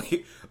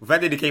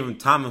fact that it came from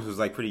Thomas was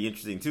like pretty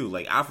interesting too.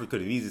 Like Alfred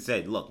could have easily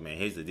said, "Look, man,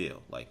 here's the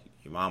deal. Like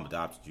your mom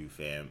adopted you,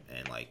 fam,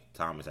 and like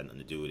Thomas had nothing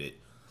to do with it."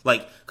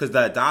 Like, because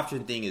the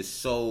adoption thing is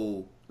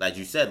so, like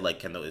you said, like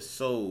Kendall, is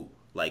so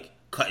like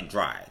cut and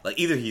dry. Like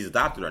either he's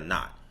adopted or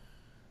not.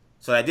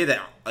 So the idea that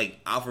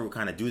like Alfred would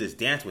kind of do this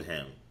dance with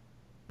him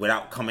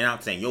without coming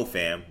out saying, "Yo,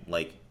 fam,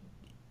 like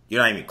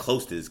you're not even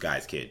close to this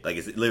guy's kid." Like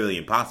it's literally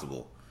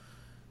impossible.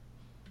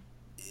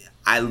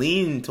 I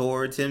lean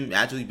towards him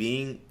actually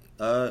being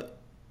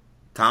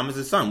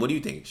Thomas's son. What do you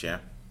think, Sham?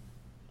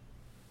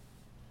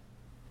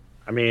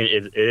 I mean,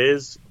 it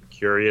is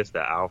curious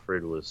that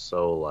Alfred was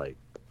so like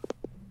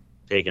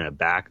taken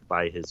aback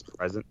by his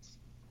presence.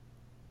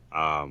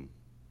 I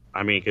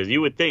mean, because you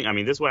would think, I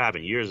mean, this would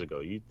happen years ago.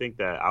 You'd think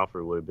that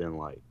Alfred would have been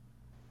like,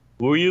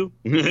 "Who are you?"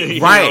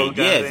 Right?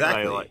 Yeah,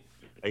 exactly. Like,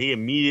 he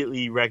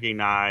immediately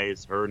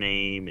recognized her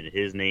name and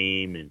his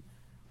name and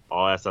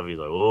all that stuff. He's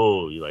like,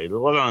 "Oh," you like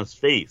look on his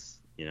face,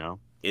 you know.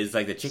 It's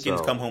like the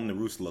chickens come home to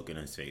roost look in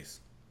his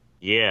face.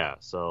 Yeah,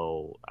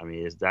 so I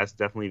mean, that's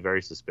definitely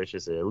very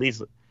suspicious. It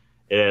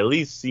at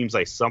least seems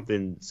like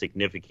something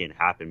significant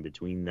happened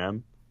between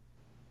them.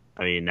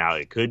 I mean, now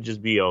it could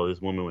just be, oh,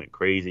 this woman went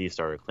crazy,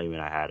 started claiming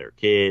I had her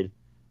kid,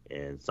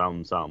 and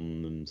something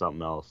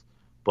else.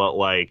 But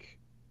like,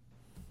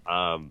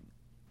 I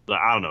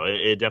don't know.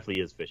 It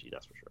definitely is fishy.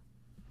 That's for sure.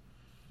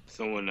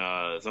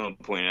 Someone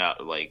pointed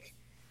out like,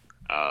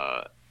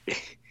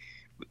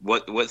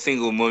 what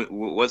single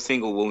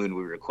woman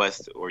would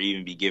request or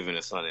even be given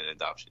a son in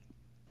adoption?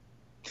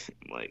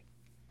 Like,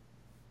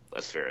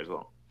 that's fair as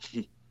well.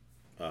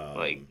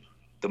 Like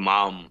the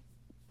mom,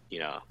 you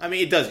know. I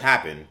mean, it does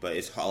happen, but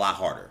it's a lot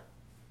harder.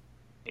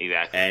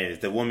 Exactly. And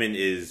if the woman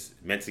is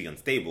mentally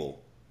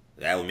unstable,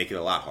 that would make it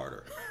a lot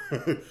harder.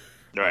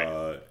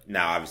 Right.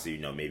 Now, obviously, you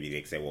know, maybe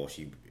they say, well,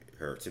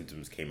 her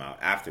symptoms came out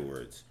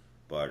afterwards.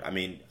 But, I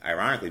mean,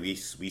 ironically,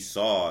 we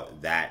saw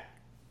that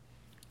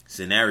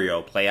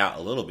scenario play out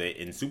a little bit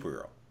in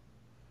Supergirl.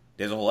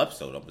 There's a whole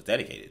episode that was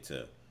dedicated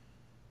to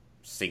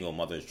single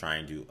mothers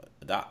trying to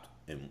adopt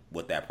and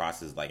what that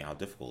process is like and how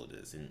difficult it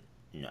is. And,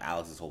 you know,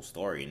 Alex's whole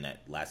story in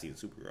that last season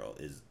of Supergirl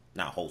is,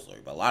 not whole story,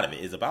 but a lot of it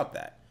is about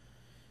that.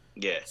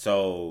 Yeah.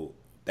 So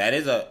that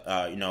is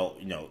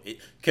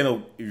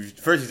Kendall,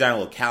 first he's not a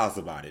little callous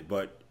about it,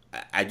 but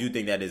I do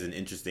think that is an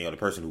interesting, or the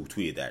person who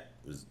tweeted that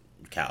was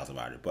callous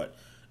about it, but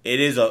it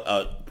is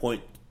a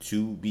point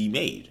to be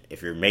made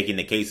if you're making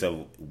the case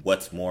of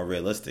what's more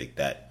realistic,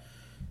 that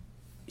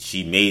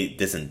she made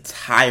this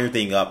entire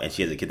thing up and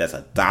she has a kid that's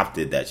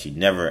adopted, that she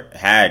never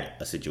had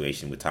a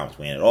situation with Thomas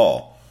Wayne at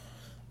all,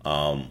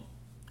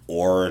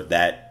 or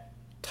that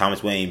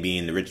Thomas Wayne,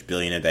 being the rich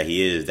billionaire that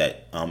he is,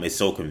 that is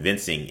so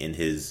convincing in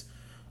his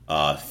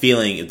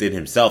feeling within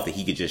himself that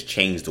he could just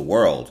change the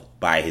world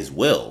by his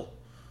will.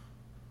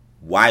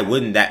 Why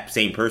wouldn't that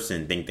same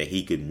person think that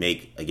he could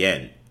make,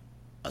 again,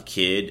 a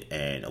kid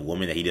and a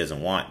woman that he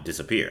doesn't want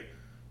disappear?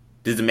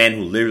 This is a man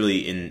who literally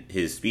in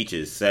his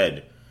speeches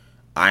said,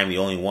 "I'm the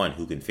only one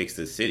who can fix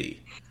this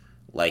city."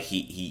 Like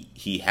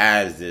he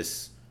has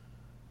this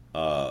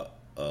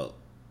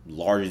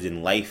larger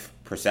than life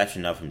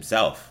perception of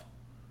himself.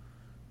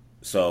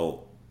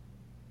 So,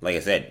 like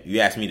I said, you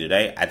asked me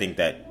today, I think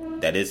that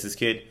is his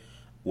kid.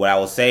 What I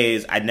will say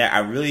is,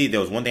 there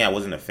was one thing I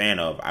wasn't a fan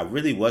of. I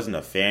really wasn't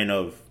a fan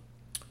of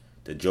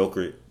the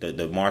Joker,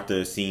 the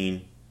Martha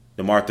scene,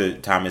 the Martha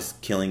Thomas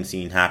killing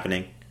scene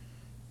happening.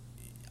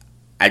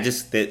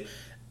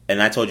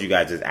 And I told you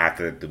guys this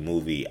after the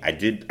movie. I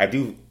do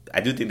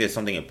think there's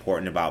something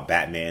important about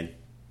Batman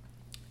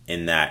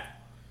in that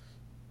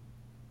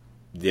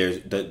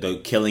there's the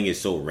killing is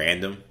so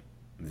random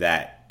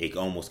that it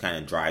almost kind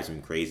of drives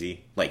him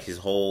crazy. Like his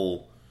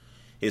whole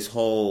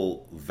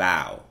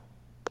vow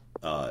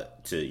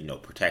to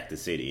protect the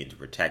city and to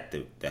protect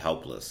the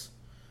helpless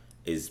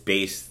is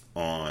based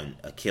on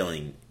a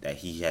killing that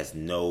he has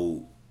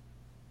no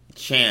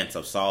chance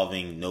of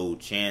solving, no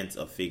chance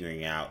of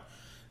figuring out,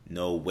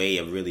 no way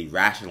of really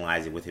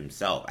rationalizing with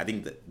himself. I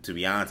think that, to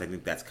be honest, I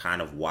think that's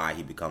kind of why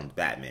he becomes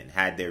Batman.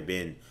 Had there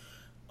been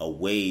a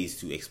ways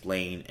to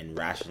explain and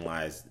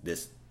rationalize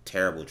this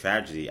terrible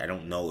tragedy, I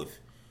don't know if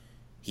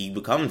he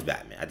becomes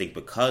Batman. I think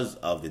because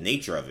of the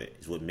nature of it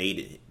is what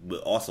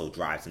also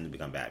drives him to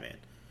become Batman.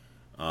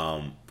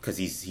 Because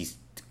he's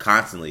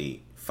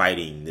constantly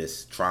fighting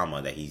this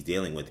trauma that he's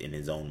dealing with in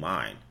his own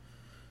mind.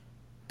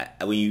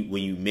 When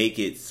you make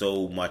it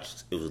so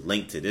much, it was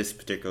linked to this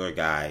particular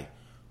guy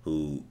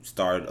who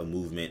started a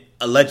movement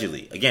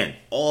allegedly. Again,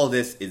 all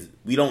this is,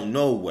 we don't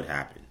know what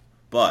happened,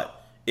 but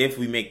if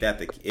we take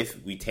that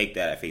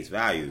at face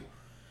value,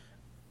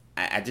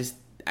 I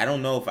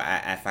don't know if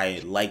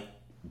I like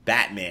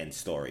Batman's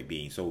story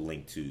being so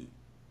linked to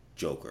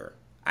Joker.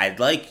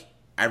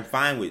 I'm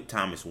fine with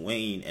Thomas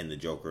Wayne and the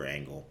Joker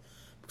angle,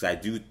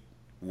 because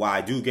while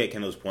I do get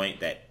Kendall's point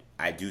that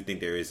I do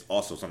think there is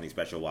also something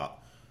special about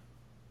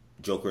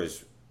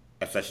Joker's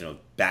obsession of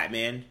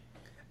Batman,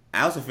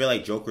 I also feel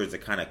like Joker is a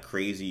kind of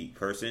crazy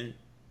person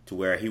to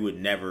where he would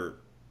never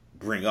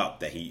bring up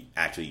that he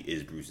actually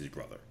is Bruce's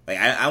brother. Like,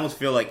 I almost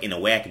feel like in a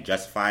way I could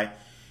justify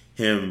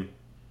him,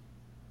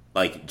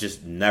 like,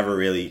 just never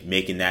really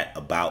making that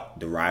about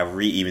the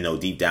rivalry, even though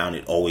deep down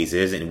it always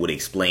is, and would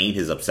explain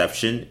his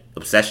obsession,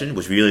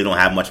 which we really don't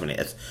have much of an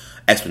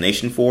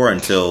explanation for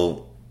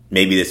until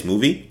maybe this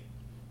movie.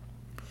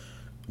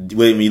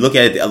 When you look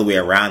at it the other way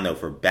around, though,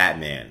 for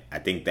Batman, I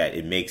think that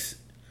it makes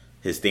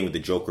his thing with the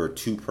Joker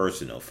too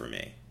personal for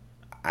me.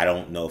 I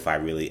don't know if I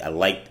kind of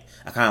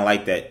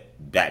like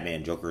that Batman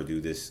and Joker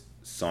do this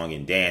song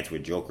and dance where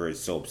Joker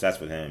is so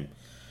obsessed with him,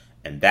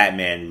 and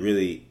Batman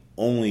really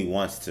only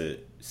wants to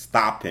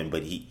stop him,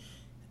 but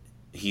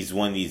he's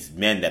one of these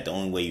men that the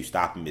only way you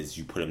stop him is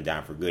you put him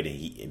down for good,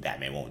 and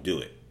Batman won't do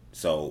it.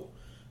 So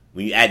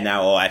when you add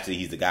now, actually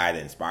he's the guy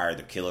that inspired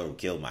the killer who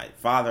killed my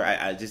father,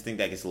 I just think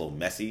that gets a little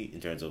messy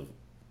in terms of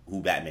who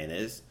Batman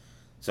is.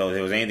 So if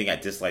there was anything I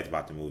disliked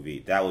about the movie,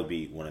 that would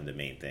be one of the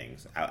main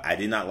things. I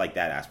did not like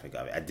that aspect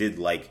of it. I did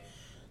like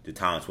the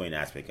Thomas Wayne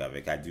aspect of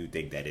it. I do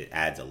think that it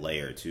adds a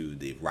layer to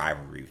the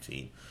rivalry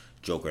between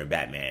Joker and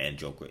Batman,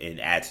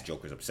 and adds to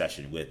Joker's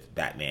obsession with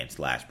Batman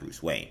 /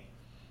 Bruce Wayne.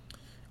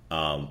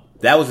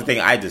 That was the thing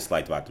I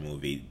disliked about the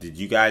movie. Did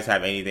you guys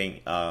have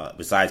anything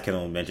besides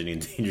Kendall mentioning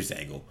the dangerous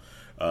angle?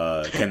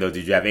 Kendall,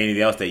 did you have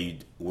anything else that you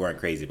weren't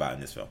crazy about in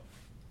this film?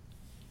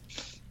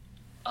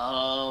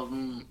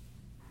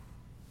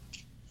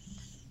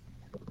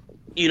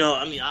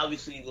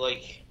 Obviously,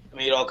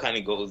 it all kind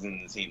of goes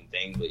in the same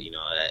thing, but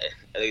I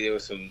think there were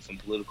some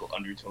political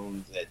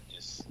undertones that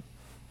just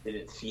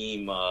didn't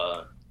seem,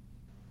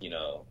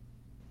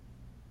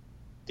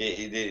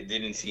 it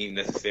didn't seem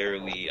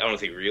necessarily, I don't want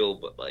to say real,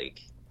 but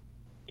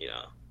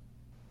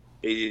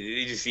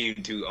it just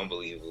seemed too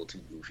unbelievable,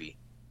 too goofy.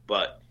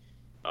 But,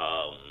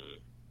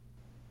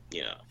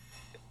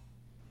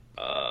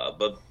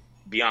 but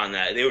beyond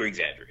that, they were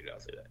exaggerated, I'll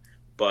say that.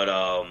 But,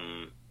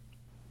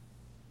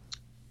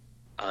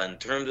 in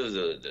terms of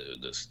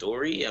the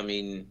story, I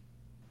mean,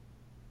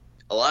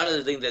 a lot of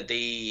the things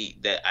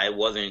I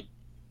wasn't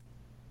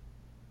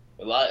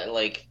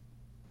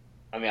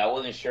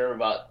sure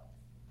about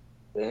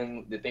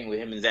the thing with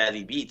him and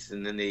Zazie Beetz,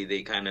 and then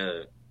they kind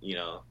of,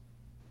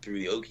 threw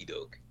the okie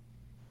doke,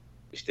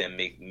 which then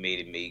made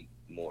it make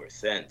more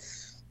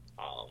sense.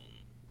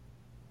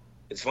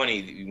 It's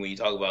funny when you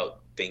talk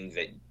about things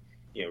that,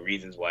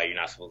 reasons why you're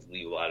not supposed to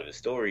leave a lot of the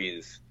story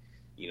is,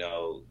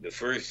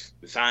 the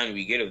sign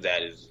we get of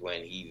that is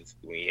when he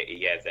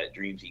has that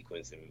dream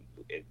sequence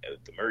at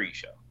the Murray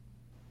show,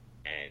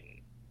 and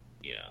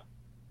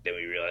then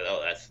we realize,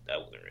 oh,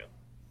 that wasn't real,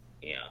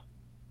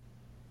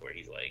 where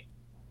he's like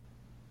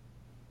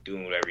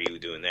doing whatever he was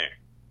doing there.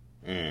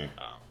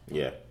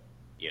 Yeah.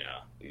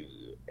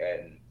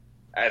 And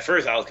at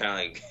first I was kind of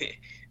like,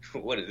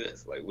 what is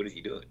this? Like, what is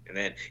he doing? And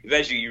then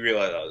eventually you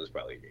realize, oh, it was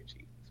probably a dream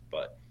sequence.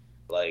 But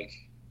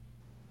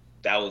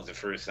that was the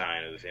first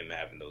sign of him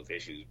having those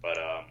issues. But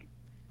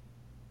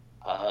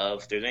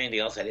if there's anything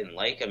else I didn't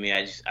like, I mean,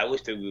 I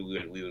wish that we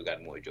would have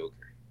gotten more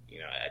Joker.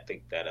 I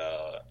think that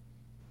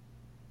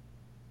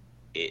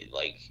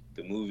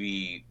the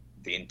movie,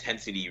 the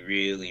intensity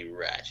really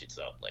ratchets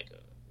up like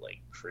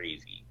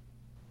crazy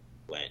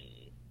when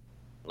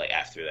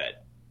after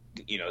that,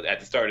 at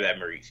the start of that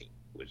Murray scene,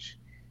 which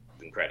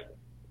is incredible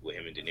with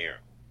him and De Niro,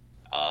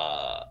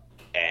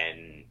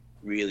 and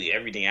really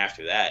everything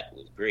after that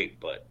was great.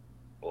 But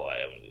I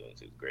don't really want to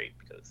say it was great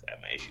because I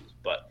have my issues,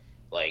 but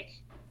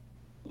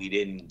we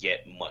didn't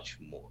get much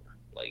more.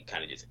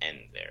 Kind of just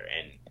ends there,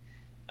 and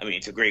I mean,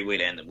 it's a great way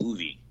to end the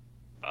movie.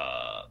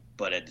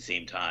 But at the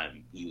same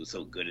time, he was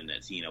so good in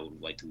that scene. I would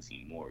have liked to have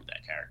seen more of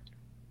that character.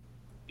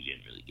 We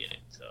didn't really get it.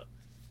 So,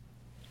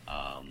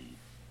 other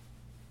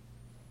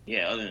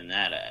than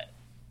that,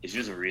 it's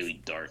just a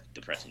really dark,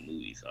 depressing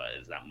movie. So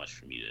it's not much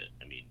for me to.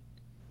 I mean,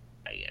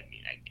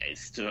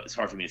 it's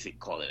hard for me to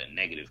call it a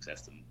negative because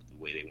that's the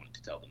way they wanted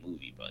to tell the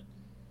movie. But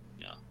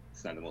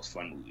it's not the most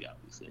fun movie,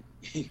 obviously.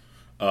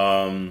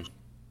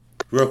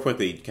 Real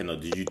quickly, Kendall,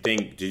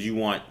 did you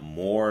want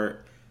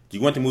more? Do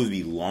you want the movie to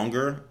be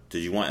longer?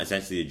 Did you want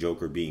essentially the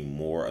Joker being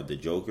more of the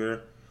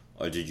Joker,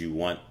 or did you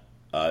want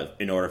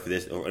in order for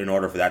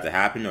that to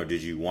happen, or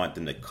did you want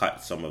them to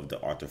cut some of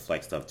the Arthur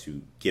Fleck stuff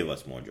to give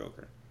us more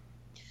Joker?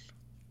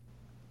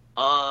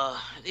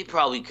 They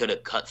probably could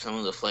have cut some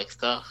of the Fleck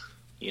stuff.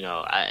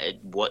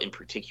 What in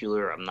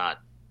particular, I'm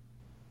not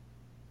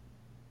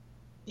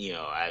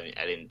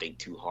I didn't think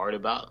too hard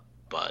about,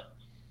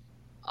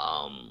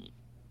 um,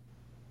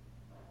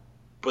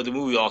 but the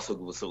movie also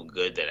was so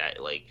good that I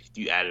like if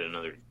you added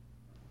another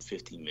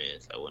 15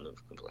 minutes, I wouldn't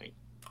have complained.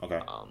 Okay.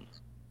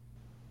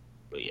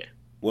 But yeah.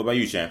 What about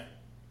you, Shan?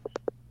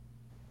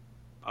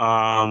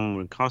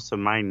 When it comes to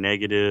my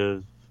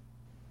negatives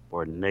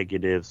or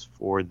negatives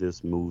for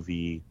this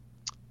movie,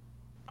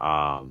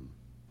 um,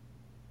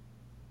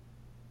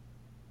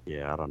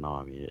 yeah, I don't know.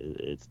 I mean,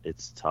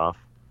 it's tough.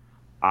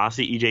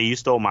 Honestly, EJ, you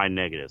stole my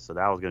negative, so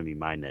that was gonna be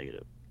my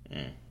negative.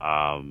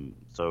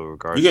 So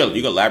regards, You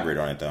can elaborate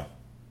on it though.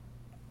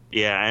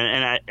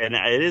 yeah, and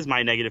it is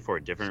my negative for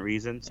a different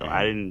reason. So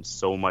I didn't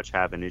so much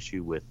have an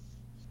issue with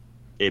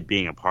it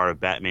being a part of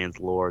Batman's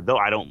lore, though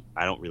I don't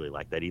really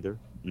like that either.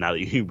 Now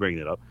that you bring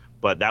it up,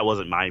 but that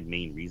wasn't my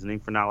main reasoning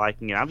for not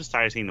liking it. I'm just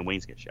tired of seeing the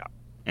Waynes get shot.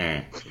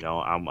 You know,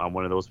 I'm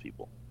one of those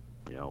people.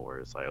 You know, where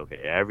it's like, okay,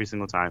 every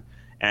single time,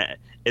 and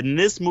in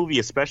this movie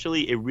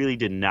especially, it really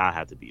did not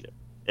have to be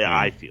there.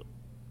 I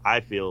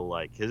feel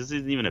like because this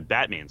isn't even a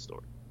Batman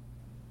story.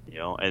 You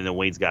know, and then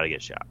Wayne's got to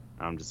get shot.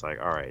 I'm just like,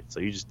 all right, so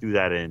you just threw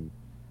that in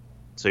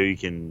so you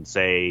can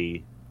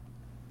say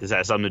this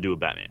has something to do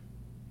with Batman.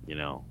 You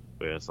know,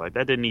 where it's like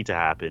that didn't need to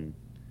happen.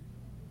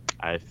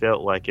 I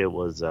felt like it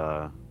was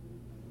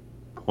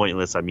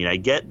pointless. I mean, I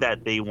get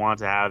that they want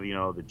to have, you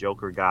know, the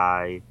Joker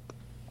guy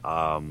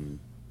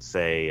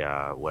say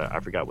what I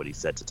forgot what he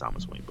said to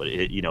Thomas Wayne, but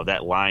you know,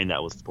 that line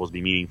that was supposed to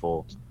be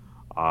meaningful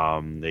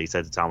that he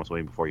said to Thomas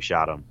Wayne before he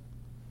shot him.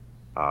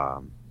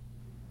 But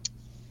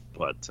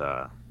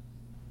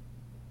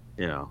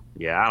you know,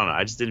 yeah, I don't know.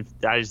 I just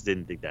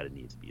didn't think that it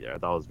needed to be there. I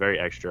thought it was very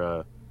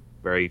extra,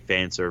 very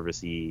fan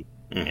servicey.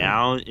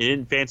 And it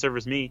didn't fan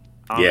service me.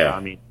 I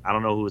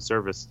don't know who it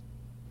serviced.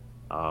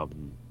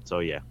 So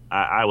yeah,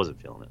 I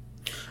wasn't feeling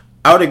it.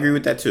 I would agree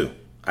with that too.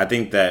 I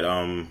think that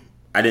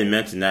I didn't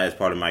mention that as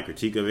part of my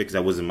critique of it because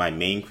that wasn't my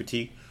main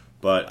critique.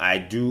 But I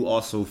do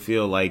also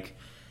feel like,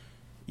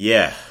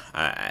 yeah,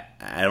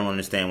 I don't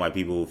understand why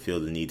people feel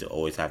the need to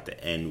always have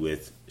to end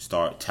with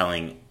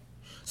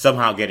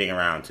somehow getting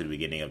around to the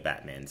beginning of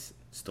Batman's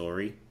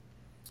story.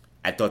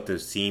 I thought the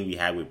scene we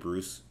had with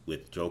Bruce,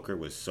 with Joker,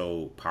 was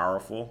so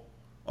powerful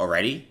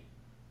already,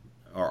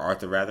 or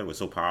Arthur rather, was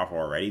so powerful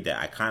already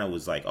that I kind of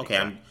was like, okay,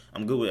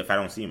 I'm good with it if I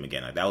don't see him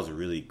again. Like, that was a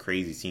really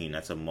crazy scene.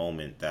 That's a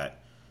moment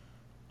that,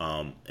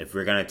 if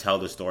we're gonna tell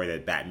the story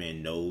that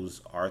Batman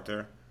knows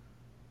Arthur,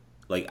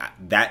 like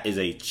that is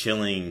a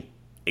chilling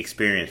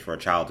experience for a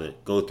child to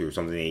go through.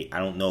 Something I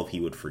don't know if he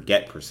would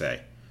forget per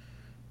se.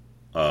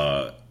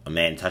 A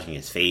man touching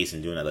his face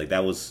and doing that, like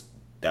that was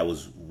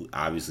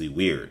obviously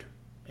weird,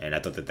 and I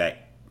thought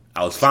that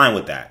I was fine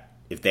with that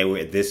if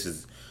this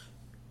is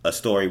a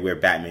story where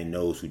Batman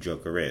knows who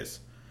Joker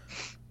is.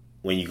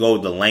 When you go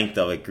the length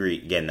of it,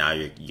 again, now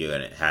you're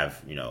gonna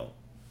have, you know,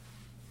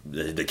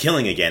 the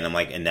killing again. I'm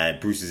like, and that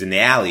Bruce is in the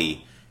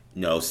alley,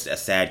 you know, a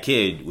sad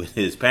kid with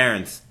his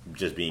parents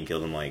just being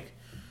killed. I'm like,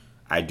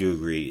 I do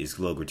agree, it's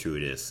a little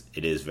gratuitous.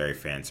 It is very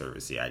fan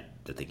servicey. I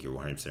think you're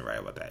 100% right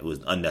about that. It was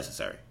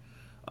unnecessary.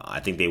 I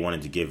think they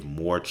wanted to give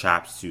more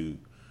chops to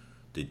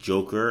the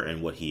Joker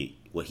and what he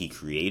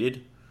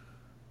created.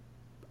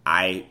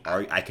 I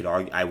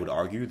would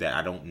argue that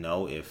I don't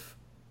know if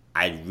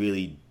I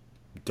really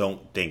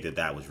don't think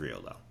that was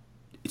real though.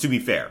 To be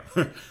fair,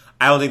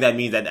 I don't think that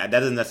means that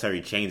doesn't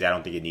necessarily change. I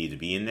don't think it needs to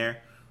be in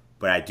there,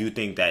 but I do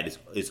think that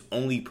its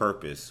only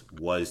purpose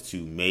was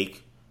to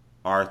make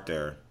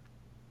Arthur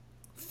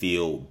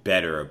feel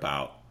better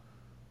about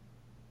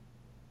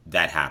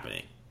that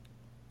happening.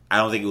 I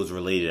don't think it was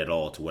related at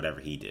all to whatever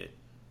he did.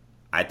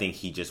 I think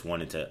he just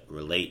wanted to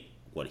relate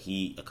what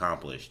he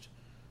accomplished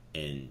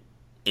in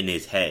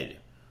his head,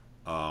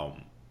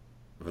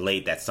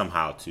 relate that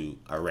somehow to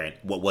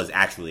what was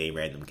actually a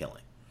random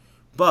killing.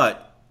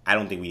 But I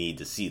don't think we need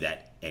to see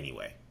that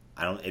anyway.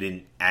 It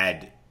didn't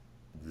add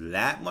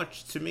that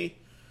much to me,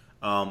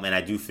 and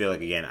I do feel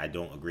like, again, I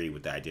don't agree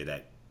with the idea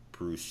that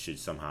Bruce should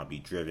somehow be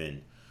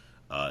driven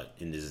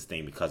in this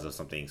thing because of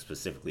something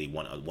specifically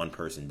one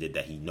person did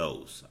that he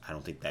knows. I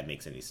don't think that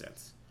makes any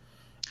sense.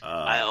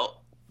 Go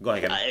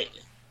ahead, Kevin.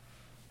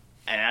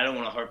 And I don't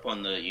want to harp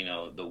on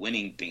the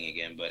winning thing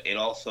again, but you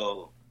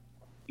also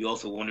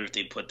wonder if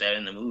they put that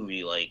in the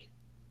movie, like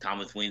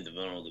Thomas Wayne's the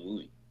villain of the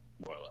movie,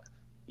 more or less,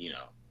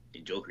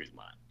 in Joker's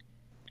mind,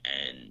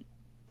 and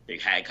there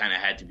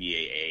had to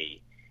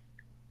be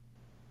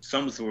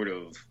some sort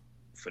of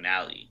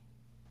finale,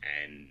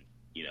 and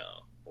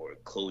or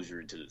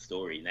closure to the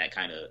story, and that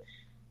kind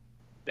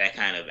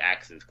of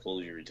acts as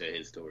closure to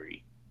his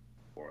story,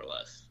 more or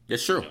less.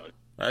 That's true.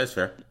 That is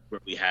fair.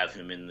 Where we have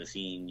him in the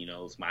scene,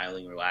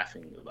 smiling or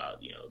laughing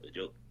about, the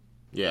joke.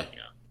 Yeah.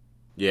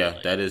 Yeah,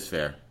 that is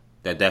fair.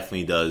 That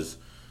definitely does.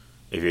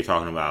 If you're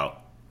talking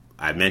about,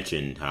 I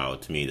mentioned how,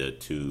 to me, the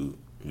two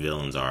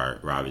villains are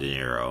Robert De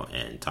Niro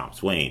and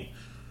Thomas Wayne.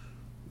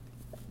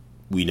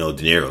 We know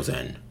De Niro's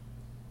end.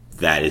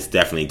 That is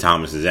definitely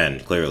Thomas's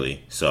end,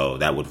 clearly. So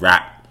that would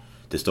wrap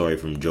the story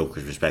from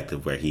Joker's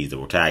perspective, where he's the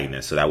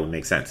protagonist. So that would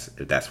make sense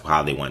if that's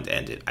how they wanted to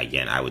end it.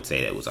 Again, I would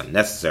say that it was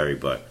unnecessary,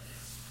 but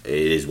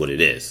it is what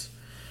it is.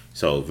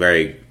 So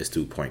very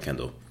astute point,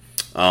 Kendall.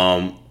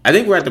 I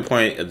think we're at the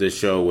point of this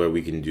show where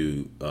we can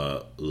do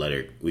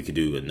we could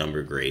do a number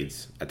of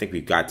grades. I think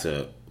we got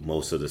to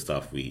most of the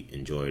stuff we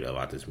enjoyed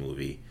about this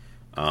movie.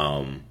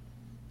 I'll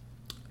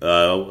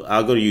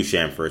go to you,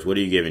 Sham, first. What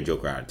are you giving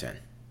Joker out of 10?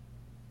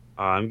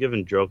 I'm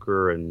giving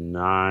Joker a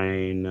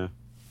 9.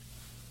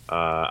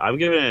 I'm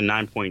giving it a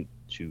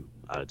 9.2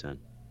 out of 10.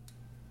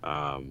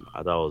 I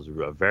thought it was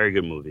a very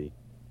good movie.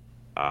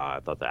 I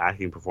thought the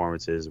acting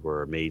performances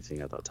were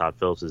amazing. I thought Todd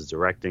Phillips'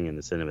 directing and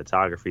the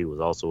cinematography was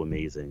also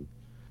amazing.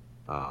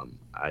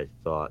 I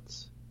thought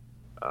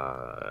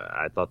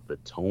the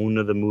tone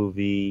of the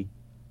movie,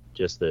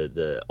 just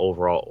the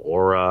overall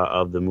aura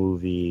of the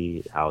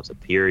movie, how it's a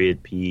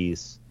period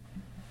piece,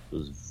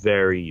 was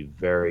very,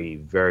 very,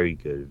 very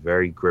good,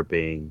 very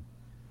gripping.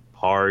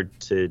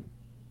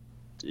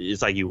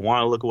 It's like you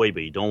want to look away,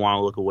 but you don't want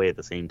to look away at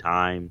the same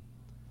time.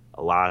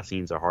 A lot of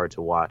scenes are hard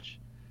to watch.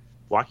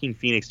 Joaquin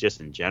Phoenix, just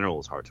in general,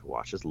 is hard to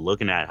watch. Just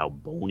looking at how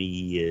bony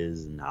he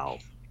is and how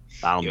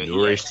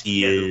malnourished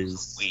he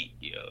is.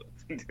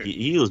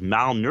 He was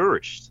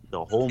malnourished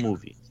the whole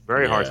movie.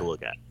 Very hard to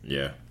look at.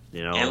 Yeah.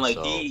 You know, and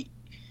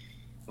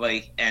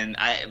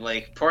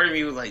part of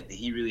me was like, did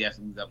he really have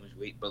to lose that much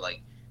weight? But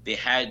like, they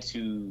had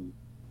to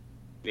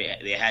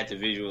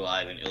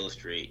visualize and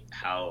illustrate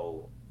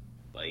how,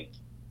 like,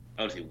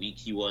 I would say weak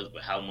he was,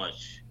 but how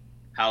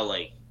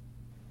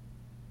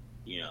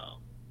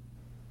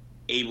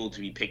able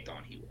to be picked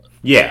on he was.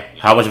 Yeah,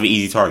 how much of an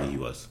easy target he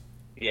was.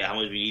 Yeah, how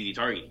much of an easy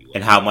target he was.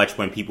 And how much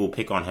when people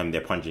pick on him,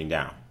 they're punching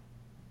down.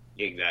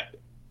 Exactly.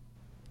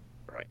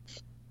 Right.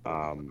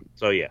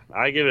 So yeah,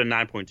 I give it a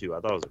 9.2. I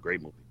thought it was a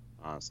great movie,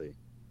 honestly.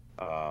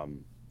 I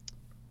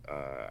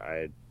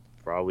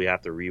probably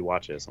have to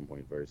rewatch it at some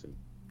point very soon.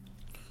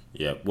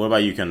 Yeah. What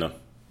about you, Kendall?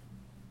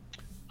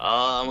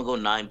 I'm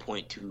gonna go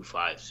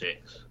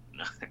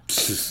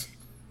 9.256.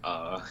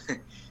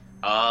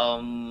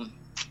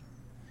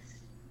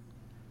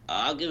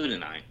 I'll give it a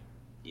 9.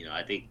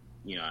 I think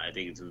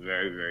it's a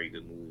very, very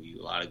good movie.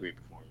 A lot of great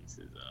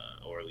performances,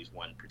 or at least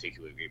one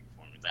particular great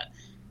performance.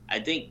 I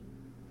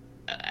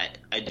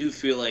do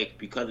feel like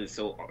because it's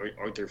so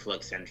Arthur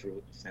Fleck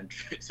centric,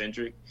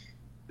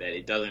 that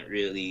it doesn't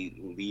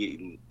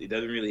really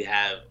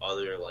have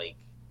other, like,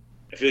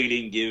 I feel like it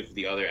didn't give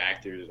the other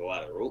actors a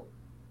lot of rope.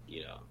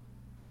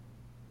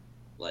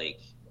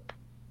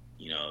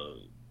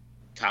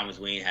 Thomas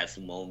Wayne has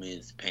some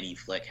moments. Penny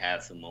Fleck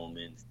has some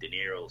moments. De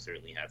Niro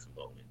certainly has some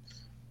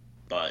moments.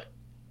 But,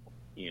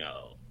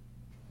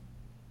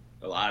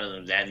 a lot of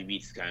them, Zazie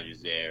Beetz is kind of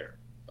just there.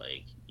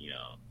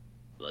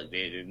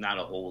 There's not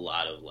a whole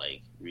lot of,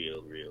 like,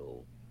 real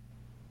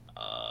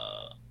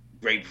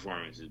great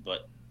performances.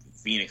 But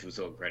Phoenix was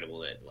so incredible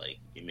that, like,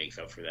 it makes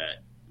up for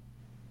that.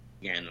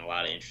 Again, a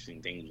lot of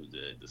interesting things with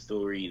the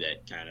story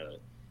that kind of...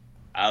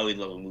 I always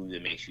love a movie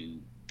that makes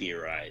you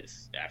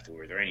theorize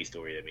afterwards, or any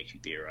story that makes you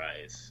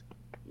theorize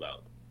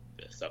about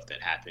the stuff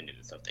that happened and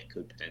the stuff that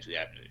could potentially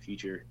happen in the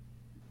future.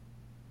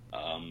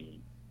 I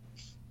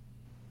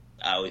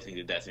always think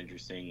that that's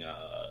interesting,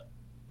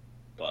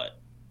 but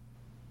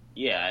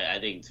yeah, I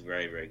think it's a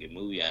very, very good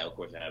movie. Of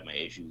course, I have my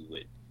issues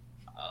with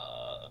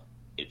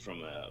it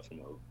from a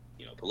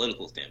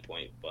political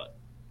standpoint, but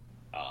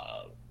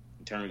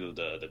in terms of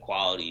the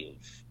quality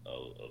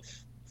of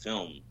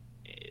film,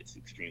 it's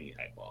extremely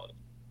high quality.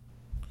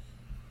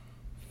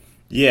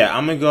 Yeah,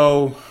 I'm gonna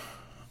go.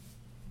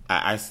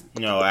 A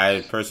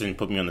person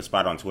put me on the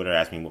spot on Twitter,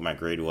 asked me what my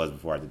grade was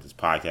before I did this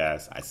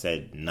podcast. I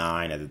said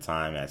 9 at the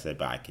time, and I said,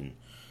 but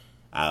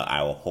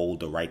I will hold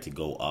the right to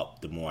go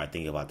up the more I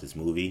think about this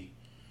movie.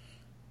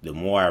 The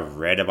more I've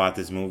read about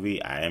this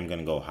movie, I am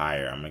gonna go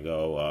higher. I'm gonna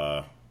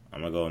go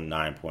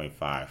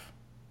 9.5.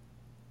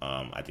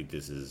 I think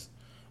this is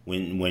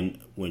when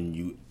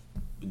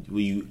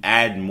you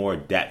add more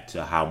depth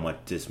to how much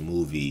this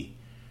movie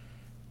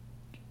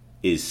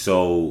is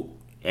so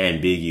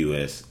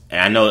ambiguous, and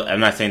I know I'm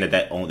not saying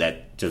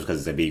that just because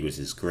it's ambiguous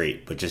is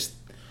great, but just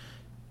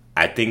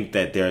I think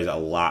that there's a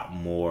lot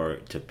more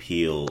to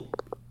peel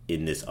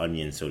in this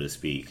onion, so to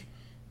speak,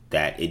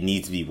 that it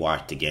needs to be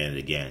watched again and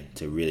again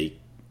to really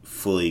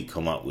fully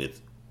come up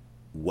with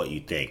what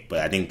you think. But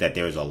I think that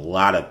there's a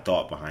lot of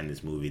thought behind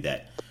this movie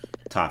that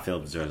Todd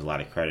Phillips deserves a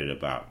lot of credit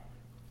about.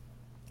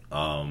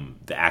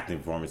 The acting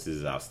performances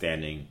is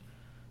outstanding,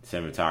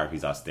 cinematography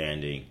is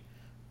outstanding.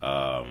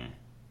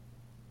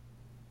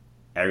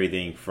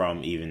 Everything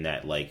from even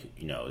that,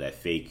 that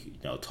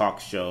fake, talk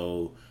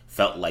show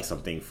felt like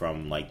something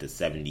from like the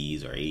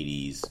 70s or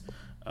 80s,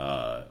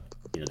 that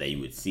you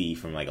would see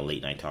from like a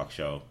late night talk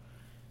show.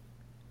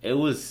 It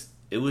was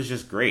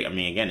just great. I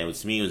mean, again, it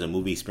was a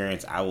movie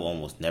experience I will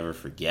almost never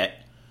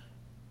forget.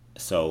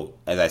 So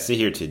as I sit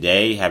here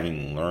today,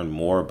 having learned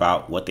more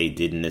about what they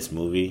did in this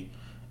movie,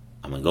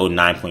 I'm gonna go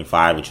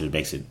 9.5, which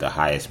makes it the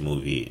highest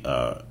movie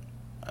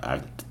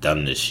I've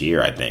done this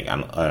year. I think I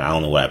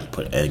don't know what I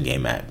put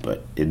Endgame at,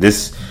 but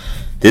this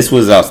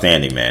was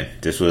outstanding, man.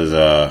 This was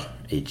a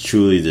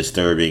truly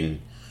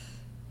disturbing,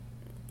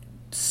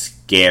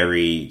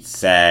 scary,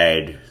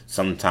 sad,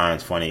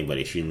 sometimes funny but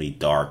extremely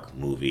dark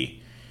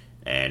movie,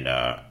 and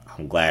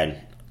I'm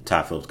glad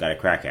Todd Phillips got a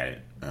crack at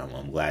it.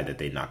 I'm glad that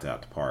they knocked it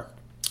out the park.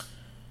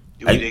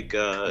 Do we think?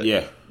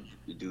 Yeah.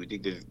 Do we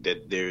think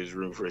that there's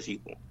room for a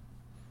sequel?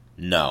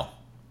 No,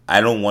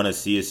 I don't want to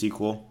see a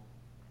sequel.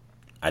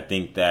 I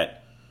think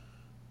that,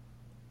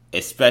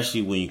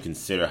 especially when you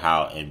consider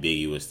how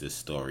ambiguous this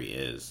story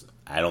is,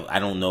 I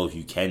don't know if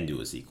you can do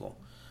a sequel.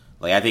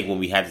 Like, I think when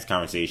we had this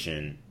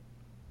conversation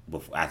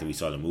after we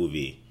saw the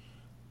movie,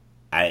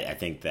 I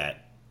think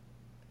that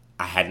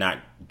I had not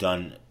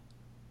done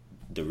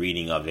the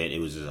reading of it. It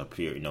was just a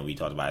pure, we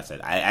talked about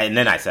it. And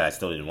then I said I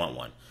still didn't want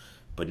one.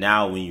 But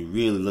now when you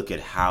really look at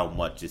how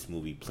much this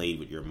movie played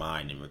with your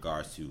mind in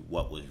regards to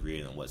what was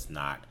real and what's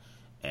not,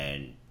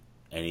 and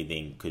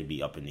anything could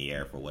be up in the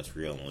air for what's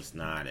real and what's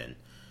not, and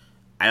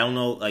I don't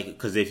know, like,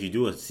 because if you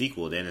do a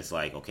sequel, then it's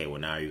like, okay, well,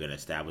 now you're going to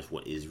establish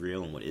what is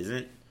real and what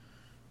isn't,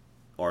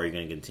 or you're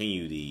going to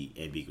continue the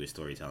ambiguous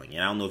storytelling.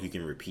 And I don't know if you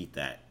can repeat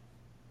that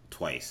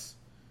twice.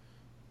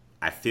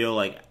 I feel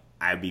like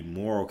I'd be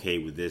more okay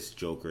with this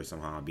Joker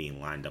somehow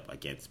being lined up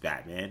against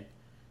Batman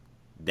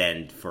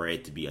than for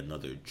it to be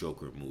another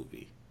Joker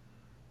movie.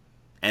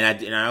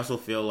 And I also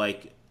feel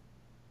like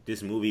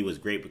this movie was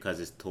great because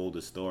it told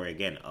the story,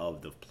 again,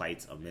 of the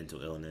plights of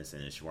mental illness,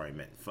 and as Shawari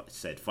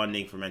said,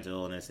 funding for mental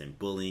illness and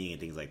bullying and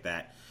things like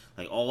that.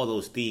 Like, all of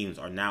those themes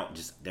are now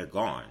they're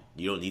gone.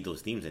 You don't need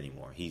those themes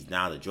anymore. He's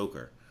now the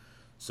Joker.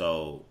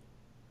 So,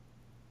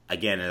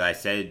 again, as I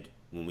said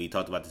when we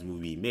talked about this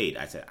movie being made,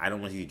 I said, I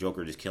don't want to see the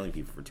Joker just killing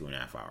people for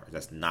 2.5 hours.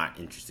 That's not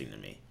interesting to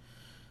me.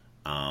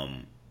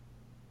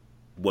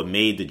 What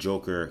made the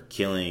Joker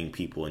killing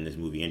people in this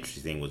movie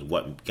interesting was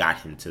what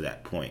got him to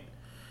that point.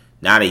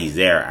 Now that he's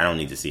there, I don't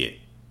need to see it.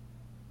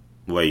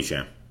 What are you,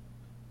 Sham?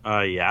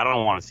 Yeah, I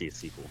don't want to see a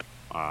sequel.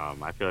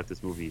 I feel like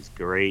this movie is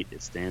great.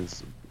 It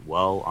stands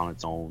well on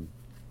its own,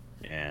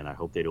 and I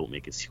hope they don't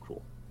make a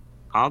sequel.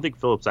 I don't think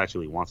Phillips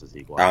actually wants a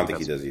sequel. I don't think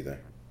he does either.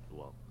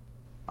 Well,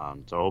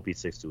 so I hope he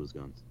sticks to his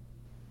guns.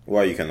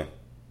 Why are you, Kendall?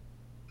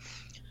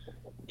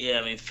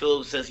 Yeah, I mean,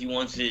 Phillips says he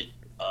wants it,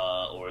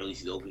 or at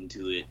least he's open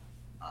to it.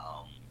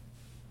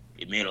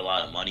 It made a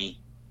lot of money,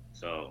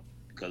 so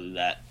because of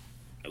that,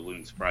 it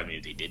wouldn't surprise me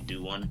if they did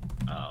do one.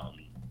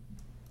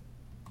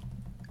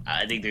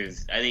 I think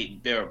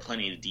there are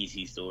plenty of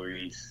DC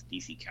stories,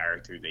 DC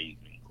characters that you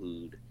can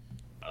include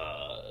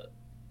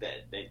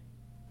that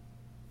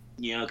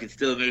could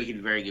still make it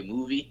a very good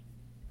movie.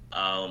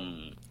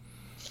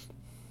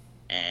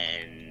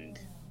 And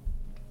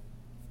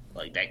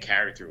like, that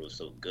character was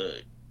so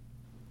good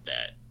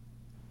that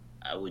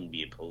I wouldn't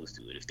be opposed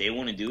to it. If they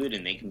want to do it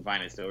and they can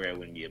find a story, I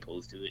wouldn't be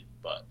opposed to it.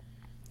 But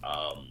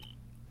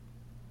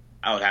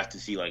I would have to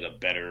see like a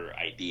better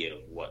idea of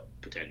what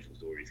potential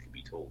stories could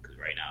be told. Because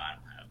right now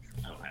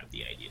I don't have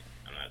the idea.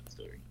 I don't have the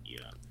story.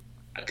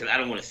 Because I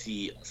don't want to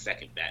see a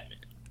second Batman.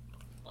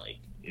 Like,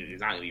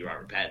 it's not gonna be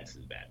Robert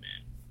Pattinson's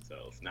Batman.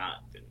 So if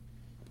not, then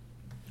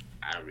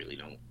I don't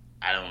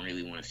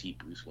really want to see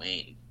Bruce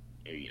Wayne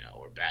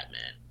or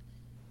Batman.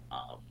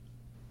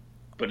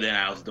 But then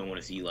I also don't want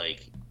to see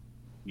like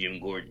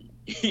Jim Gordon,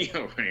 running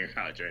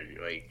around trying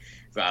to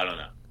So I don't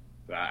know.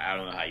 So I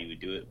don't know how you would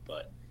do it,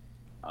 but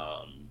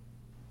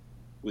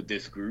with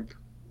this group,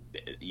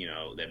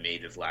 that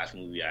made this last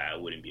movie, I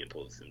wouldn't be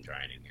opposed to them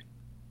trying it again.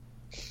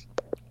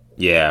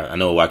 Yeah, I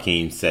know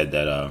Joaquin said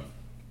that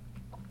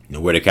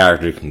where the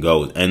character can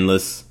go is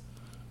endless.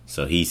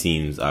 So he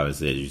seems,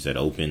 obviously, as you said,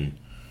 open.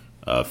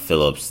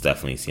 Phillips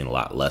definitely seemed a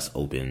lot less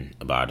open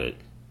about it.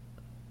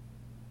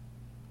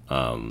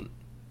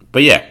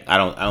 But yeah, I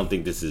don't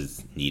think this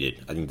is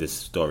needed. I think this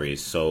story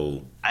is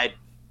so. I'd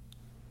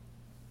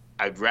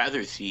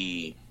rather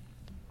see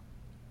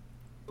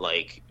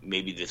like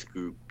maybe this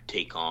group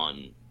take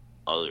on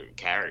other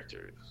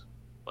characters,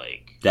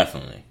 like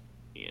definitely.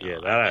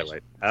 That I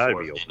like. That'd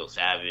be Vandal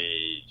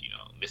Savage,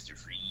 Mr.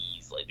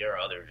 Freeze. Like, there are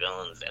other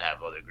villains that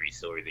have other great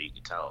stories that you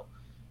can tell.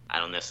 I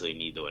don't necessarily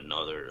need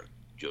another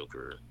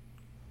Joker.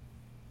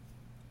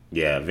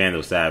 Yeah,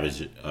 Vandal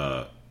Savage.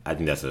 I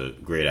think that's a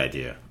great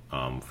idea.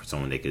 For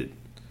someone they could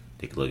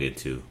look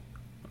into.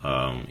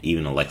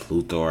 Even a Lex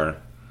Luthor.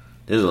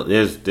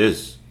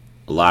 There's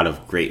a lot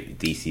of great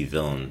DC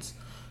villains,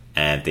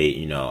 and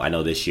they, I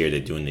know this year they're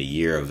doing the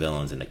year of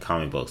villains in the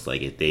comic books.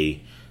 Like, if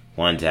they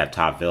wanted to have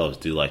Top Phillips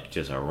do like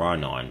just a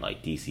run on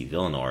like DC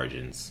villain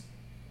origins.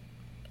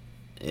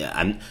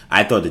 Yeah,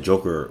 I thought the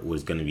Joker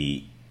was gonna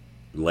be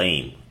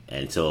lame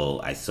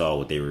until I saw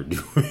what they were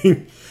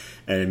doing,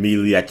 and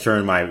immediately I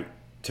turned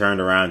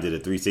around to the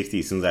 360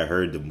 as soon as I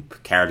heard the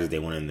characters they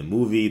wanted in the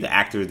movie, the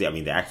actors they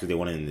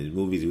wanted in the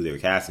movies, who they were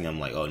casting. I'm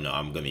like, oh no,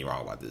 I'm gonna be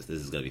wrong about this.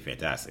 This is gonna be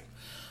fantastic.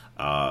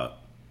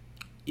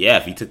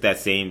 If he took that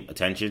same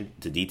attention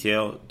to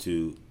detail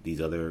to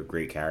these other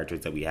great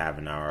characters that we have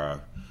in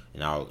our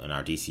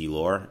DC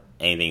lore,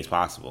 anything's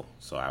possible.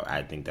 So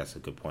I think that's a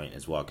good point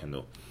as well,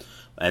 Kendall.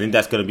 I think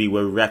that's going to be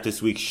where we wrap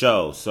this week's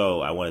show.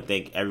 So I want to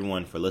thank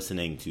everyone for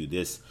listening to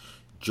this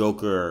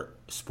Joker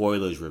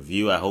spoilers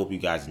review. I hope you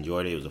guys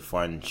enjoyed it. It was a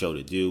fun show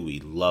to do. We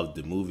loved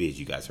the movie, as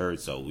you guys heard,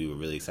 so we were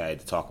really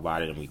excited to talk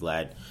about it, and we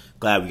glad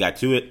we got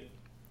to it.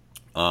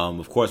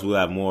 Of course, we'll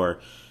have more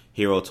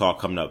hero talk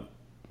coming up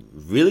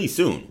really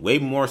soon, way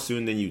more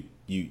soon than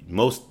you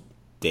most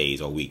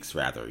days or weeks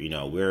rather. You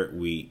know,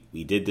 we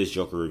did this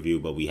Joker review,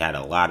 but we had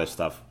a lot of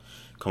stuff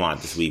come on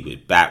this week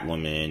with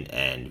Batwoman,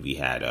 and we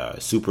had a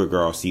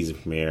Supergirl season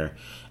premiere,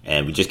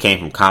 and we just came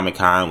from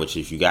Comic-Con, which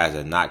if you guys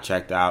have not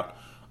checked out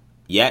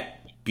yet,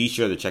 be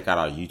sure to check out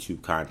our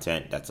YouTube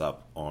content that's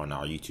up on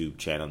our YouTube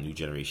channel, New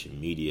Generation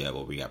Media,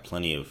 where we got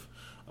plenty of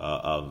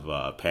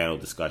panel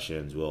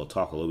discussions. We'll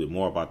talk a little bit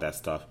more about that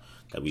stuff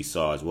that we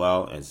saw as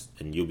well,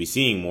 and you'll be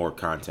seeing more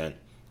content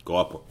go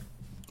up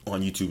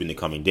on YouTube in the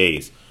coming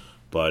days.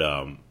 But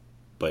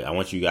I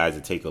want you guys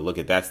to take a look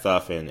at that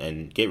stuff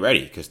and get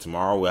ready, because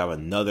tomorrow we'll have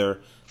another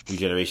New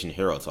Generation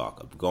Hero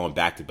Talk, going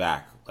back to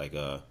back like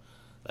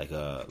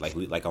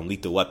on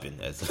Lethal Weapon,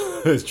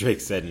 as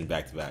Drake said in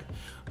back to back,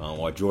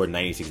 or Jordan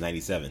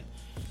 96-97.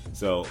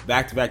 So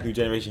back to back New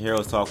Generation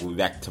Heroes Talk. We'll be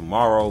back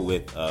tomorrow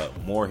with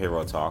more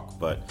Hero Talk,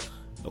 but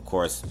of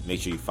course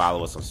make sure you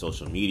follow us on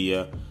social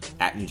media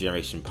at New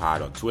Generation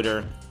Pod on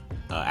Twitter,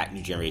 at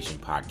New Generation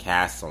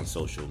Podcasts on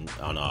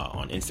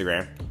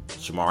Instagram.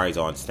 Shamari's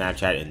on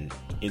Snapchat and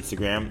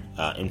Instagram,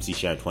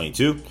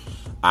 MCSham22.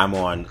 I'm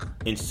on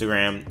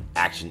Instagram,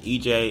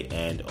 ActionEJ,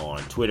 and on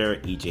Twitter,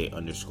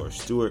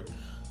 EJ_Stewart.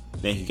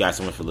 Thank you guys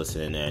so much for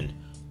listening, and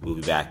we'll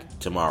be back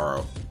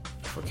tomorrow.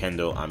 For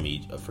Kendall,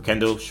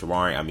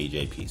 Shamari, I'm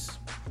EJ. Peace.